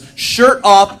chairs, shirt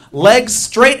off, legs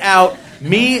straight out,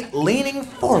 me leaning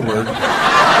forward.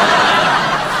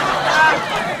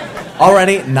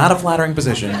 Already not a flattering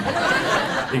position.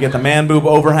 You get the man boob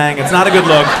overhang. It's not a good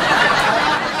look.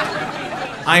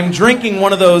 I'm drinking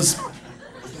one of those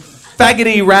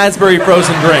faggoty raspberry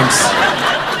frozen drinks.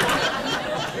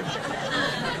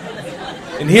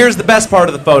 And here's the best part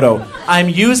of the photo. I'm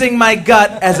using my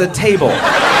gut as a table.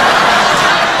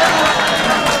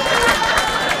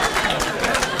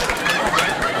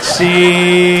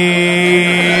 Cheese.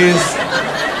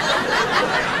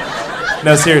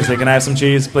 No, seriously, can I have some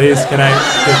cheese, please? Can I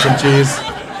get some cheese?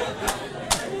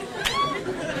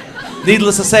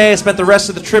 Needless to say, I spent the rest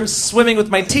of the trip swimming with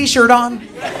my t-shirt on. Do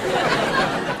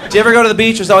you ever go to the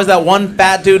beach? There's always that one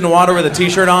fat dude in the water with a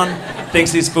t-shirt on.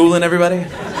 Thinks he's fooling everybody.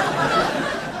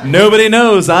 Nobody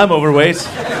knows I'm overweight.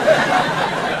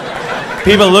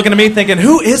 People looking at me thinking,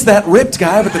 who is that ripped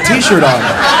guy with the t-shirt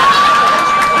on?